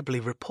reliably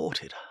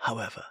reported,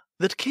 however,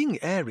 that King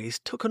Aerys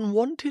took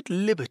unwanted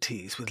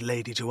liberties with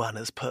Lady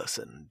Joanna's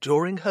person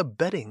during her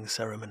bedding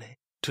ceremony,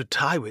 to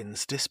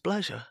Tywin's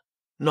displeasure.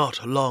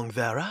 Not long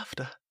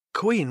thereafter,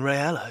 Queen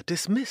Rhaella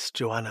dismissed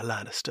Joanna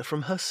Lannister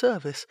from her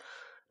service.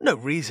 No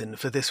reason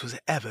for this was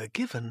ever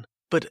given,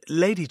 but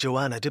Lady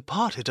Joanna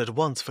departed at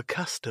once for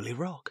Casterly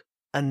Rock,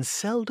 and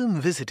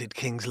seldom visited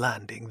King's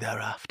Landing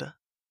thereafter.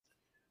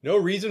 No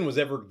reason was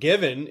ever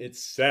given, it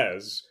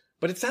says,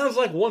 but it sounds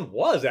like one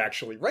was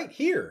actually, right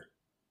here.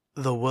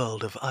 The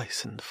World of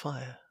Ice and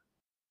Fire.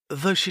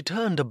 Though she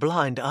turned a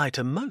blind eye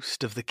to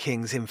most of the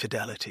king's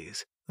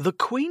infidelities, the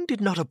queen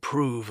did not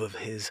approve of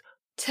his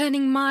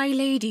turning my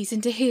ladies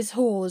into his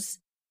whores.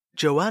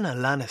 Joanna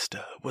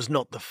Lannister was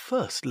not the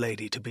first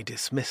lady to be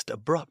dismissed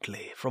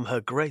abruptly from her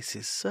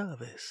grace's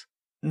service,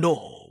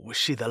 nor was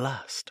she the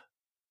last.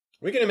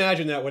 We can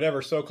imagine that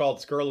whatever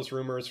so-called scurrilous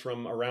rumors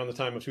from around the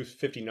time of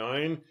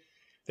 259,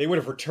 they would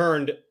have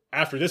returned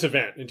after this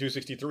event in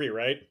 263,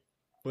 right?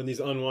 When these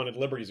unwanted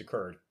liberties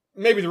occurred.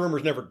 Maybe the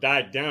rumors never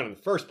died down in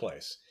the first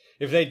place.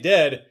 If they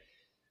did,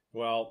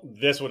 well,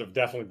 this would have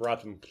definitely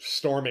brought them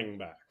storming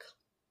back.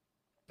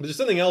 But there's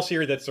something else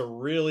here that's a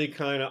really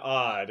kind of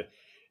odd.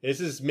 This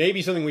is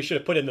maybe something we should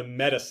have put in the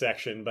meta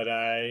section, but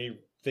I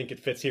think it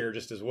fits here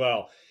just as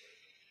well.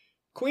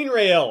 Queen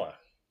Rhaella.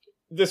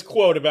 This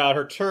quote about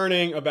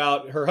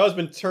her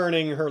husband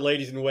turning her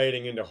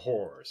ladies-in-waiting into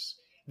whores.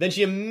 Then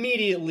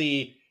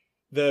the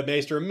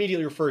Maester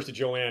immediately refers to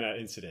Joanna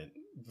incident,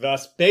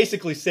 thus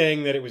basically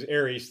saying that it was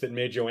Aerys that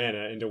made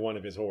Joanna into one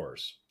of his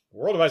whores.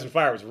 World of Ice and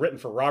Fire was written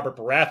for Robert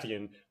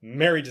Baratheon,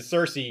 married to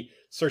Cersei.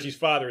 Cersei's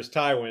father is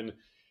Tywin.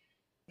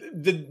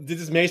 Did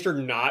this Maester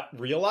not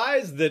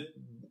realize that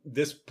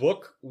this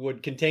book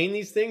would contain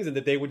these things and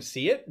that they would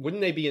see it?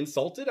 Wouldn't they be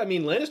insulted? I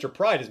mean, Lannister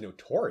pride is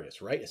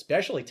notorious, right?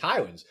 Especially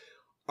Tywin's.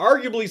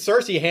 Arguably,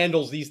 Cersei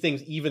handles these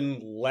things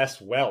even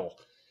less well.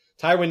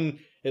 Tywin,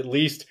 at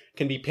least,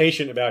 can be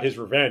patient about his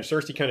revenge.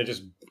 Cersei kind of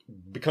just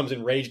becomes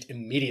enraged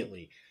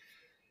immediately.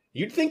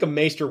 You'd think a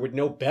maester would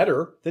know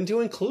better than to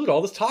include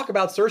all this talk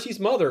about Cersei's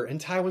mother and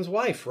Tywin's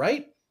wife,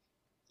 right?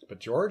 But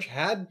George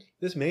had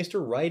this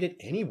maester write it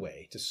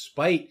anyway,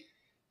 despite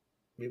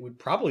it would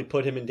probably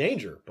put him in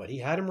danger, but he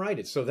had him write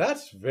it. So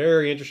that's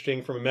very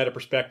interesting from a meta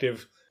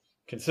perspective.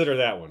 Consider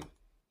that one.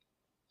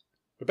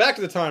 But back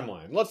to the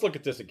timeline. Let's look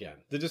at this again.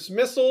 The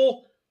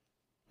dismissal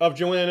of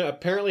Joanna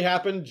apparently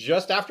happened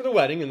just after the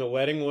wedding, and the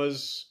wedding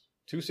was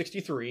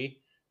 263.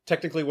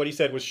 Technically, what he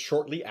said was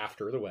shortly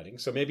after the wedding,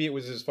 so maybe it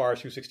was as far as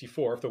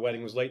 264 if the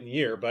wedding was late in the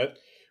year, but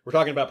we're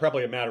talking about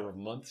probably a matter of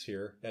months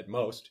here at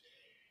most.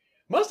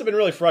 Must have been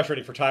really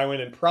frustrating for Tywin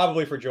and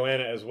probably for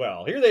Joanna as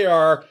well. Here they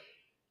are.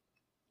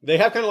 They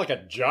have kind of like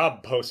a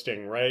job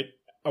posting, right?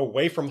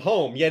 Away from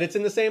home, yet it's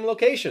in the same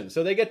location.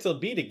 So they get to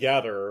be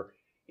together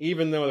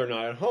even though they're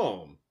not at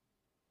home.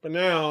 But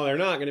now they're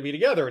not going to be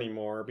together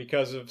anymore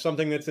because of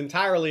something that's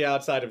entirely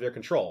outside of their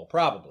control.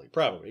 Probably.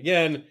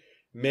 Again,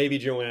 maybe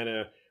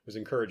Joanna was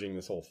encouraging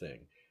this whole thing.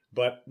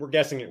 But we're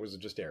guessing it was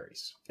just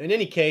Aerys. In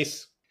any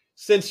case,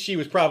 since she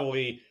was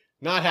probably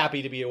not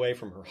happy to be away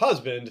from her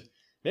husband,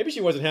 maybe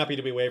she wasn't happy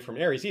to be away from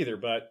Aerys either,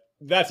 but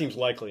that seems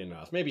likely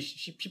enough. Maybe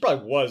she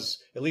probably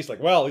was at least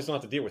like, well, at least I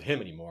don't have to deal with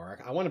him anymore.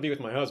 I want to be with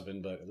my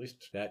husband, but at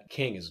least that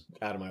king is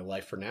out of my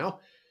life for now.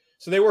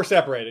 So they were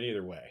separated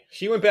either way.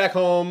 She went back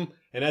home,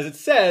 and as it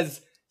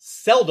says,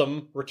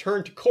 seldom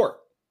returned to court.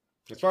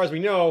 As far as we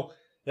know,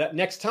 that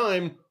next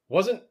time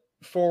wasn't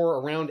for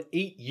around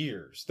 8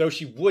 years, though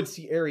she would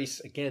see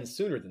Aerys again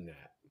sooner than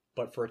that.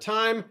 But for a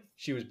time,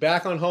 she was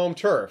back on home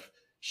turf.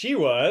 She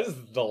was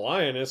the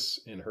lioness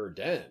in her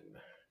den.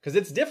 Because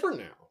it's different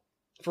now.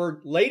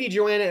 For Lady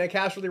Joanna at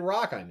Casterly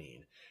Rock, I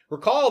mean.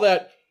 Recall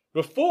that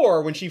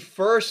before, when she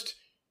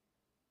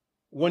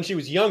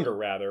was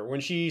younger,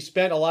 when she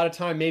spent a lot of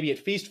time maybe at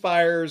feast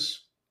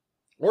fires,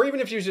 or even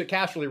if she was at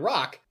Casterly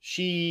Rock,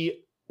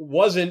 she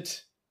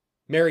wasn't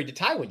married to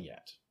Tywin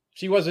yet.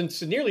 She wasn't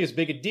nearly as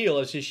big a deal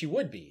as she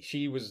would be.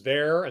 She was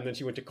there, and then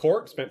she went to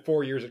court, spent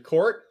 4 years at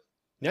court.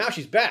 Now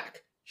she's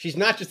back. She's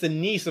not just the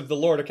niece of the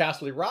Lord of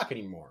Casterly Rock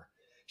anymore.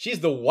 She's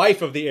the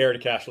wife of the heir to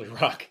Casterly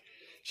Rock.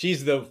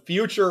 She's the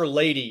future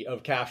lady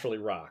of Casterly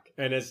Rock.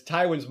 And as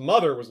Tywin's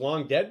mother was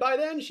long dead by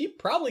then, she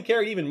probably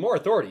carried even more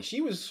authority.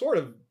 She was sort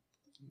of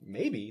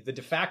maybe the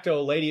de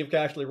facto lady of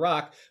Casterly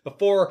Rock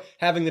before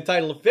having the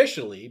title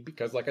officially,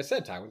 because like I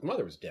said, Tywin's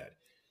mother was dead.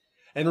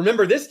 And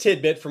remember this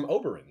tidbit from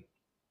Oberyn.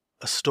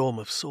 A Storm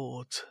of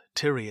Swords,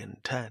 Tyrion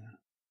 10.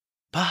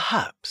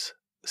 Perhaps,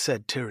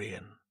 said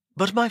Tyrion,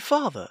 but my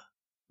father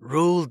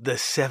ruled the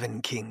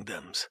 7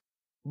 kingdoms,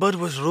 but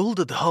was ruled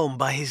at home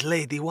by his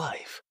lady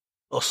wife.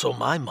 Or so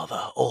my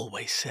mother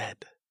always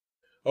said.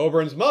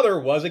 Oberyn's mother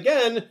was,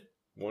 again,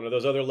 one of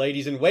those other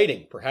ladies in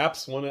waiting.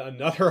 Perhaps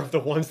another of the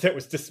ones that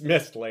was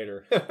dismissed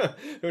later.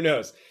 Who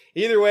knows?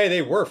 Either way,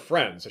 they were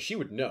friends, so she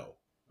would know.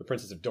 The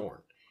Princess of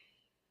Dorne.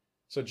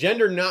 So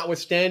gender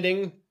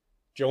notwithstanding,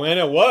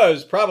 Joanna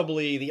was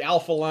probably the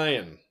alpha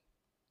lion.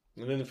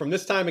 And then from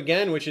this time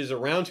again, which is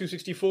around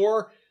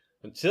 264,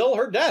 until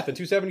her death in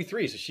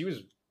 273. So she was,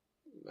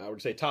 I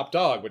would say, top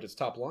dog, but it's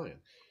top lion.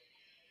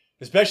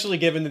 Especially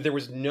given that there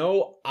was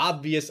no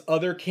obvious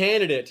other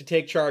candidate to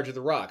take charge of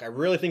the Rock. I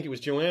really think it was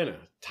Joanna.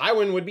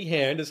 Tywin would be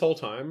hand this whole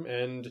time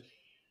and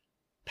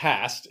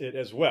passed it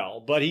as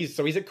well. But he's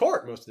at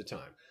court most of the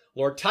time.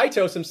 Lord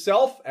Tytos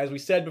himself, as we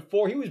said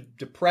before, he was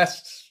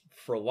depressed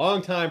for a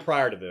long time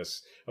prior to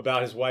this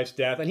about his wife's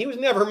death. And he was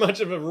never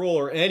much of a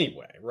ruler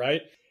anyway,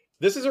 right?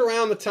 This is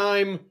around the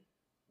time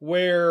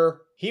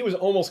where he was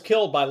almost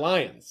killed by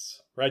lions,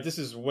 right? This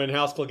is when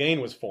House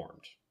Clegane was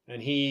formed.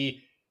 And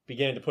he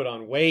began to put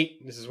on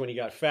weight. This is when he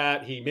got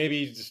fat. He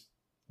maybe just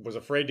was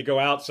afraid to go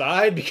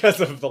outside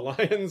because of the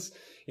lions.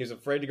 He was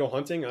afraid to go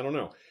hunting. I don't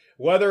know.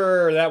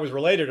 Whether that was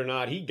related or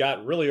not, he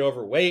got really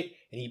overweight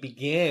and he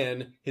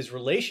began his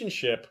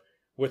relationship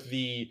with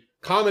the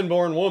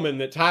common-born woman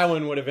that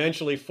Tywin would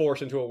eventually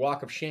force into a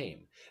walk of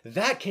shame.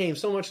 That came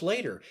so much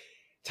later.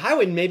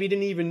 Tywin maybe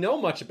didn't even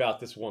know much about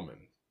this woman.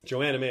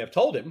 Joanna may have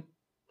told him,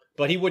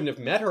 but he wouldn't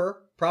have met her,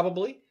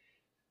 probably.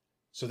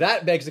 So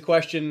that begs the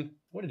question,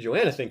 what did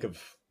Joanna think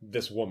of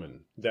this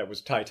woman that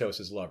was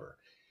Tytos' lover?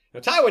 Now,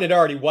 Tywin had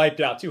already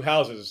wiped out 2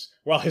 houses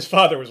while his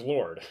father was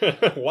lord.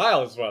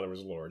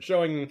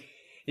 Showing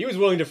he was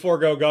willing to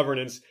forego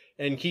governance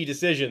and key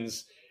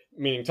decisions,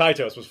 meaning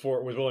Tytos was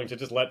willing to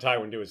just let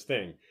Tywin do his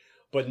thing.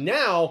 But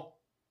now,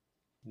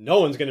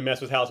 no one's going to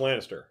mess with House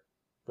Lannister,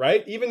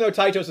 right? Even though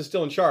Tytos is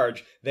still in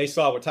charge, they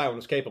saw what Tywin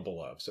was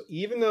capable of. So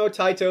even though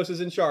Tytos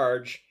is in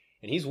charge,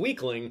 and he's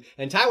weakling,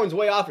 and Tywin's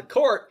way off at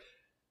court,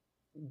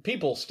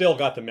 people still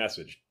got the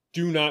message.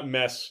 Do not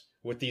mess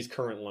with these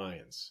current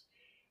lions.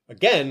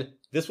 Again,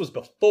 this was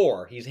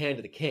before he's hand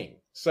to the king.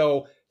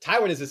 So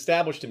Tywin has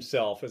established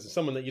himself as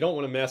someone that you don't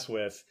want to mess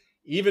with,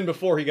 even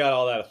before he got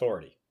all that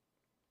authority.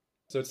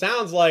 So it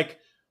sounds like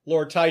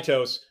Lord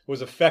Tytos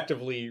was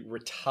effectively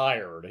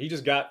retired. He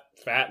just got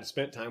fat and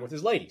spent time with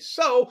his lady.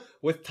 So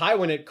with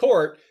Tywin at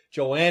court,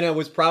 Joanna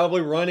was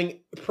probably running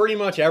pretty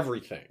much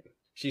everything.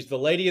 She's the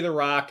Lady of the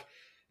Rock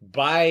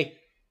by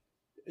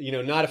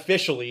Not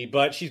officially,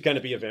 but she's going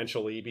to be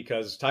eventually,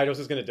 because Tytos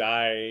is going to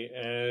die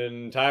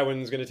and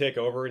Tywin's going to take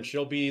over and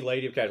she'll be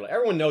Lady of Casual.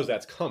 Everyone knows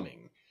that's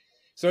coming.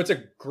 So it's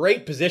a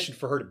great position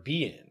for her to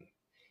be in.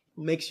 It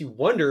makes you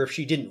wonder if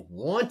she didn't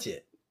want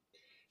it,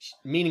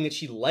 meaning that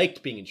she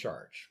liked being in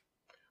charge.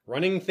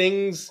 Running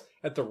things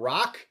at the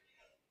Rock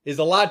is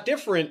a lot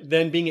different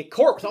than being at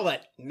court with all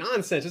that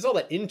nonsense. There's all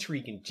that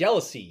intrigue and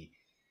jealousy.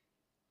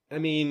 I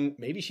mean,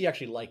 maybe she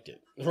actually liked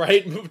it,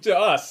 right? To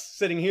us,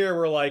 sitting here,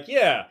 we're like,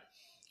 yeah,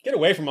 get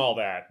away from all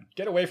that.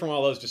 Get away from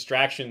all those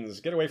distractions.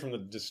 Get away from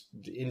the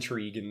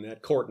intrigue and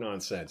that court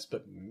nonsense.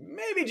 But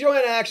maybe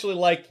Joanna actually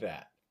liked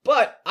that.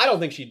 But I don't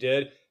think she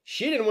did.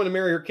 She didn't want to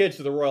marry her kids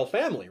to the royal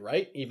family,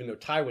 right? Even though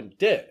Tywin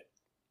did.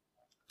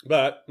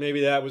 But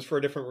maybe that was for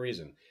a different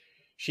reason.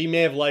 She may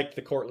have liked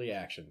the courtly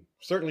action.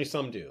 Certainly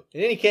some do.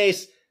 In any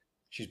case,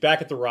 she's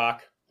back at the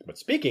Rock. But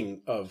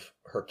speaking of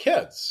her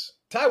kids,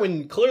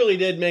 Tywin clearly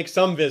did make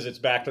some visits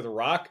back to the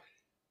Rock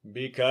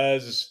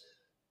because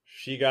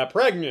she got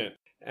pregnant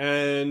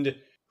and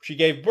she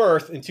gave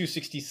birth in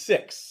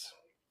 266.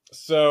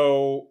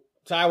 So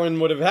Tywin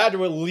would have had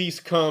to at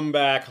least come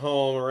back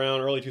home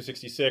around early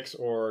 266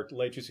 or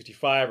late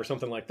 265 or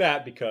something like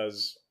that,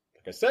 because,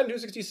 like I said, in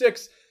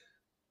 266,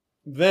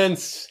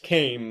 thence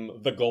came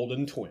the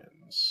Golden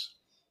Twins.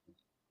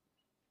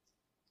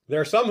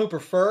 There are some who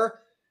prefer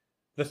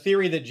the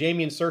theory that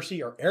Jaime and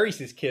Cersei are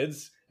Aerys'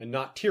 kids and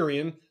not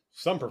Tyrion.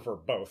 Some prefer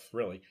both,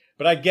 really.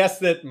 But I guess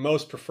that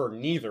most prefer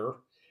neither.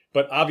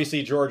 But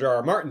obviously George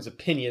R.R. Martin's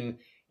opinion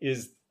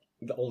is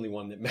the only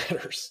one that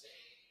matters.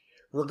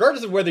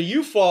 Regardless of whether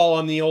you fall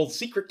on the old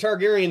secret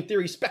Targaryen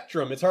theory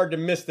spectrum, it's hard to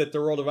miss that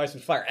the World of Ice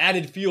and Fire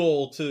added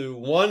fuel to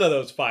one of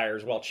those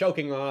fires while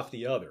choking off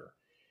the other.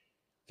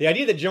 The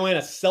idea that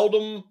Joanna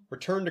seldom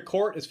returned to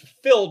court is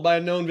fulfilled by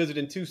a known visit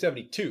in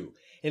 272.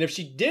 And if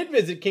she did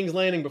visit King's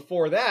Landing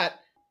before that,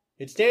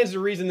 it stands to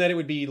reason that it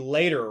would be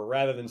later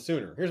rather than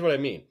sooner. Here's what I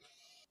mean.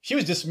 She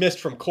was dismissed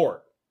from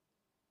court.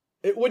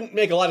 It wouldn't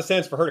make a lot of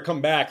sense for her to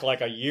come back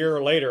like a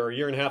year later or a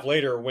year and a half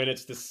later when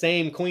it's the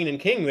same queen and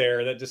king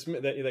there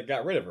that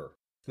got rid of her.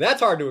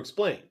 That's hard to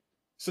explain.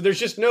 So there's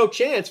just no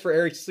chance for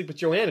Aerys to sleep with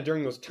Joanna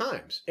during those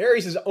times.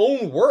 Aerys'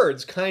 own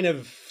words kind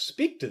of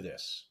speak to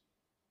this.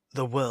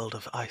 The World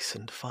of Ice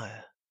and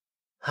Fire.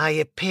 I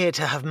appear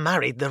to have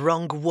married the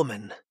wrong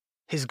woman,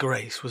 His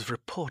Grace was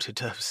reported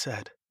to have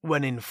said,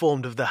 when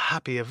informed of the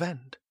happy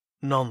event.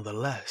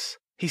 Nonetheless,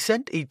 he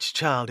sent each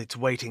child its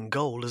weight in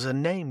gold as a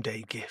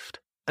name-day gift,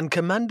 and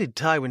commanded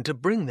Tywin to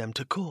bring them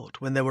to court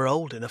when they were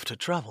old enough to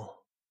travel.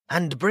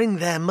 And bring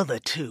their mother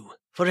too,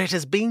 for it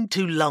has been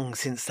too long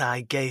since I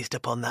gazed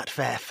upon that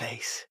fair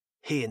face,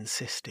 he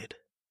insisted.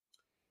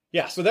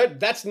 Yeah, so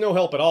that's no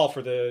help at all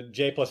for the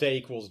J plus A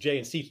equals J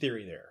and C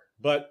theory there.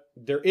 But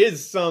there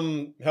is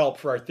some help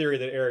for our theory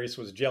that Aerys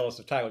was jealous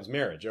of Tywin's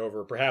marriage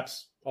over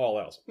perhaps all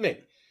else. Maybe.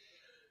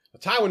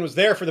 Tywin was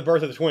there for the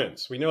birth of the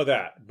twins. We know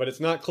that. But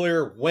it's not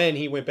clear when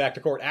he went back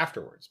to court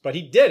afterwards. But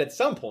he did at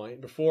some point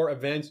before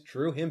events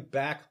drew him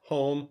back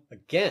home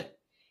again.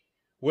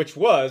 Which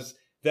was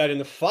that in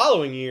the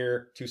following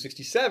year,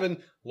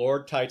 267,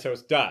 Lord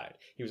Tytos died.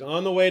 He was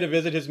on the way to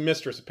visit his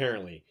mistress,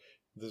 apparently.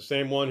 The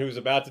same one who's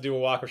about to do a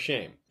walk of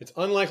shame. It's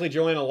unlikely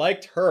Joanna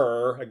liked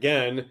her,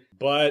 again,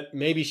 but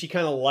maybe she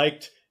kind of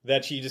liked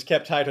that she just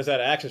kept Tytos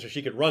out of action so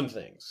she could run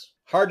things.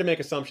 Hard to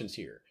make assumptions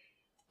here,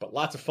 but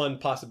lots of fun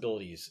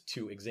possibilities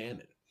to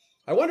examine.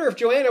 I wonder if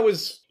Joanna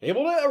was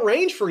able to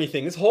arrange for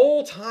anything this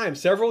whole time,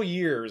 several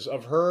years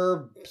of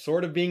her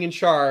sort of being in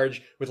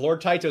charge with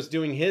Lord Tytos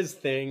doing his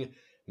thing.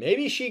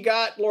 Maybe she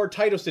got Lord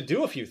Tytos to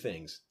do a few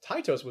things.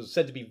 Tytos was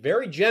said to be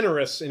very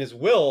generous in his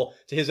will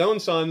to his own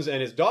sons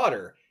and his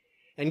daughter.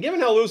 And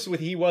given how loose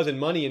he was in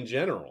money in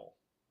general,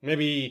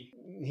 maybe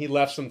he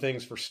left some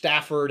things for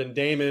Stafford and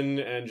Daemon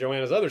and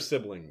Joanna's other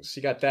siblings. He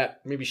got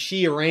that. Maybe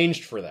she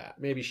arranged for that.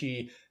 Maybe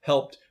she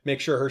helped make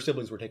sure her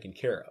siblings were taken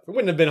care of. It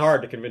wouldn't have been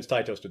hard to convince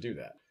Tytos to do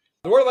that.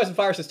 The World of Ice and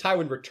Fire says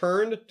Tywin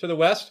returned to the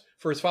West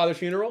for his father's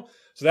funeral.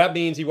 So that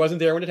means he wasn't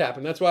there when it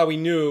happened. That's why we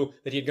knew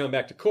that he had gone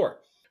back to court.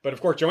 But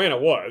of course, Joanna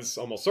was,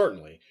 almost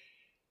certainly.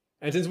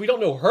 And since we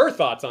don't know her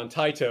thoughts on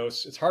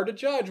Tytos, it's hard to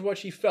judge what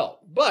she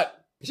felt. But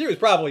she was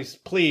probably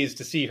pleased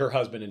to see her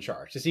husband in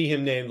charge, to see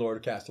him named Lord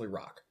of Casterly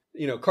Rock.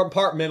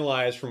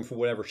 Compartmentalized from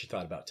whatever she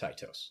thought about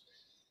Tytos.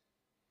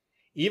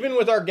 Even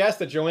with our guess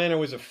that Joanna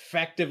was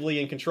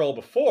effectively in control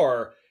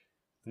before,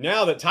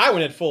 now that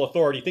Tywin had full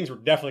authority, things were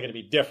definitely going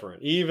to be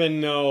different,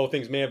 even though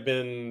things may have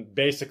been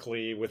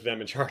basically with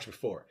them in charge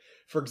before.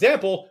 For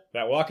example,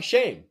 that walk of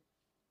shame.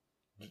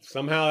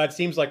 Somehow that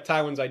seems like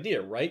Tywin's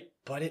idea, right?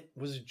 But it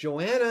was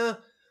Joanna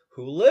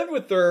who lived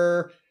with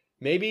her.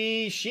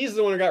 Maybe she's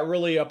the one who got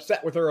really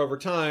upset with her over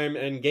time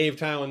and gave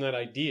Tywin that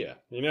idea.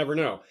 You never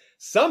know.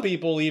 Some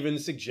people even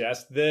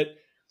suggest that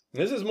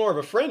this is more of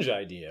a fringe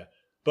idea,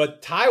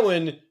 but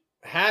Tywin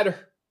had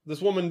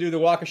this woman do the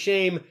walk of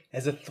shame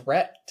as a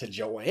threat to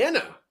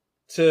Joanna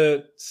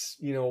to,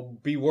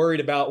 be worried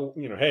about,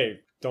 hey,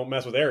 don't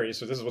mess with Aerys,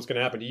 so this is what's going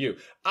to happen to you.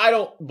 I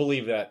don't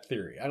believe that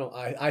theory.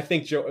 I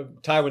think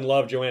Tywin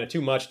loved Joanna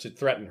too much to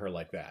threaten her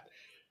like that.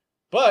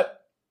 But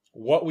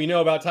what we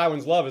know about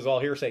Tywin's love is all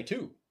hearsay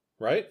too,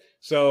 right?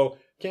 So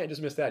can't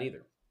dismiss that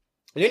either.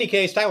 In any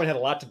case, Tywin had a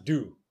lot to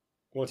do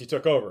once he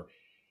took over.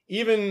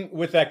 Even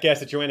with that guess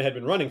that Joanna had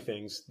been running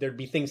things, there'd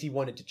be things he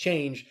wanted to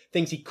change,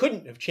 things he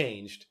couldn't have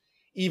changed,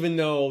 even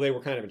though they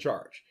were kind of in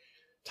charge.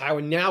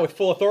 Tywin now with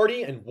full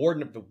authority and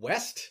Warden of the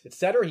West,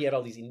 etc. He had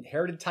all these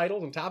inherited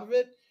titles on top of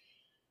it.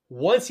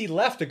 Once he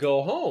left to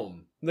go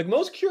home, the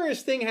most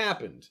curious thing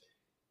happened.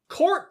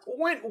 Court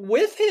went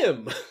with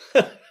him.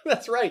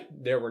 That's right.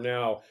 There were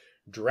now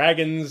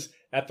dragons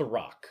at the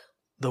Rock.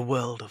 The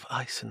world of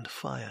ice and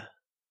fire.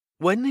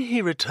 When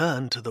he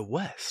returned to the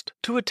West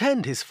to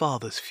attend his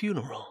father's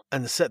funeral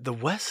and set the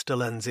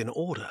Westerlands in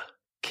order,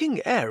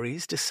 King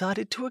Aerys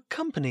decided to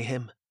accompany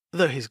him.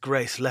 Though his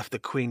grace left the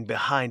queen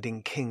behind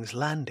in King's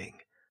Landing,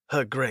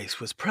 her grace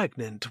was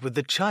pregnant with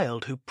the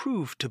child who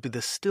proved to be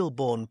the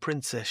stillborn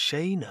Princess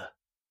Shaina.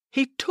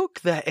 He took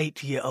their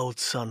 8-year-old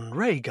son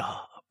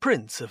Rhaegar,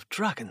 Prince of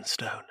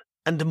Dragonstone,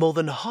 and more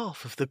than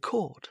half of the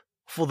court.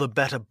 For the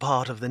better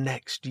part of the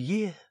next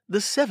year,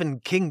 the 7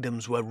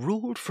 kingdoms were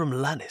ruled from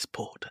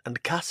Lannisport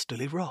and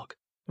Casterly Rock,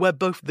 where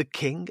both the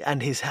king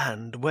and his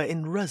hand were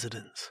in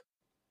residence.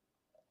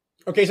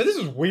 Okay, so this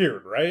is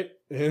weird, right?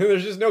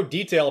 There's just no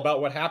detail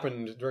about what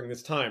happened during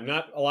this time.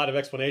 Not a lot of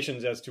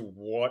explanations as to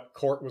what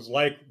court was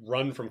like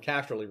run from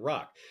Casterly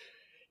Rock.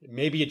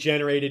 Maybe it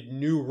generated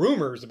new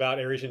rumors about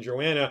Aerys and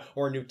Joanna,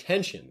 or new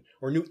tension,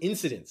 or new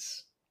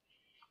incidents.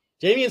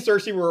 Jaime and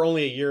Cersei were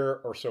only a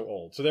year or so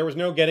old, so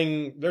no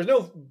getting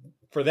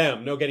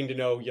to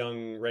know young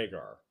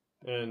Rhaegar.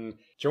 And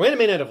Joanna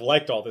may not have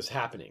liked all this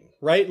happening,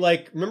 right?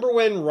 Like, remember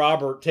when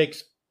Robert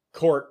takes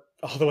court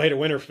all the way to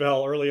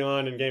Winterfell early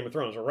on in Game of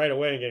Thrones, or right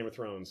away in Game of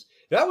Thrones?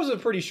 That was a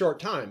pretty short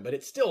time, but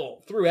it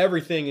still threw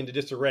everything into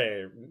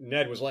disarray.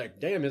 Ned was like,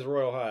 damn his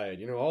royal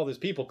hide, all these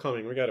people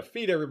coming, we gotta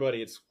feed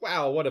everybody,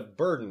 wow, what a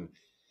burden.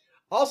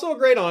 Also a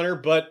great honor,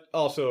 but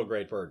also a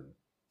great burden.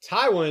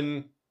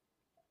 Tywin,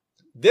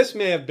 this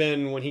may have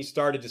been when he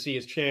started to see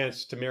his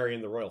chance to marry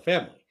in the royal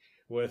family.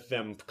 With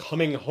them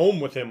coming home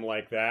with him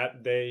like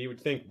that, you would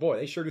think, boy,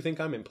 they sure do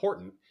think I'm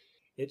important.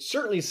 It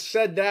certainly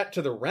said that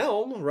to the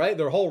realm, right?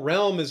 Their whole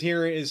realm is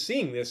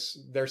seeing this.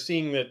 They're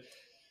seeing that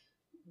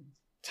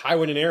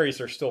Tywin and Aerys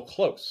are still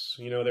close.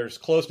 There's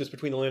closeness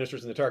between the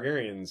Lannisters and the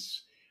Targaryens.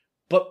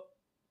 But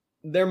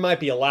there might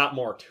be a lot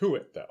more to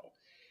it, though.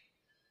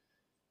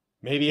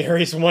 Maybe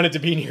Aerys wanted to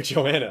be near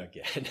Joanna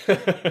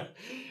again.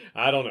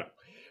 I don't know.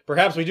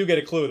 Perhaps we do get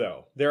a clue,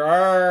 though. There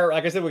are,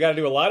 like I said, we got to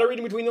do a lot of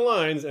reading between the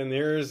lines, and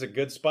there's a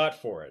good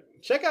spot for it.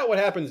 Check out what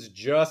happens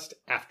just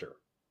after.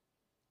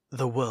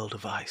 The world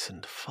of ice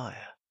and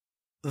fire.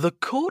 The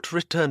court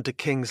returned to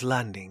King's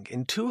Landing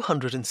in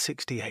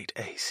 268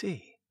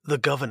 AC. The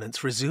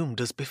governance resumed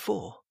as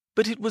before,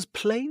 but it was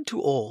plain to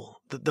all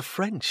that the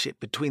friendship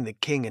between the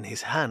king and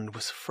his hand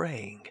was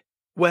fraying.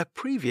 Where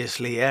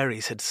previously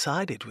Aerys had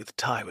sided with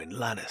Tywin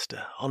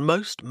Lannister on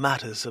most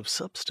matters of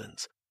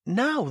substance,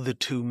 now the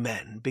two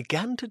men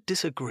began to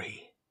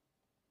disagree.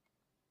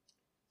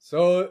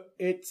 So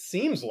it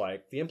seems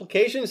like, the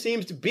implication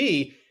seems to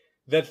be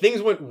that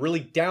things went really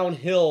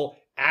downhill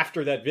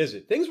after that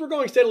visit. Things were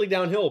going steadily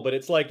downhill, but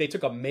it's like they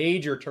took a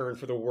major turn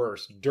for the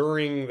worse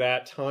during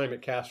that time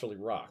at Casterly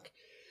Rock.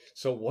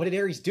 So what did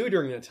Aerys do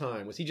during that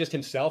time? Was he just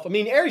himself? I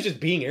mean, Aerys just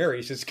being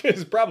Aerys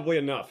is probably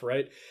enough,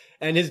 right?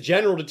 And his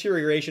general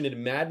deterioration into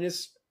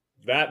madness,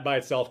 that by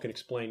itself can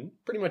explain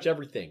pretty much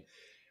everything.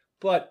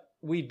 But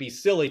we'd be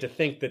silly to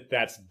think that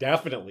that's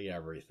definitely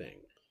everything.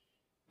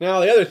 Now,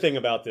 the other thing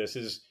about this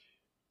is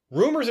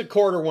rumors at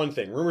court are one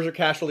thing. Rumors at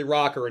Casterly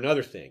Rock are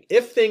another thing.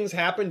 If things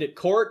happened at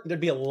court, there'd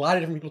be a lot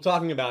of different people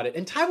talking about it.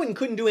 And Tywin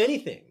couldn't do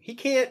anything. He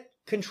can't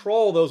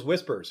control those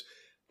whispers.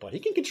 But he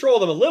can control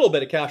them a little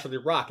bit at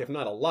Casterly Rock, if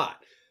not a lot.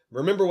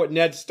 Remember what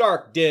Ned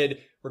Stark did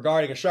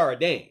regarding Ashara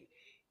Dane.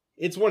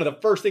 It's one of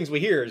the first things we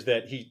hear is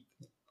that he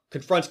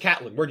confronts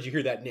Catelyn. Where did you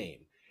hear that name?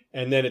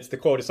 And then the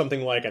quote is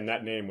something like, and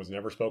that name was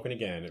never spoken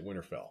again at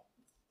Winterfell.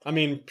 I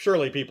mean,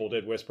 surely people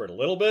did whisper it a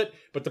little bit,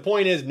 but the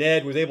point is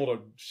Ned was able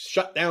to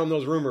shut down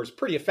those rumors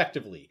pretty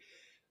effectively.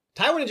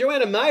 Tywin and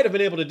Joanna might have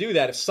been able to do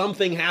that if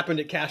something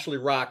happened at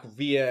Casterly Rock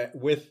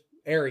with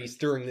Aerys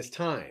during this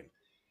time.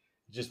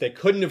 Just they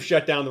couldn't have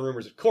shut down the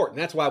rumors at court,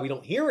 and that's why we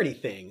don't hear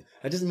anything.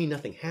 That doesn't mean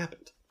nothing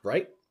happened,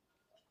 right?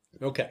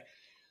 Okay.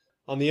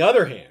 On the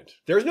other hand,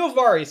 there's no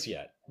Varys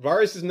yet.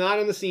 Varys is not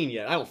on the scene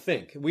yet, I don't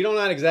think. We're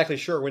not exactly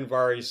sure when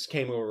Varys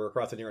came over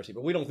across the Narrow Sea,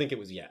 but we don't think it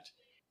was yet.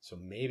 So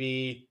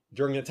maybe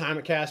during the time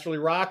at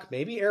Casterly Rock,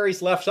 maybe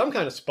Aerys left some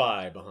kind of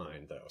spy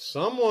behind, though.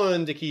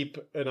 Someone to keep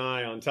an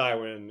eye on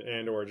Tywin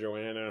and or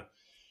Joanna.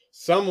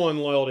 Someone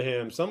loyal to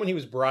him. Someone he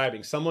was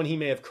bribing. Someone he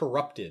may have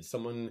corrupted.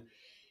 Someone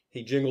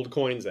he jingled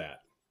coins at.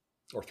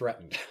 Or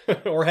threatened.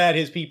 Or had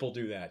his people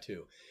do that,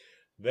 too.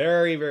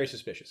 Very, very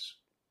suspicious.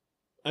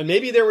 And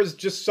maybe there was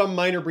just some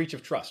minor breach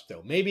of trust,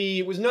 though. Maybe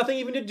it was nothing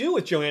even to do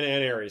with Joanna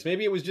and Aerys.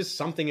 Maybe it was just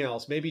something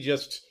else. Maybe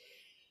just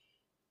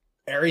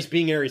Aerys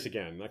being Aerys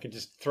again. I can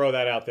just throw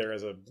that out there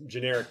as a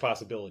generic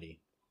possibility.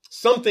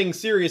 Something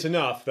serious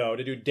enough, though,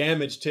 to do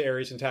damage to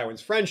Aerys and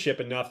Tywin's friendship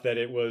enough that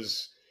it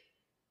was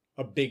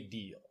a big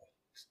deal.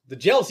 The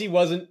jealousy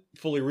wasn't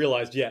fully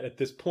realized yet at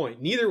this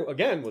point. Neither,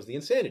 again, was the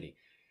insanity.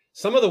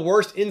 Some of the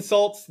worst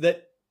insults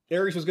that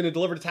Aerys was going to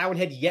deliver to Tywin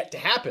had yet to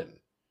happen.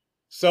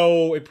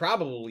 So it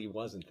probably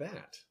wasn't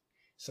that.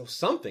 So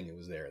something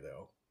was there,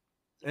 though.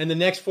 And the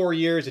next 4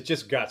 years, it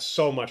just got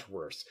so much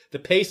worse. The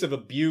pace of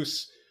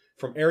abuse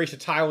from Aerys to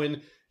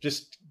Tywin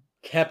just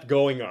kept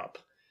going up.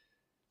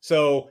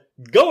 So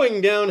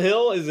going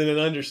downhill is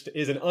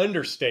an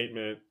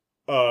understatement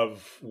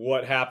of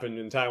what happened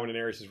in Tywin and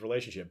Aerys'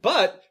 relationship.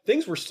 But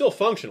things were still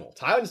functional.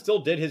 Tywin still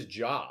did his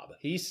job.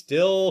 He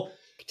still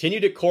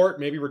continued at court,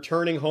 maybe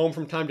returning home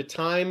from time to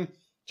time.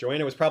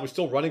 Joanna was probably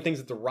still running things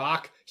at the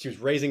Rock. She was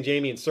raising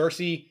Jaime and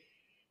Cersei.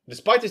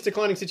 Despite this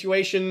declining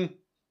situation,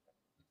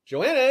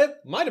 Joanna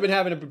might have been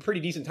having a pretty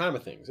decent time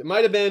of things. It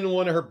might have been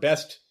one of her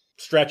best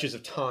stretches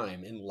of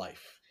time in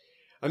life.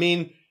 I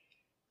mean,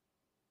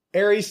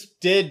 Aerys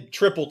did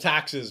triple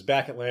taxes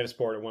back at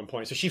Lannisport at one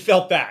point, so she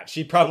felt that.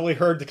 She probably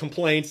heard the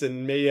complaints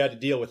and maybe had to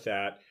deal with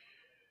that.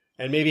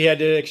 And maybe had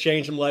to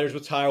exchange some letters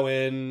with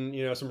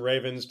Tywin, some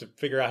ravens to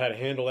figure out how to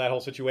handle that whole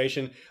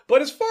situation.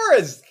 But as far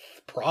as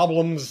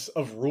problems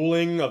of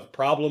ruling, of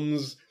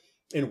problems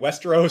in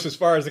Westeros, as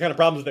far as the kind of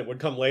problems that would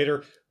come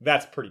later,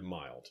 that's pretty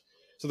mild.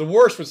 So the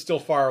worst was still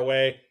far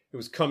away. It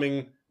was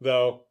coming,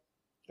 though.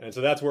 And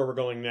so that's where we're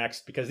going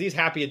next, because these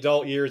happy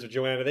adult years of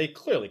Joanna, they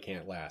clearly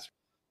can't last.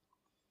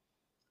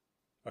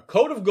 A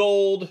coat of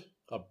gold,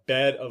 a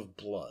bed of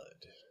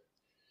blood.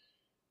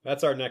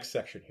 That's our next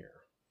section here.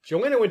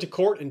 Joanna went to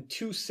court in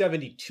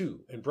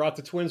 272 and brought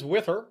the twins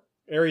with her.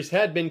 Aerys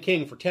had been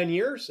king for 10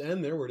 years,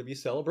 and there were to be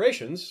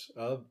celebrations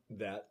of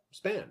that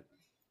span.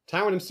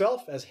 Tywin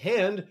himself, as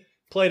Hand,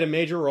 played a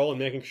major role in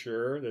making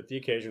sure that the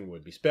occasion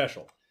would be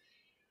special.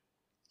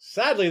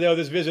 Sadly, though,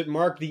 this visit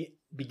marked the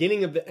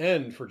beginning of the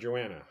end for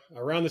Joanna.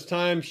 Around this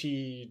time,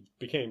 she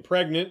became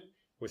pregnant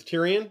with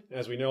Tyrion.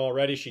 As we know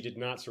already, she did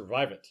not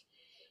survive it.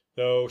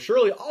 Though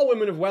surely all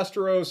women of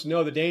Westeros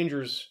know the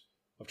dangers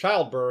of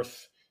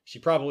childbirth, she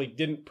probably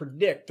didn't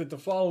predict that the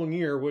following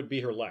year would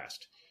be her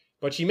last.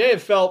 But she may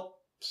have felt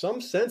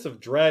some sense of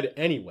dread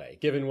anyway,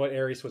 given what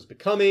Aerys was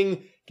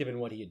becoming, given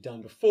what he had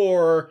done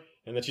before,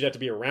 and that she'd have to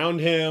be around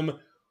him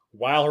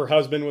while her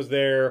husband was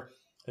there.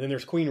 And then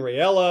there's Queen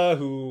Rhaella,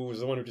 who was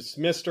the one who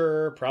dismissed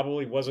her,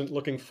 probably wasn't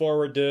looking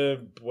forward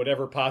to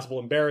whatever possible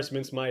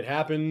embarrassments might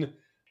happen,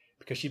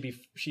 because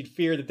she'd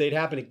fear that they'd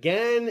happen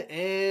again,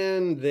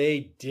 and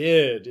they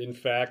did, in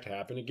fact,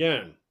 happen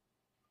again.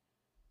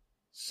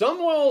 Some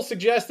will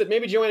suggest that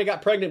maybe Joanna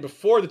got pregnant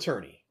before the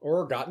tourney,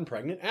 or gotten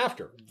pregnant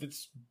after.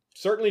 It's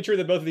certainly true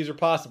that both of these are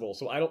possible,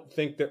 so I don't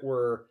think that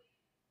we're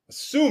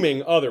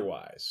assuming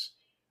otherwise.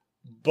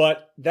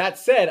 But that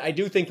said, I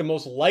do think the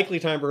most likely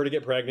time for her to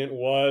get pregnant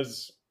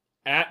was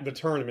at the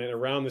tournament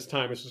around this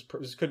time.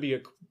 This could be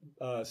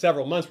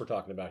several months we're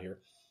talking about here.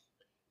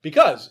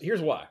 Because, here's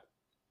why.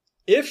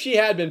 If she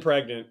had been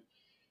pregnant,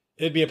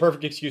 it'd be a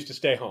perfect excuse to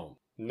stay home.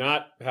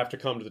 Not have to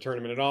come to the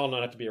tournament at all,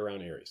 not have to be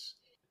around Aerys.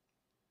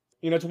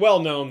 It's well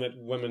known that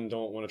women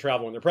don't want to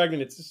travel when they're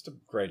pregnant. It's just a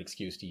great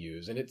excuse to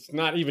use. And it's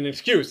not even an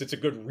excuse, it's a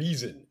good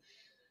reason.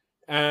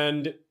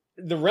 And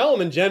the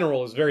realm in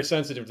general is very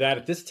sensitive to that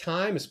at this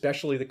time,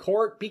 especially the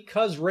court,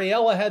 because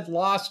Rhaella had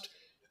lost,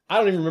 I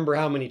don't even remember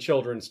how many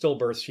children,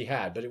 stillbirths she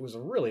had, but it was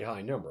a really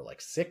high number,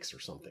 like 6 or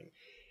something.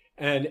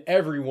 And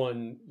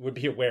everyone would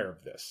be aware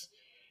of this.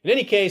 In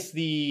any case,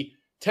 the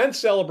 10th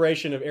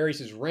celebration of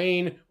Aerys'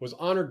 reign was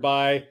honored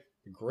by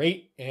the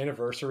Great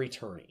Anniversary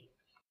Tourney.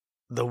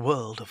 The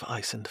World of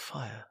Ice and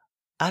Fire.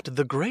 At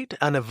the Great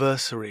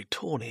Anniversary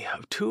Tourney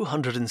of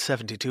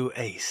 272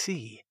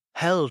 AC,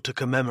 held to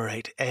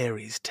commemorate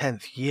Aerys'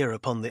 10th year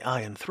upon the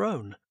Iron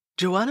Throne,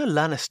 Joanna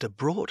Lannister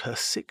brought her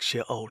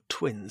 6-year-old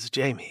twins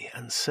Jaime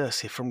and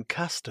Cersei from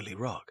Casterly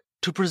Rock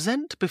to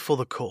present before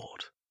the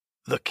court.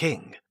 The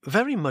king,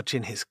 very much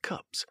in his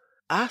cups,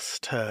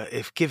 asked her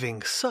if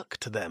giving suck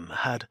to them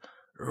had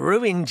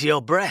ruined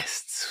your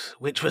breasts,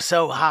 which were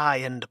so high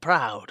and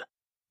proud.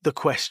 The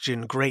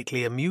question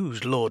greatly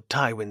amused Lord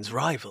Tywin's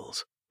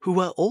rivals, who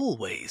were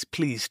always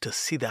pleased to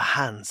see their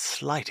hands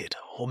slighted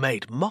or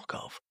made mock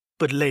of,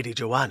 but Lady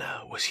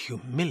Joanna was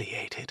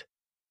humiliated.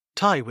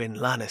 Tywin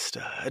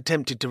Lannister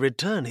attempted to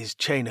return his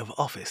chain of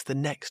office the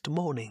next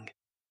morning,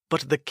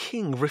 but the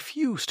king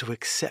refused to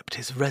accept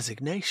his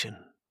resignation.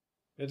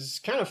 It's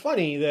kind of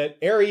funny that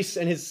Aerys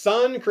and his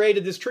son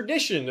created this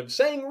tradition of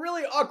saying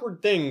really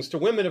awkward things to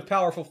women of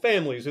powerful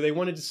families who they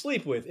wanted to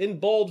sleep with in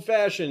bold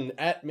fashion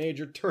at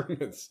major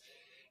tournaments.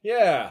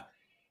 Yeah,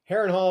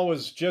 Harrenhal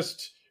was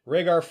just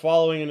Rhaegar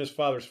following in his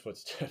father's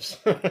footsteps.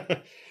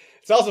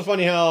 It's also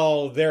funny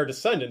how their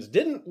descendants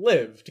didn't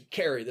live to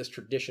carry this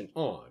tradition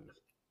on.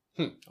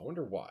 I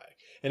wonder why.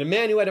 And a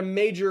man who had a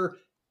major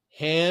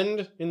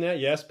hand in that,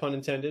 yes, pun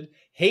intended,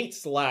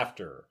 hates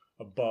laughter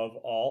above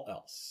all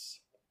else.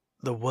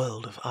 The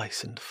World of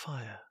Ice and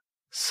Fire.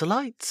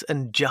 Slights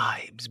and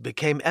jibes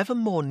became ever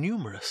more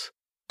numerous.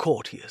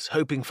 Courtiers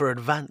hoping for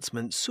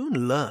advancement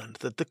soon learned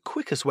that the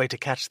quickest way to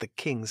catch the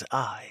king's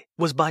eye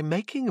was by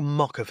making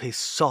mock of his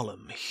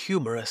solemn,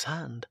 humorous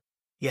hand.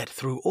 Yet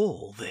through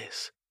all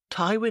this,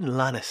 Tywin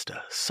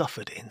Lannister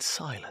suffered in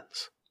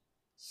silence.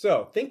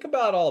 So, think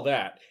about all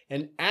that,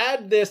 and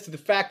add this to the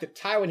fact that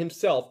Tywin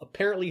himself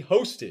apparently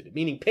hosted,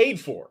 meaning paid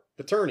for,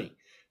 the tourney.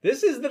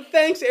 This is the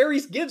thanks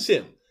Aerys gives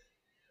him.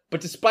 But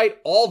despite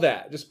all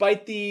that,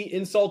 despite the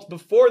insults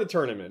before the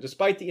tournament,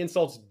 despite the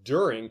insults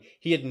during,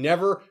 he had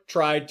never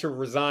tried to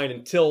resign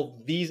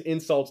until these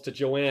insults to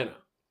Joanna.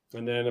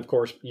 And then, of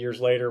course, years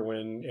later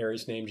when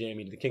Aerys named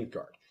Jaime to the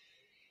Kingsguard.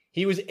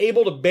 He was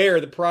able to bear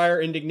the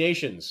prior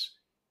indignations,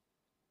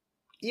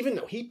 even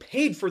though he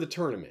paid for the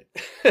tournament.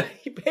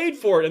 He paid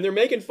for it, and they're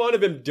making fun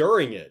of him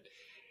during it.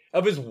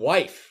 Of his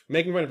wife.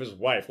 Making fun of his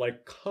wife.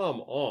 Like,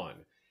 come on.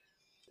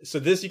 So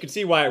this, you can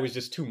see why it was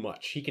just too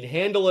much. He can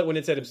handle it when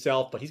it's at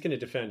himself, but he's going to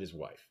defend his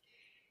wife.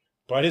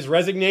 But his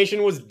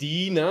resignation was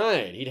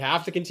denied. He'd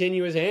have to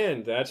continue his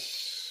hand.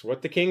 That's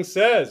what the king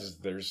says.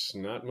 There's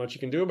not much you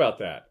can do about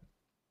that.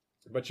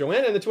 But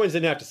Joanna and the twins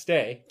didn't have to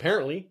stay.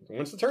 Apparently,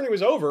 once the tourney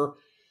was over,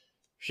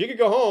 she could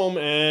go home,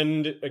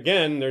 and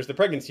again, there's the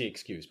pregnancy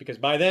excuse, because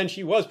by then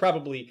she was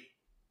probably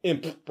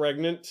imp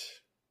pregnant.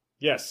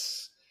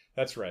 Yes,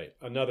 that's right.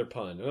 Another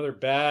pun. Another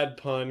bad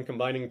pun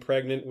combining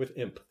pregnant with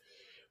imp.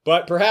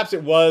 But perhaps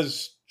it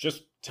was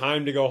just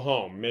time to go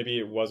home. Maybe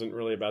it wasn't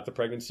really about the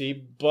pregnancy,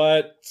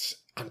 but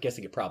I'm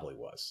guessing it probably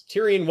was.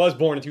 Tyrion was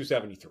born in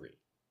 273.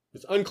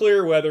 It's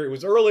unclear whether it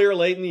was early or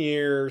late in the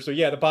year. So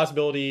yeah, the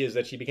possibility is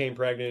that she became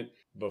pregnant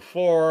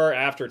before,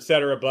 after,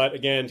 etc. But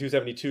again,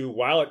 272,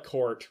 while at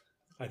court,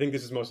 I think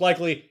this is most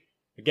likely.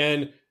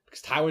 Again,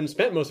 because Tywin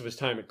spent most of his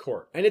time at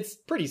court. And it's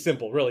pretty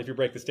simple, really, if you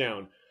break this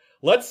down.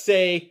 Let's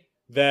say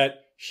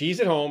that she's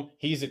at home,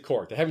 he's at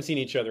court. They haven't seen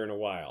each other in a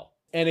while.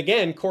 And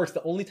again, court's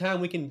the only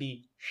time we can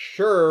be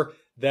sure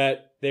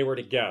that they were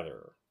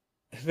together.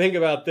 Think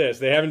about this.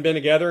 They haven't been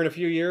together in a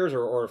few years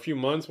or a few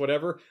months,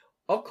 whatever.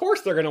 Of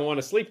course they're going to want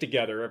to sleep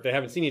together if they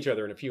haven't seen each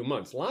other in a few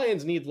months.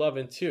 Lions need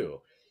loving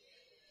too.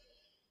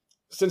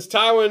 Since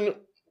Tywin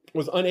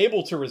was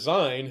unable to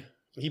resign,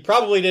 he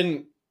probably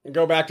didn't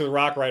go back to the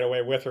Rock right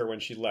away with her when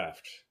she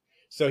left.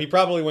 So he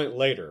probably went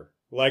later,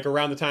 like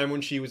around the time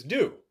when she was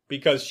due,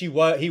 because he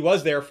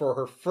was there for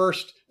her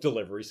first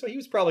delivery, so he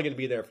was probably going to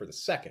be there for the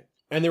second.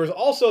 And there was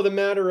also the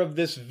matter of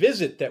this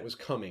visit that was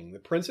coming. The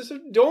Princess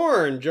of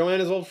Dorne,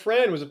 Joanna's old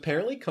friend, was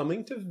apparently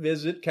coming to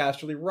visit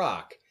Casterly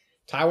Rock.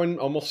 Tywin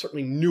almost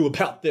certainly knew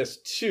about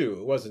this too.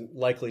 It wasn't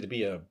likely to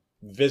be a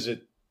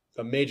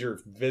major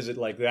visit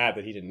like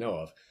that he didn't know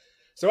of.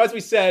 So as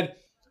we said,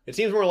 it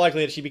seems more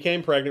likely that she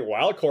became pregnant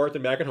while at court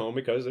than back at home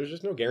because there's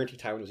just no guarantee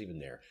Tywin was even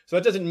there. So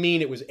that doesn't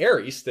mean it was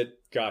Aerys that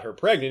got her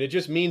pregnant. It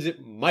just means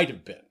it might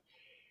have been.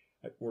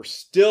 We're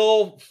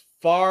still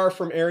far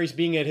from Aerys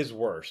being at his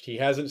worst. He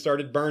hasn't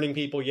started burning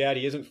people yet.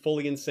 He isn't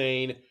fully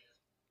insane.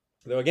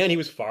 Though again, he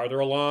was farther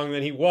along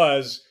than he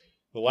was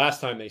the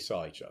last time they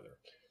saw each other.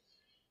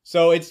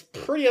 So it's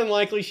pretty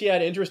unlikely she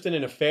had interest in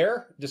an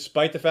affair,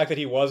 despite the fact that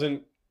he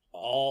wasn't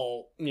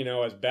all,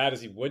 as bad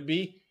as he would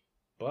be.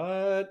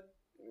 But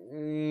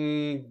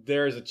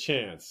there's a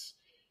chance.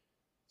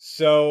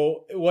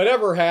 So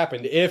whatever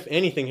happened, if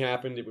anything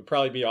happened, it would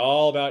probably be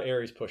all about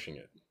Aerys pushing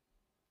it.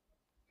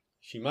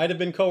 She might have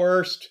been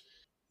coerced.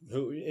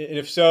 And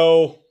if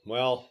so,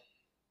 well,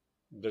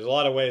 there's a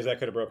lot of ways that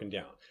could have broken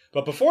down.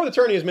 But before the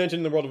tourney is mentioned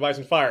in the World of Ice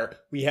and Fire,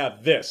 we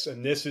have this,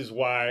 and this is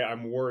why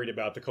I'm worried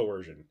about the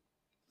coercion.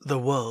 The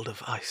World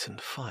of Ice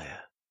and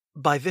Fire.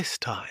 By this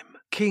time,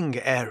 King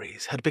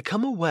Aerys had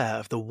become aware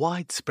of the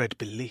widespread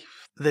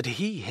belief that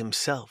he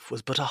himself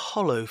was but a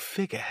hollow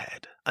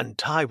figurehead, and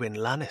Tywin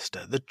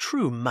Lannister the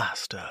true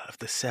master of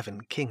the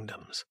Seven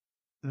Kingdoms.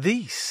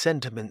 These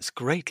sentiments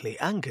greatly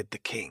angered the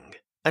king,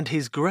 and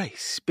his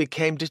grace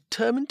became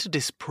determined to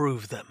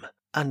disprove them,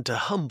 and to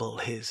humble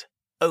his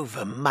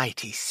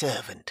overmighty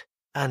servant,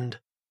 and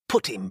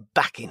put him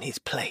back in his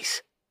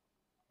place.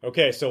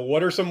 Okay, so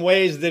what are some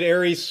ways that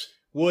Aerys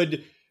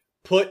would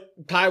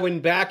put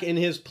Tywin back in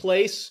his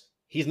place?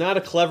 He's not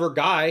a clever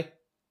guy.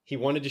 He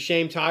wanted to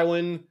shame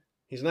Tywin.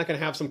 He's not going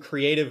to have some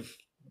creative,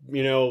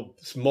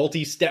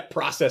 multi-step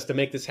process to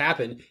make this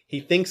happen.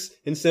 He thinks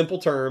in simple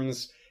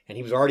terms, and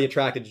he was already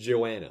attracted to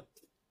Joanna.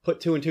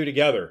 Put two and two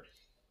together.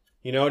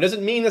 It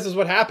doesn't mean this is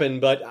what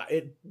happened, but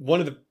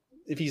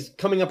if he's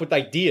coming up with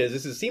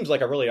ideas, seems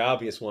like a really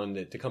obvious one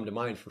to come to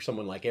mind for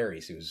someone like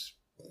Aerys, who's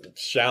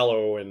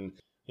shallow and,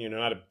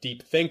 not a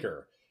deep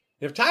thinker.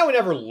 If Tywin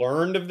ever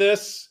learned of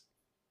this,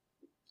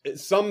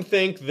 some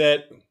think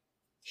that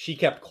she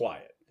kept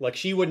quiet. Like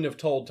she wouldn't have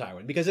told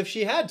Tywin. Because if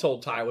she had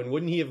told Tywin,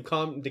 wouldn't he have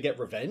come to get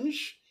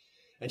revenge?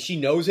 And she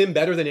knows him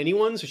better than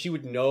anyone, so she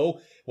would know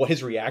what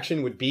his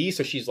reaction would be.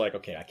 So she's like,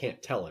 okay, I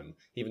can't tell him,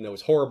 even though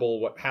it's horrible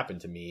what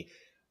happened to me.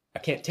 I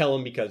can't tell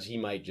him because he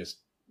might just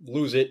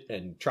lose it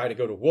and try to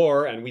go to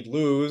war, and we'd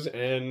lose,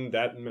 and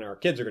our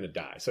kids are going to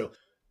die. So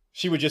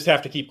she would just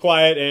have to keep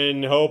quiet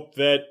and hope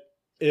that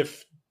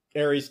if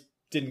Aerys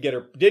did get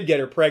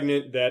her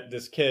pregnant, that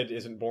this kid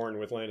isn't born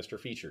with Lannister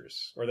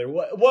features. Or that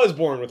was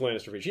born with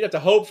Lannister features. She'd have to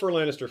hope for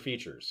Lannister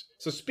features.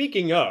 So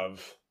speaking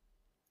of,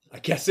 I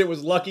guess it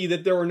was lucky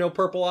that there were no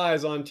purple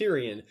eyes on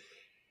Tyrion.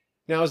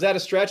 Now, is that a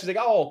stretch? It's like,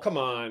 oh, come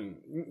on.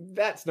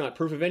 That's not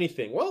proof of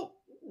anything. Well,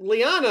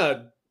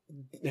 Lyanna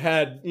would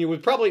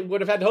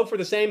have had to hope for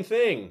the same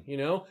thing,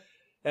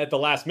 at the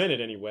last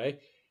minute anyway.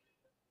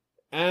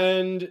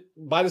 And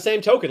by the same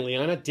token,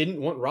 Lyanna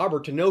didn't want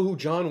Robert to know who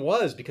Jon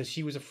was because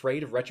she was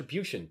afraid of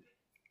retribution.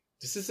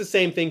 This is the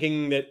same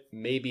thinking that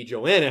maybe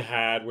Joanna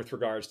had with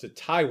regards to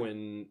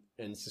Tywin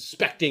and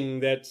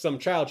suspecting that some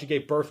child she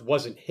gave birth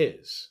wasn't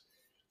his.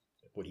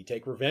 Would he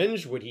take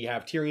revenge? Would he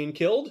have Tyrion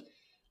killed?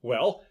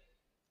 Well,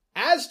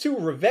 as to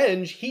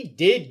revenge, he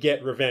did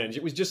get revenge.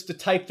 It was just the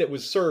type that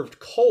was served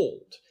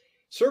cold.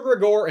 Ser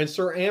Gregor and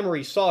Sir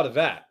Amory saw to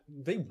that.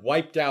 They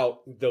wiped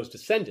out those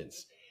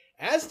descendants.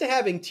 As to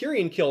having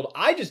Tyrion killed,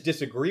 I just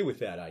disagree with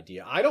that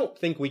idea. I don't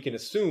think we can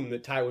assume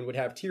that Tywin would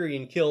have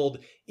Tyrion killed,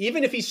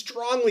 even if he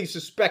strongly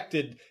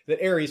suspected that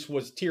Aerys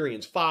was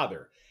Tyrion's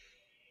father.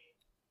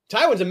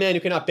 Tywin's a man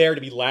who cannot bear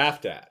to be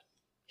laughed at.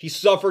 He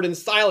suffered in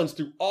silence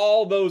through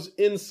all those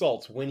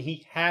insults when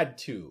he had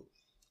to.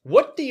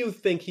 What do you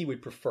think he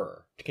would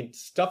prefer? To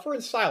suffer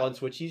in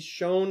silence, which he's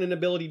shown an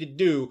ability to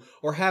do,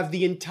 or have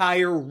the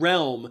entire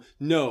realm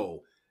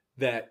know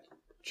that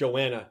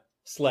Joanna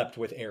slept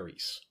with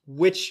Aerys?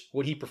 Which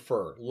would he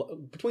prefer?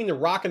 Between the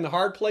rock and the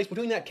hard place?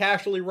 Between that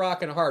Casterly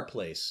rock and a hard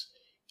place?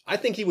 I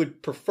think he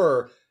would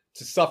prefer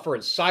to suffer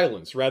in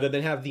silence rather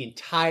than have the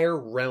entire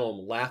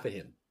realm laugh at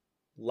him.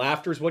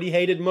 Laughter is what he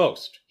hated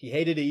most. He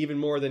hated it even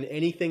more than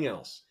anything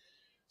else.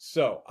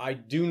 So I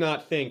do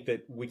not think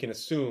that we can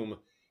assume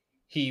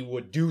he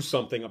would do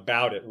something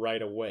about it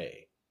right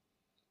away.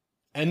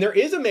 And there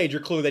is a major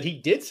clue that he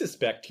did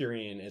suspect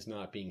Tyrion as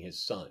not being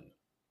his son.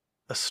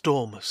 A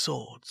storm of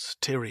swords,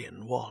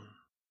 Tyrion 1.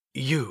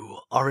 You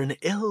are an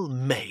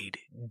ill-made,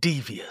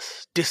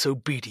 devious,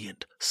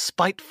 disobedient,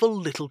 spiteful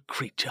little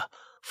creature,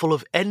 full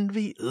of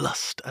envy,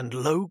 lust, and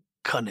low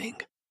cunning.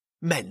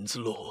 Men's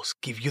laws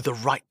give you the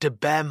right to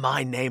bear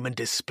my name and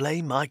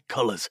display my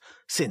colours,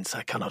 since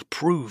I cannot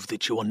prove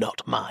that you are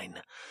not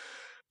mine.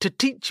 To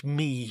teach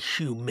me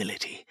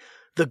humility,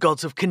 the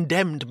gods have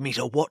condemned me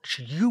to watch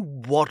you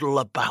waddle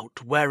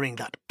about wearing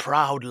that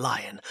proud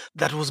lion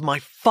that was my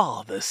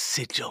father's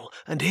sigil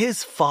and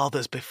his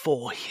father's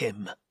before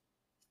him.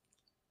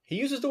 He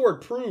uses the word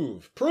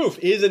prove. Proof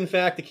is, in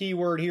fact, the key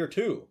word here,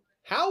 too.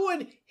 How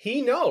would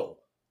he know?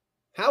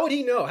 How would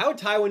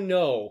Tywin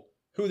know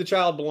who the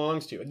child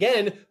belongs to?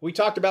 Again, we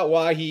talked about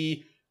why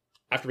he,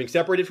 after being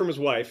separated from his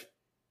wife,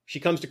 she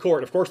comes to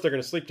court. Of course, they're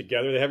going to sleep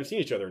together. They haven't seen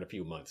each other in a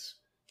few months.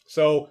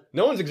 So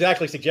no one's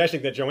exactly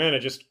suggesting that Joanna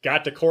just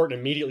got to court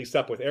and immediately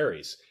slept with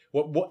Aerys.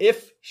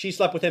 If she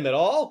slept with him at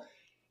all,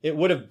 it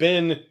would have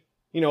been,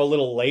 a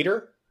little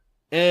later.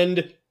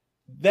 And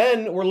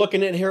then we're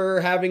looking at her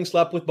having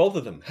slept with both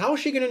of them. How is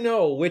she going to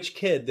know which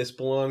kid this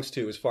belongs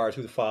to as far as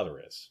who the father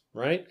is,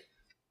 right?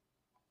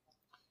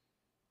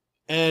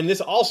 And this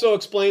also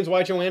explains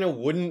why Joanna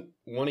wouldn't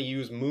want to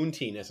use Moon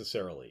Tea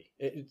necessarily.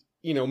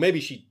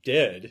 Maybe she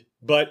did,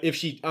 but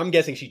I'm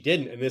guessing she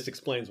didn't, and this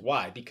explains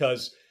why.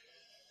 Because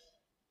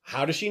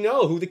how does she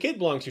know who the kid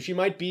belongs to? She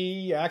might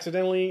be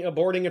accidentally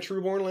aborting a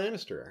trueborn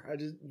Lannister.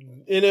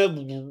 In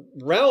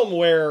a realm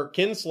where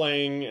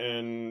kinslaying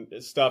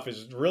and stuff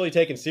is really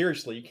taken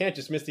seriously, you can't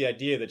dismiss the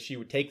idea that she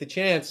would take the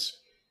chance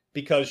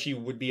because she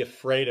would be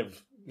afraid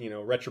of,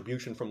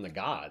 retribution from the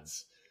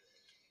gods.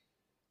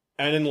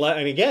 And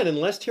again,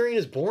 unless Tyrion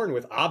is born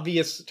with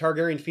obvious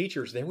Targaryen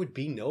features, there would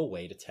be no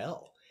way to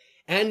tell.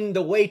 And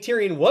the way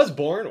Tyrion was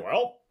born,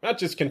 well, that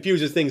just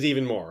confuses things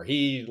even more.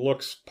 He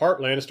looks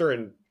part Lannister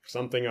and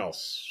something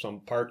else,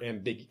 some part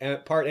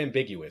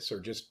ambiguous, or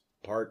just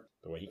part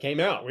the way he came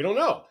out. We don't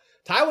know.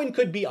 Tywin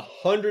could be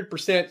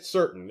 100%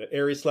 certain that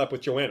Aerys slept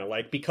with Joanna,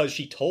 because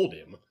she told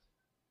him.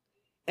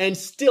 And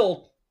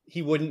still,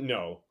 he wouldn't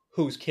know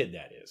whose kid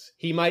that is.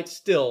 He might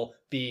still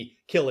be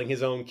killing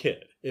his own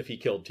kid if he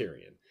killed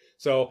Tyrion.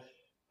 So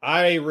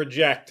I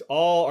reject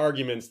all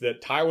arguments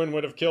that Tywin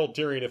would have killed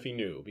Tyrion if he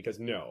knew, because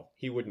no,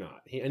 he would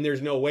not. And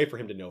there's no way for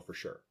him to know for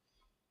sure.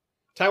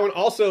 Tywin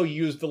also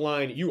used the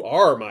line, "You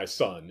are my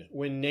son,"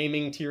 when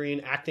naming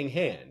Tyrion Acting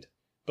Hand.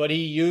 But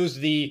he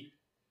used the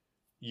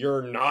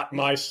 "You're not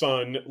my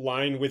son"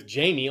 line with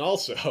Jaime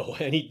also.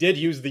 And he did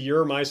use the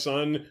 "You're my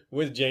son"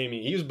 with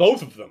Jaime. He used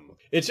both of them.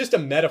 It's just a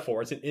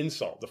metaphor. It's an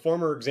insult. The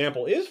former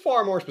example is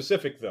far more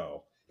specific,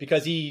 though,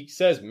 because he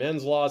says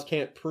men's laws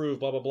can't prove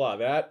blah, blah,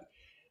 blah.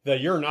 The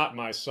 "You're not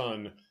my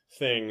son"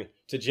 thing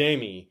to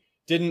Jaime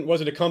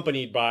wasn't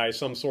accompanied by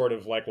some sort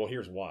of well,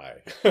 here's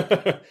why.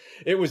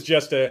 It was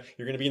just you're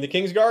going to be in the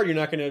Kingsguard, you're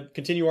not going to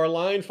continue our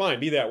line, fine,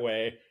 be that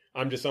way,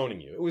 I'm disowning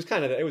you. It was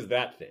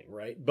that thing,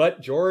 right? But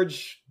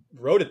George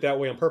wrote it that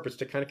way on purpose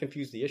to kind of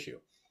confuse the issue.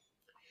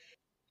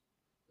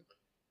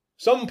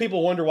 Some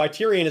people wonder why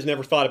Tyrion has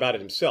never thought about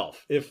it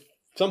himself. If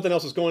something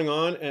else is going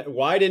on,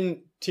 why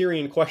didn't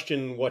Tyrion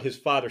question what his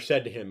father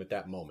said to him at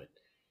that moment?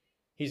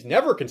 He's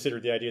never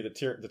considered the idea that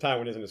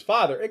Tywin isn't his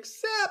father,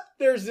 except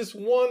there's this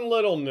one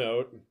little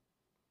note.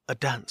 A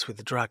Dance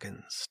with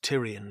Dragons,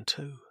 Tyrion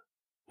 2.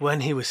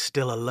 When he was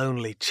still a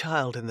lonely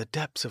child in the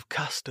depths of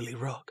Casterly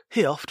Rock,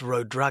 he oft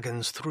rode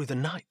dragons through the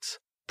nights,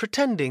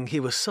 pretending he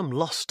was some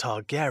lost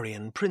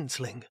Targaryen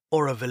princeling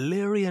or a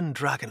Valyrian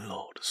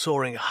dragonlord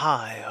soaring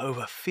high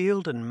over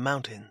field and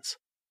mountains.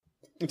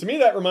 And to me,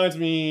 that reminds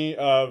me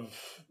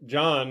of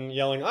Jon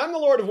yelling, "I'm the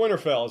Lord of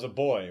Winterfell," as a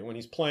boy when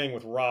he's playing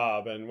with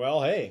Robb. And,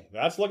 well, hey,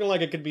 that's looking like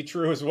it could be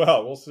true as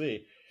well. We'll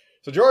see.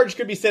 So George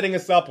could be setting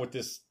us up with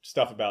this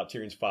stuff about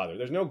Tyrion's father.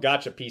 There's no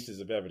gotcha pieces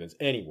of evidence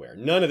anywhere.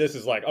 None of this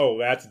is like, oh,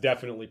 that's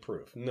definitely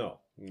proof. No,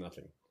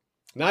 nothing.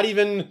 Not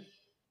even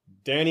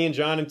Dany and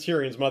Jon and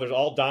Tyrion's mothers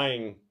all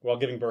dying while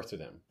giving birth to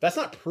them. That's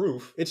not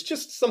proof. It's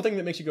just something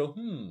that makes you go,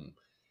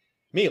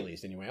 Me at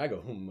least, anyway. I go,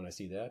 when I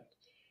see that.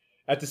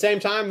 At the same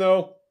time,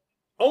 though,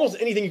 almost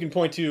anything you can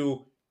point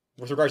to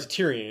with regards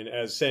to Tyrion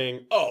as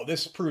saying, oh,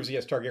 this proves he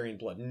has Targaryen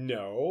blood.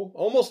 No.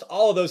 Almost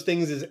all of those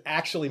things is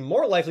actually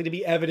more likely to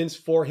be evidence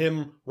for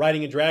him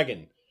riding a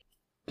dragon.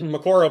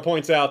 Makoro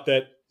points out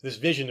that this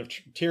vision of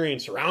Tyrion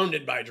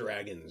surrounded by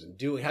dragons and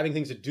having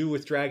things to do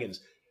with dragons,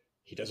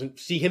 he doesn't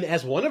see him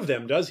as one of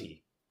them, does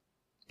he?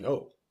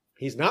 No,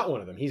 he's not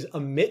one of them. He's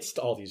amidst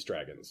all these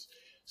dragons.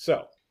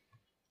 So,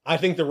 I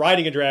think Tyrion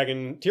riding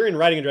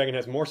a dragon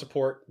has more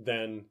support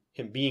than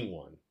him being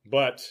one.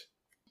 But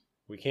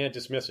we can't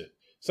dismiss it.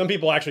 Some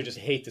people actually just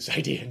hate this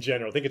idea in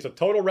general. Think it's a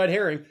total red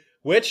herring,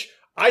 which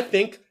I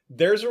think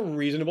there's a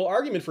reasonable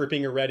argument for it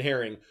being a red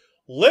herring.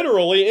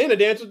 Literally, in A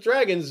Dance with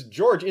Dragons,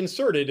 George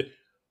inserted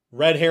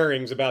red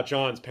herrings about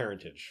Jon's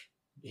parentage.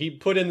 He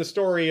put in the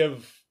story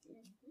of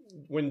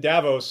when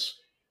Davos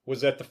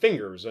was at the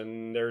Fingers,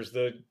 and there's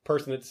the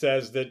person that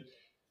says that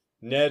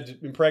Ned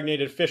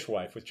impregnated a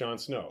fishwife with Jon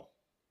Snow.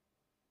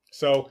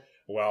 So,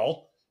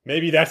 well,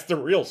 maybe that's the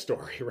real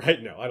story,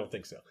 right? No, I don't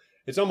think so.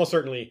 It's almost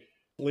certainly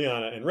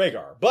Lyanna and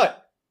Rhaegar.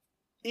 But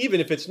even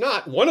if it's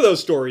not, one of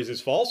those stories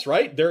is false,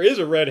 right? There is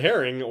a red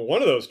herring.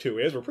 One of those two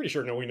is. We're pretty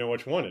sure we know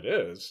which one it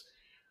is.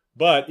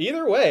 But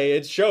either way,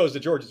 it shows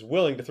that George is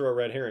willing to throw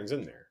red herrings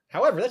in there.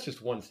 However, that's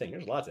just one thing.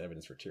 There's lots of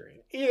evidence for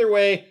Tyrion. Either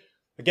way,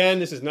 again,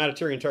 this is not a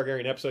Tyrion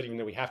Targaryen episode, even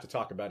though we have to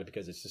talk about it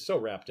because it's just so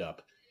wrapped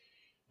up.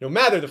 No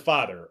matter the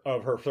father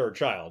of her third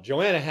child,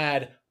 Joanna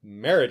had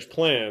marriage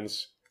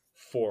plans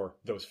for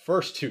those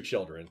first two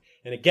children.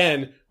 And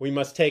again, we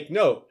must take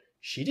note,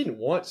 she didn't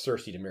want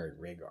Cersei to marry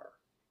Rhaegar.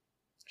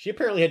 She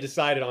apparently had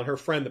decided on her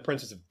friend, the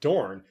Princess of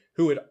Dorne,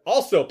 who had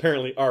also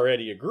apparently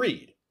already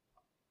agreed.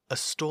 A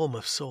Storm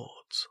of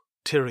Swords,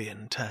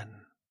 Tyrion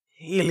 10.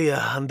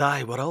 Elia and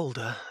I were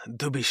older,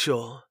 to be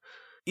sure.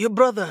 Your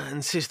brother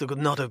and sister could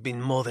not have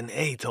been more than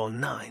 8 or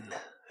 9.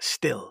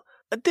 Still,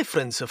 a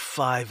difference of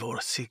 5 or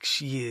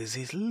 6 years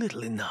is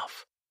little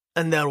enough.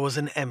 And there was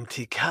an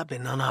empty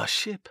cabin on our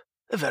ship.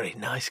 A very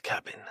nice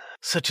cabin,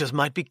 such as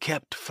might be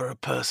kept for a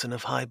person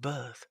of high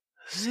birth.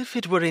 As if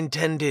it were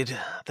intended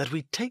that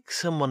we take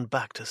someone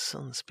back to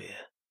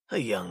Sunspear. A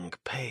young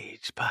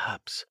page,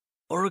 perhaps,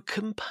 or a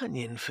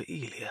companion for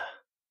Elia.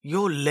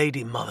 Your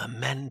lady mother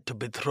meant to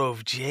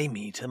betroth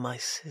Jaime to my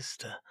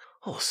sister,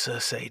 or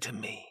Cersei to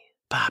me.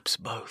 Perhaps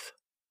both.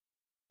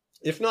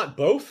 If not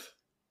both,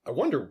 I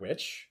wonder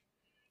which.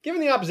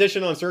 Given the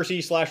opposition on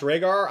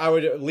Cersei/Rhaegar, I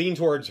would lean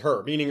towards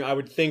her, meaning I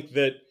would think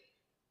that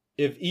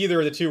if either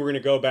of the two were going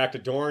to go back to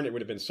Dorne, it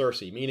would have been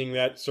Cersei, meaning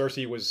that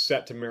Cersei was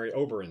set to marry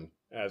Oberyn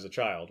as a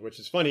child, which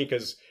is funny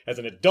because as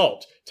an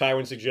adult,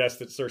 Tywin suggests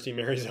that Cersei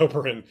marries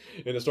Oberyn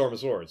in the Storm of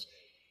Swords.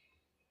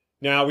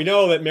 Now, we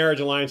know that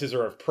marriage alliances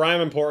are of prime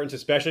importance,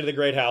 especially to the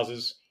great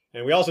houses,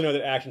 and we also know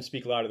that actions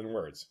speak louder than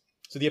words.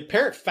 So the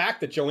apparent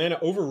fact that Joanna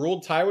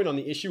overruled Tywin on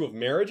the issue of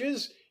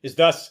marriages is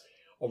thus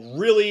a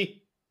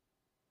really,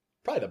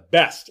 probably the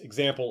best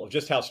example of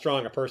just how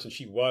strong a person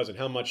she was and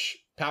how much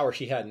power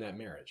she had in that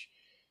marriage.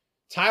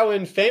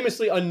 Tywin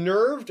famously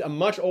unnerved a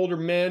much older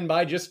man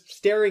by just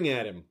staring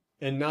at him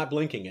and not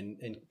blinking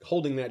and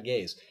holding that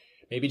gaze.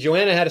 Maybe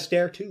Joanna had a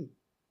stare too.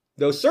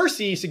 Though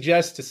Cersei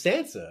suggests to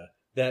Sansa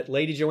that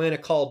Lady Joanna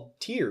called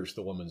tears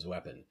the woman's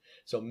weapon.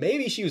 So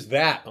maybe she was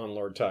that on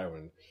Lord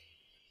Tywin.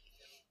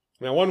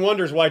 Now, one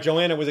wonders why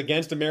Joanna was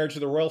against a marriage to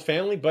the royal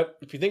family, but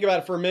if you think about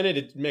it for a minute,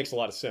 it makes a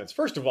lot of sense.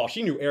 First of all,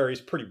 she knew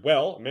Aerys pretty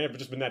well. It may have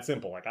just been that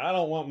simple. Like, I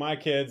don't want my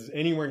kids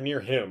anywhere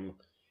near him.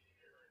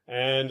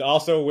 And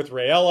also with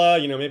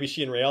Rhaella, maybe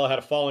she and Rhaella had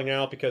a falling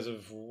out because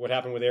of what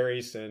happened with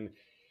Aerys and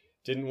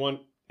didn't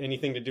want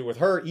anything to do with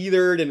her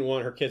either, didn't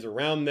want her kids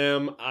around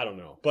them. I don't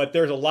know. But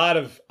there's a lot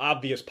of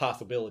obvious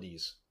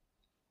possibilities.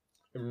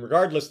 And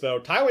regardless, though,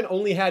 Tywin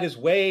only had his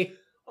way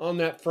on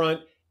that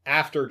front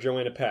after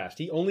Joanna passed.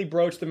 He only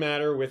broached the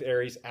matter with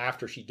Aerys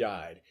after she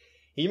died.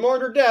 He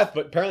mourned her death,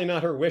 but apparently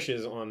not her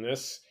wishes on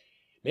this.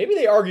 Maybe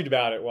they argued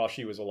about it while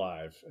she was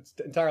alive. It's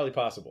entirely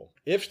possible.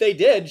 If they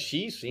did,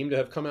 she seemed to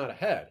have come out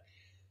ahead.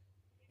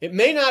 It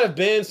may not have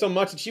been so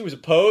much that she was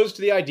opposed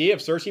to the idea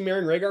of Cersei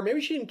marrying Rhaegar. Maybe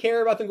she didn't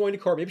care about them going to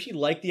court. Maybe she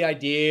liked the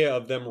idea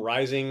of them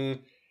rising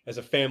as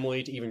a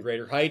family to even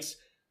greater heights.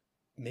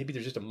 Maybe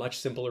there's just a much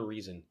simpler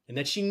reason, and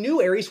that she knew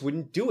Aerys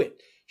wouldn't do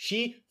it.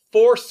 She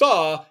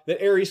foresaw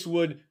that Aerys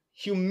would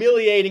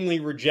humiliatingly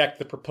reject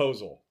the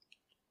proposal.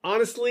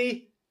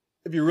 Honestly,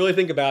 if you really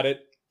think about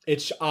it,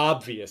 it's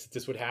obvious that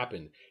this would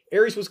happen.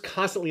 Aerys was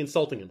constantly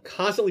insulting him,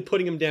 constantly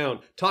putting him down,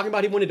 talking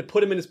about he wanted to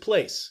put him in his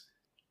place.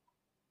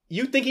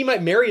 You think he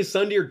might marry his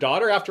son to your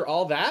daughter after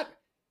all that?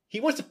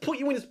 He wants to put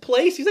you in his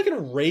place. He's not going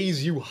to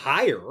raise you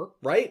higher,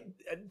 right?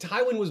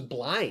 Tywin was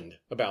blind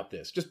about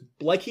this, just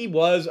like he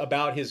was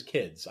about his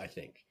kids, I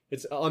think.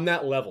 It's on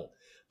that level.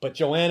 But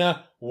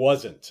Joanna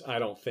wasn't, I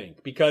don't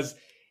think, because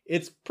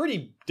it's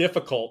pretty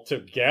difficult to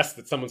guess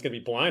that someone's going to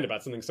be blind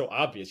about something so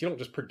obvious. You don't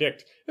just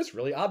predict this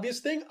really obvious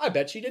thing. I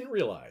bet she didn't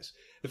realize.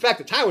 The fact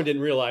that Tywin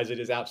didn't realize it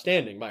is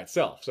outstanding by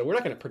itself. So we're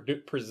not going to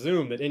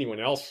presume that anyone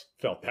else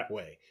felt that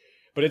way.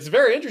 But it's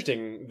very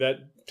interesting that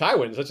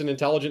Tywin, such an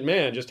intelligent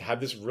man, just had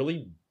this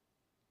really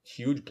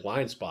huge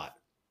blind spot.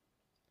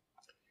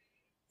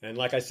 And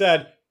like I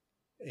said,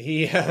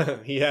 he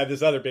had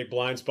this other big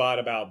blind spot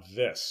about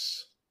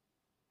this.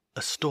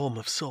 A Storm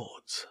of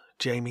Swords,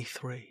 Jaime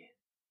 3.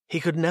 He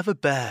could never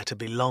bear to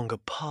be long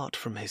apart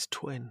from his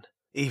twin.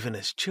 Even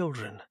as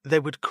children, they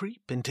would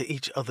creep into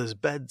each other's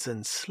beds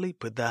and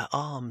sleep with their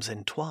arms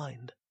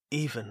entwined,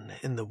 even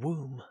in the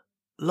womb.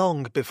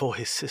 Long before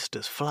his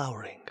sister's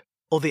flowering,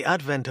 or the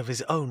advent of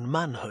his own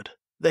manhood,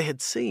 they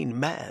had seen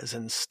mares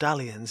and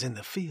stallions in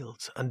the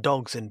fields and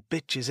dogs and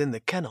bitches in the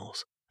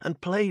kennels,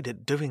 and played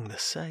at doing the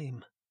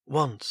same.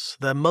 Once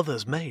their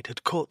mother's maid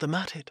had caught them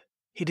at it.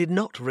 He did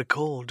not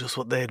recall just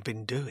what they had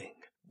been doing,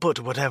 but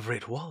whatever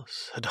it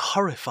was had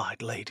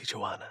horrified Lady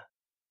Joanna.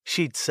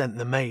 She'd sent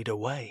the maid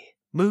away,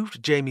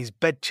 moved Jaime's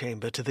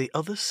bedchamber to the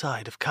other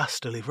side of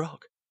Casterly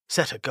Rock,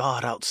 set a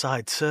guard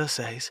outside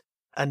Cersei's,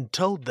 and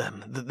told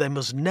them that they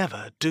must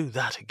never do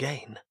that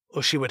again,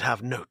 or she would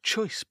have no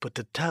choice but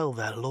to tell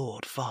their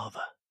lord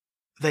father.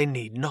 They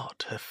need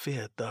not have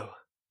feared, though.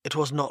 It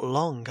was not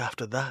long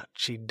after that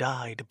she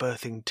died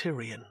birthing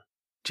Tyrion.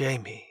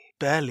 Jaime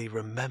barely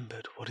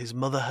remembered what his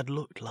mother had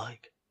looked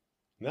like.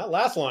 That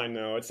last line,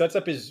 though, it sets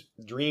up his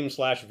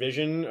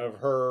dream/vision of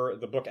her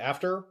the book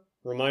after,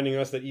 reminding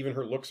us that even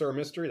her looks are a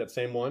mystery, that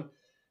same one.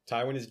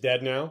 Tywin is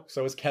dead now,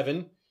 so is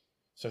Kevan.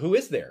 So who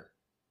is there?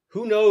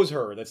 Who knows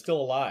her that's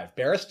still alive?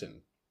 Barristan.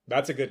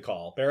 That's a good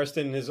call.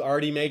 Barristan has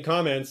already made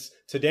comments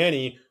to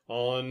Dany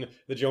on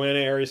the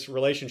Joanna-Aerys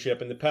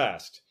relationship in the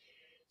past.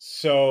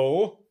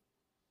 So,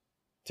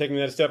 taking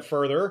that a step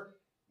further,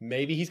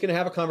 maybe he's going to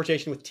have a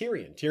conversation with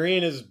Tyrion.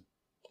 Tyrion is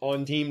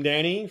on Team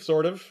Dany,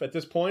 sort of, at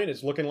this point.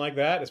 It's looking like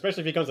that,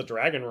 especially if he becomes a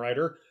dragon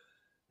rider.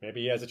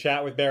 Maybe he has a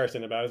chat with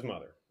Barristan about his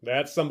mother.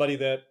 That's somebody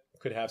that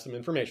could have some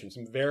information,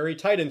 some very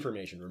tight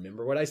information.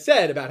 Remember what I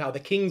said about how the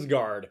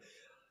Kingsguard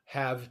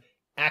have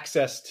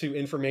access to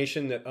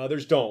information that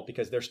others don't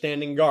because they're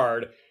standing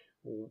guard.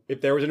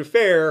 If there was an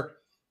affair,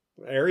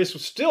 Aerys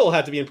still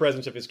had to be in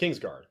presence of his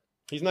Kingsguard.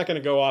 He's not going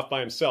to go off by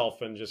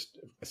himself and just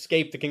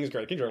escape the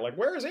Kingsguard. The Kingsguard are like,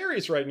 where is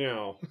Aerys right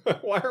now?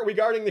 Why aren't we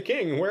guarding the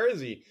king? Where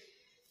is he?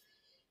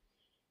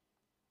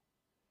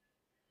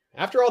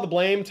 After all the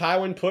blame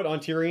Tywin put on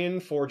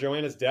Tyrion for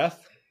Joanna's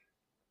death,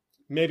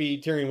 maybe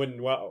Tyrion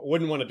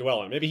wouldn't want to dwell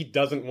on it. Maybe he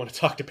doesn't want to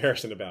talk to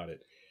Barristan about it.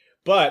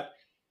 But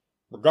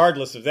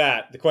regardless of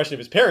that, the question of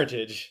his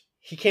parentage,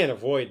 he can't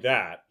avoid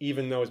that,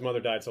 even though his mother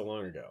died so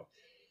long ago.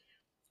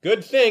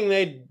 Good thing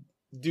they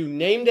do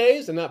name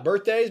days and not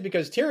birthdays,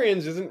 because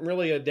Tyrion's isn't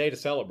really a day to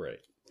celebrate,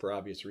 for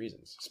obvious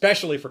reasons.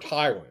 Especially for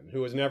Tywin,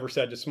 who was never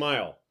said to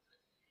smile.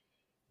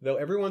 Though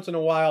every once in a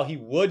while he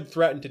would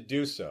threaten to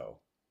do so.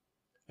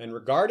 And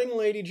regarding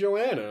Lady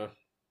Joanna...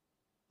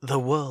 The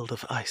World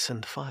of Ice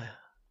and Fire.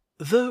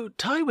 Though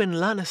Tywin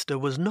Lannister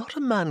was not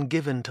a man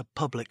given to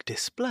public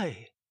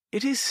display,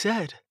 it is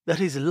said that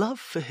his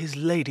love for his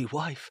lady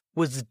wife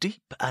was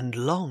deep and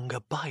long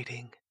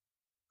abiding.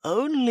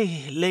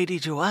 Only Lady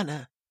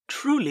Joanna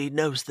truly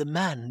knows the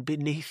man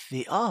beneath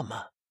the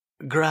armour.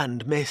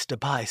 Grand Maester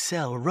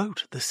Pycelle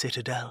wrote the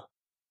Citadel,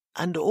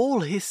 and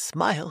all his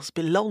smiles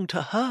belong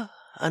to her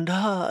and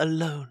her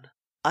alone.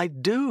 I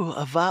do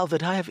avow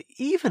that I have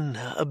even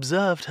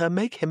observed her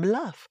make him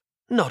laugh,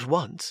 not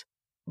once,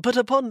 but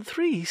upon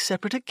 3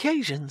 separate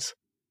occasions.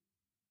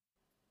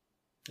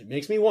 It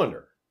makes me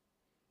wonder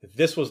if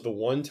this was the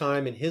one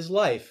time in his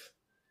life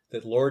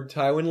that Lord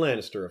Tywin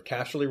Lannister of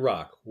Casterly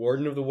Rock,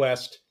 Warden of the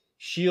West,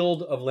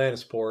 Shield of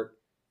Lannisport,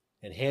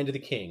 and Hand of the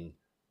King,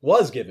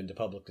 was given to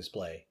public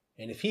display,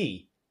 and if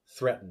he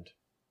threatened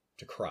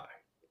to cry.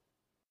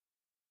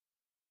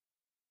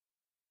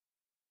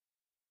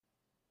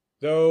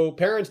 Though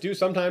parents do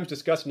sometimes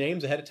discuss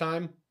names ahead of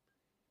time,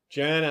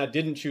 Joanna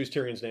didn't choose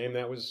Tyrion's name.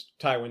 That was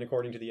Tywin,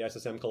 according to the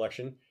SSM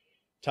collection.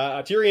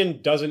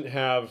 Tyrion doesn't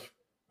have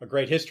a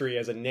great history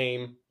as a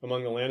name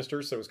among the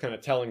Lannisters, so it was kind of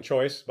telling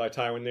choice by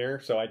Tywin there.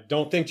 So I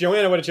don't think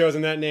Joanna would have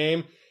chosen that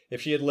name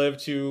if she had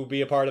lived to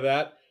be a part of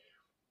that.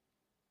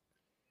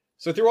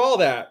 So through all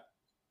that,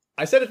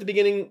 I said at the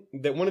beginning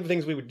that one of the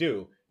things we would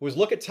do was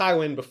look at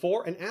Tywin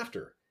before and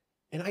after.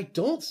 And I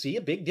don't see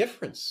a big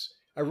difference.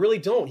 I really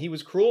don't. He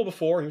was cruel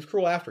before, and he was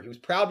cruel after. He was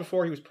proud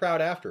before, he was proud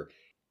after.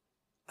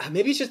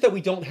 Maybe it's just that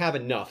we don't have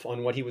enough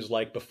on what he was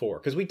like before,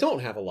 because we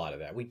don't have a lot of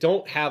that. We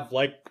don't have,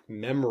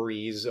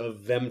 memories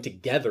of them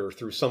together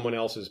through someone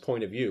else's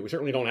point of view. We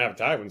certainly don't have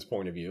Tywin's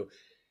point of view.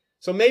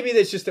 So maybe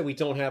it's just that we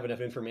don't have enough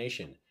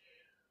information.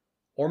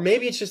 Or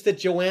maybe it's just that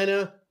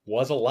Joanna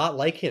was a lot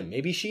like him.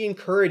 Maybe she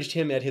encouraged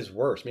him at his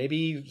worst.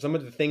 Maybe some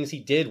of the things he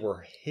did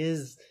were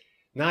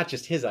not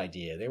just his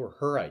idea, they were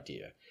her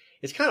idea.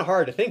 It's kind of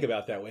hard to think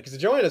about that way because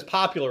Joanna's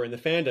popular in the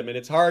fandom and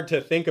it's hard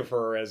to think of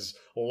her as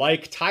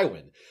like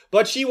Tywin.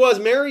 But she was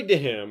married to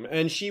him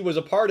and she was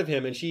a part of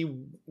him and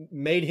she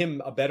made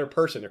him a better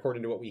person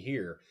according to what we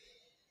hear.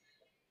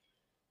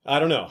 I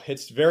don't know.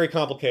 It's very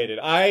complicated.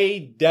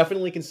 I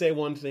definitely can say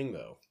one thing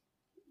though.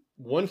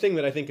 One thing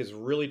that I think is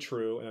really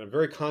true and I'm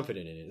very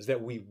confident in it is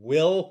that we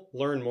will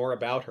learn more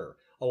about her.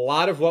 A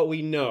lot of what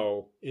we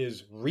know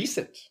is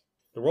recent.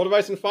 The World of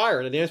Ice and Fire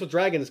and A Dance with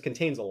Dragons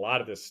contains a lot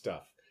of this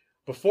stuff.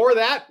 Before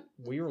that,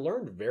 we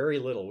learned very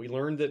little. We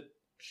learned that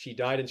she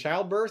died in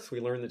childbirth. We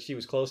learned that she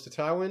was close to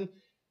Tywin.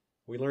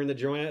 We learned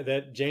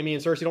that Jaime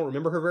and Cersei don't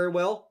remember her very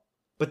well.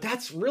 But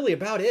that's really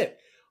about it.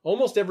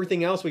 Almost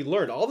everything else we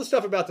learned, all the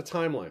stuff about the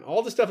timeline,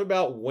 all the stuff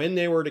about when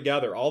they were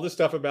together, all the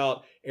stuff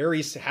about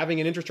Aerys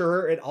having an interest in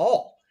her, it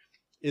all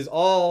is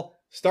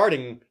all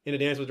starting in A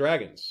Dance with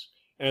Dragons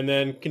and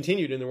then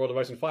continued in The World of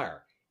Ice and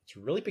Fire. It's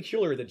really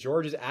peculiar that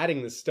George is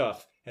adding this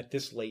stuff at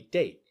this late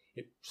date.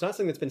 It's not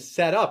something that's been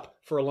set up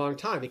for a long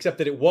time, except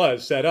that it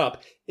was set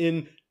up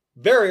in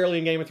very early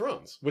in Game of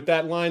Thrones with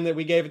that line that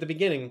we gave at the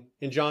beginning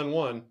in Jon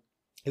 1,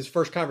 his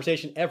first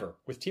conversation ever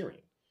with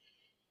Tyrion.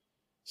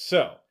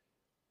 So,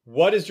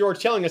 what is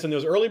George telling us in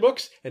those early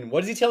books, and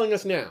what is he telling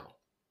us now?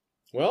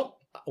 Well,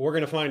 we're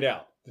going to find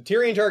out. The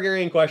Tyrion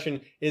Targaryen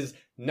question is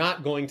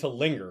not going to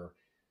linger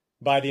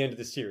by the end of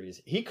the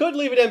series. He could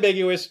leave it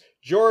ambiguous.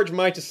 George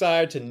might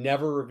decide to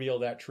never reveal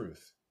that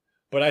truth.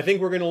 But I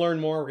think we're going to learn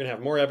more. We're going to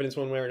have more evidence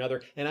one way or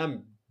another. And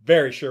I'm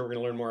very sure we're going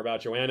to learn more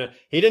about Joanna.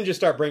 He didn't just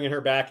start bringing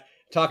her back,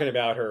 talking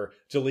about her,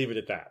 to leave it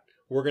at that.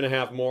 We're going to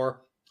have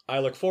more. I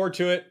look forward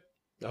to it.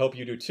 I hope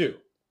you do too.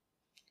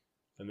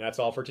 And that's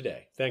all for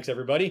today. Thanks,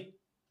 everybody.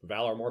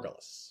 Valar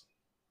Morghulis.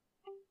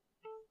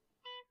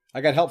 I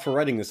got help for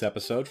writing this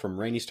episode from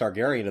Rhaenys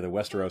Targaryen of the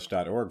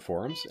Westeros.org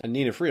forums, and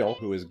Nina Friel,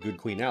 who is Good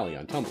Queen Ally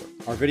on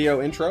Tumblr. Our video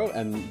intro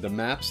and the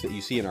maps that you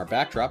see in our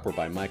backdrop were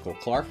by Michael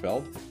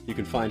Klarfeld. You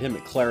can find him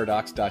at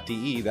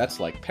claradox.de. That's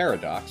like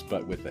paradox,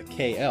 but with a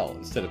KL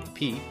instead of the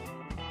P.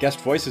 Guest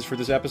voices for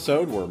this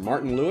episode were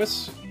Martin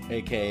Lewis,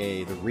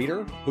 aka The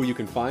Reader, who you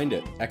can find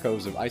at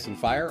Echoes of Ice and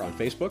Fire on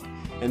Facebook,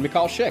 and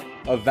Mikal Schick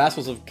of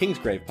Vassals of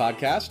Kingsgrave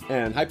podcast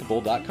and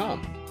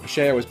Hypable.com.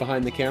 Shea was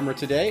behind the camera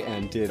today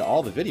and did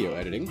all the video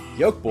editing.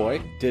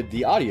 Yolkboy did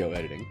the audio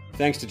editing.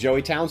 Thanks to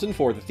Joey Townsend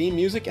for the theme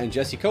music and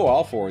Jesse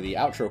Coal for the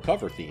outro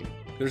cover theme.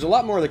 There's a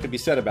lot more that could be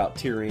said about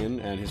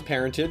Tyrion and his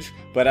parentage,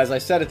 but as I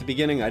said at the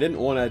beginning, I didn't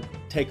want to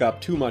take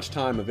up too much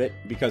time of it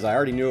because I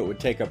already knew it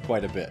would take up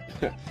quite a bit.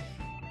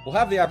 We'll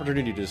have the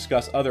opportunity to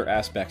discuss other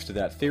aspects to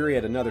that theory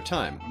at another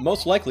time,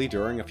 most likely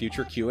during a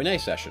future Q&A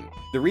session.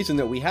 The reason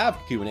that we have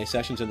Q&A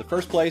sessions in the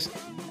first place,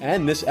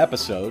 and this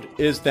episode,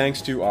 is thanks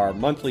to our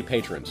monthly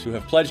patrons who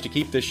have pledged to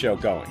keep this show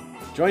going.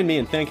 Join me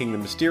in thanking the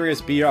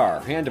mysterious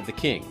BR, Hand of the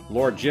King,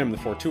 Lord Jim the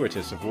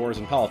Fortuitous of Wars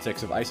and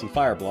Politics of Ice and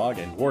Fire blog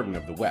and Warden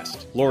of the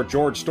West, Lord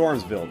George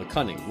Stormsville the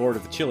Cunning, Lord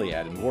of the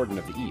Chiliad and Warden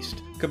of the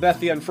East, Cabeth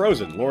the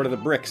Unfrozen, Lord of the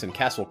Bricks and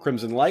Castle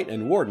Crimson Light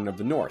and Warden of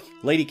the North,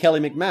 Lady Kelly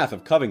McMath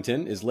of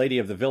Covington is Lady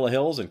of the Villa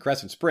Hills and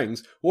Crescent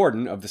Springs,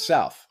 Warden of the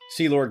South.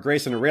 Sea Lord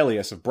Grayson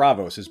Aurelius of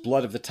Bravos is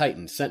Blood of the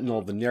Titan, Sentinel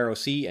of the Narrow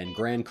Sea, and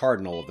Grand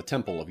Cardinal of the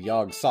Temple of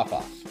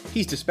Yog-Sothoth.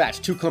 He's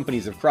dispatched 2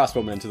 companies of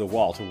crossbowmen to the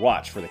wall to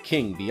watch for the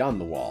king beyond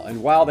the wall,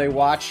 and while they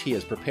watch, he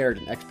has prepared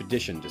an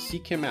expedition to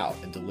seek him out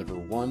and deliver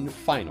one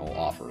final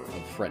offer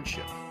of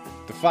friendship.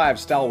 The 5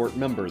 stalwart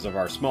members of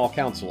our small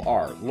council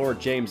are Lord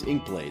James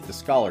Inkblade, the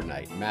Scholar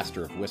Knight,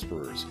 Master of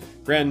Whisperers,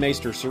 Grand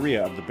Maester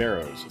Saria of the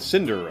Barrows,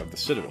 Cinder of the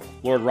Citadel,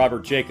 Lord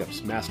Robert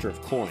Jacobs, Master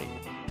of Coin,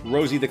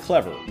 Rosie the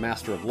Clever,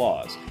 Master of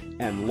Laws,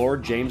 and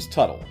Lord James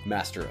Tuttle,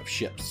 Master of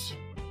Ships.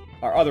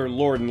 Our other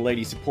Lord and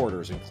Lady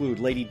supporters include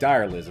Lady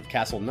Direliz of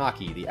Castle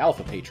Naki, the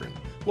Alpha Patron,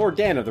 Lord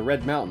Dan of the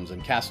Red Mountains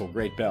and Castle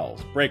Great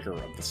Bells, Breaker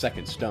of the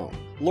Second Stone.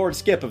 Lord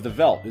Skip of the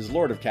Veldt is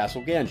Lord of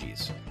Castle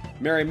Ganges.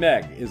 Mary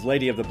Meg is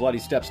Lady of the Bloody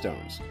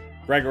Stepstones.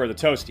 Gregor the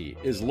Toasty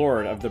is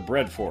Lord of the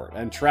Breadfort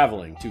and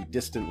traveling to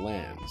distant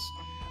lands.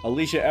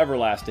 Alicia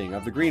Everlasting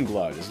of the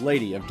Greenblood is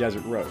Lady of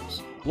Desert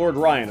Rose. Lord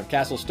Ryan of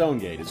Castle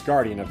Stonegate is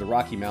Guardian of the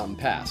Rocky Mountain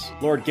Pass.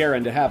 Lord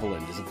Garin de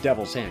Haviland is of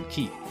Devil's Hand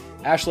Keep.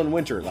 Ashlyn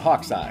Winter, the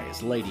Hawkeye,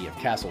 is Lady of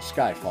Castle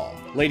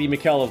Skyfall. Lady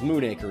Mikkel of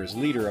Moonacre is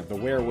leader of the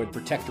Werewood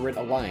Protectorate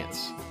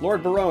Alliance.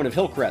 Lord Barone of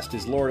Hillcrest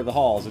is Lord of the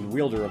Halls and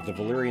wielder of the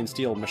Valyrian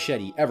steel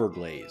machete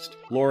Everglazed.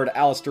 Lord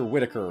Alistair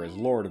Whitaker is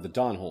Lord of the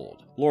Dawnhold.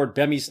 Lord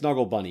Bemmy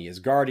Snugglebunny is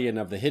guardian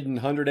of the hidden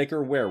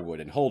 100-acre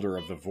Werewood and holder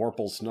of the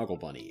Vorpal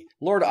Snugglebunny.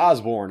 Lord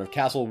Osborne of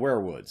Castle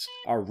Werewoods,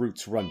 our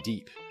roots run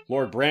deep.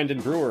 Lord Brandon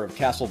Brewer of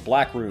Castle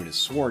Blackroon is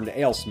sworn to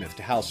Alesmith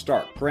to House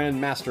Stark, Grand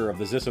Master of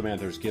the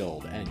Zissomanthers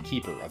Guild, and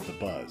Keeper of the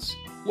Buzz.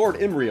 Lord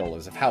Imriel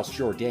is of House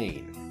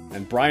Jourdain,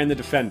 and Brian the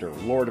Defender,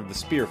 Lord of the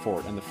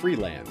Spearfort and the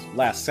Freelands,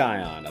 last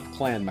scion of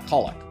Clan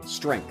MacCulloch,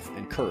 Strength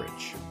and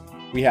Courage.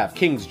 We have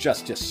King's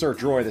Justice Sir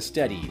Droy the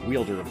Steady,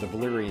 wielder of the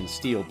Valyrian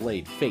steel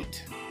blade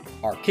Fate.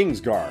 Our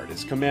Kingsguard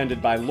is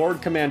commanded by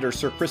Lord Commander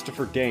Sir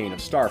Christopher Dane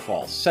of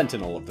Starfall,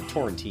 Sentinel of the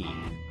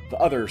Torrentine. The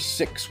other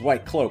 6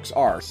 White Cloaks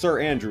are Sir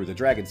Andrew the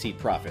Dragonseed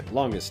Prophet,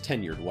 longest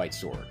tenured White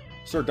Sword,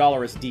 Sir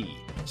Dolorous D,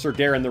 Sir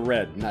Darren the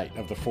Red, Knight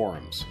of the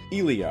Forums,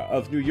 Elia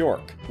of New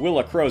York,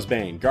 Willa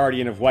Crowsbane,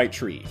 Guardian of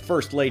Whitetree,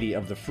 First Lady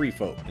of the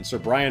Freefolk, and Sir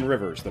Brian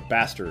Rivers, the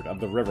Bastard of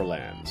the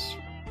Riverlands.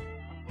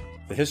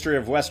 The history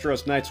of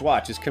Westeros Night's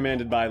Watch is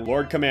commanded by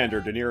Lord Commander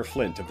Daenerys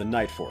Flint of the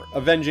Nightfort,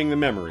 avenging the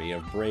memory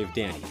of brave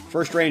Dany.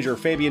 First Ranger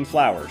Fabian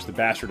Flowers, the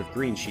Bastard of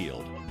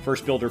Greenshield.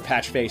 First Builder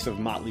Patchface of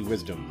Motley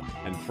Wisdom.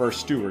 And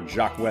First Steward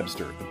Jacques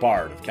Webster, the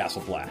Bard of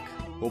Castle Black.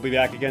 We'll be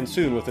back again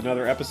soon with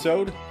another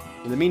episode.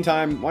 In the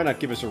meantime, why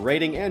not give us a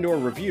rating and or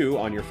review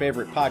on your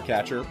favorite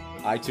podcatcher,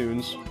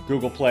 iTunes,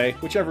 Google Play,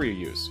 whichever you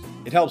use.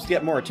 It helps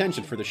get more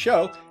attention for the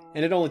show,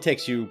 and it only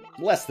takes you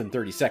less than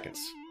 30 seconds.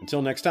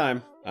 Until next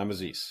time, I'm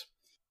Aziz.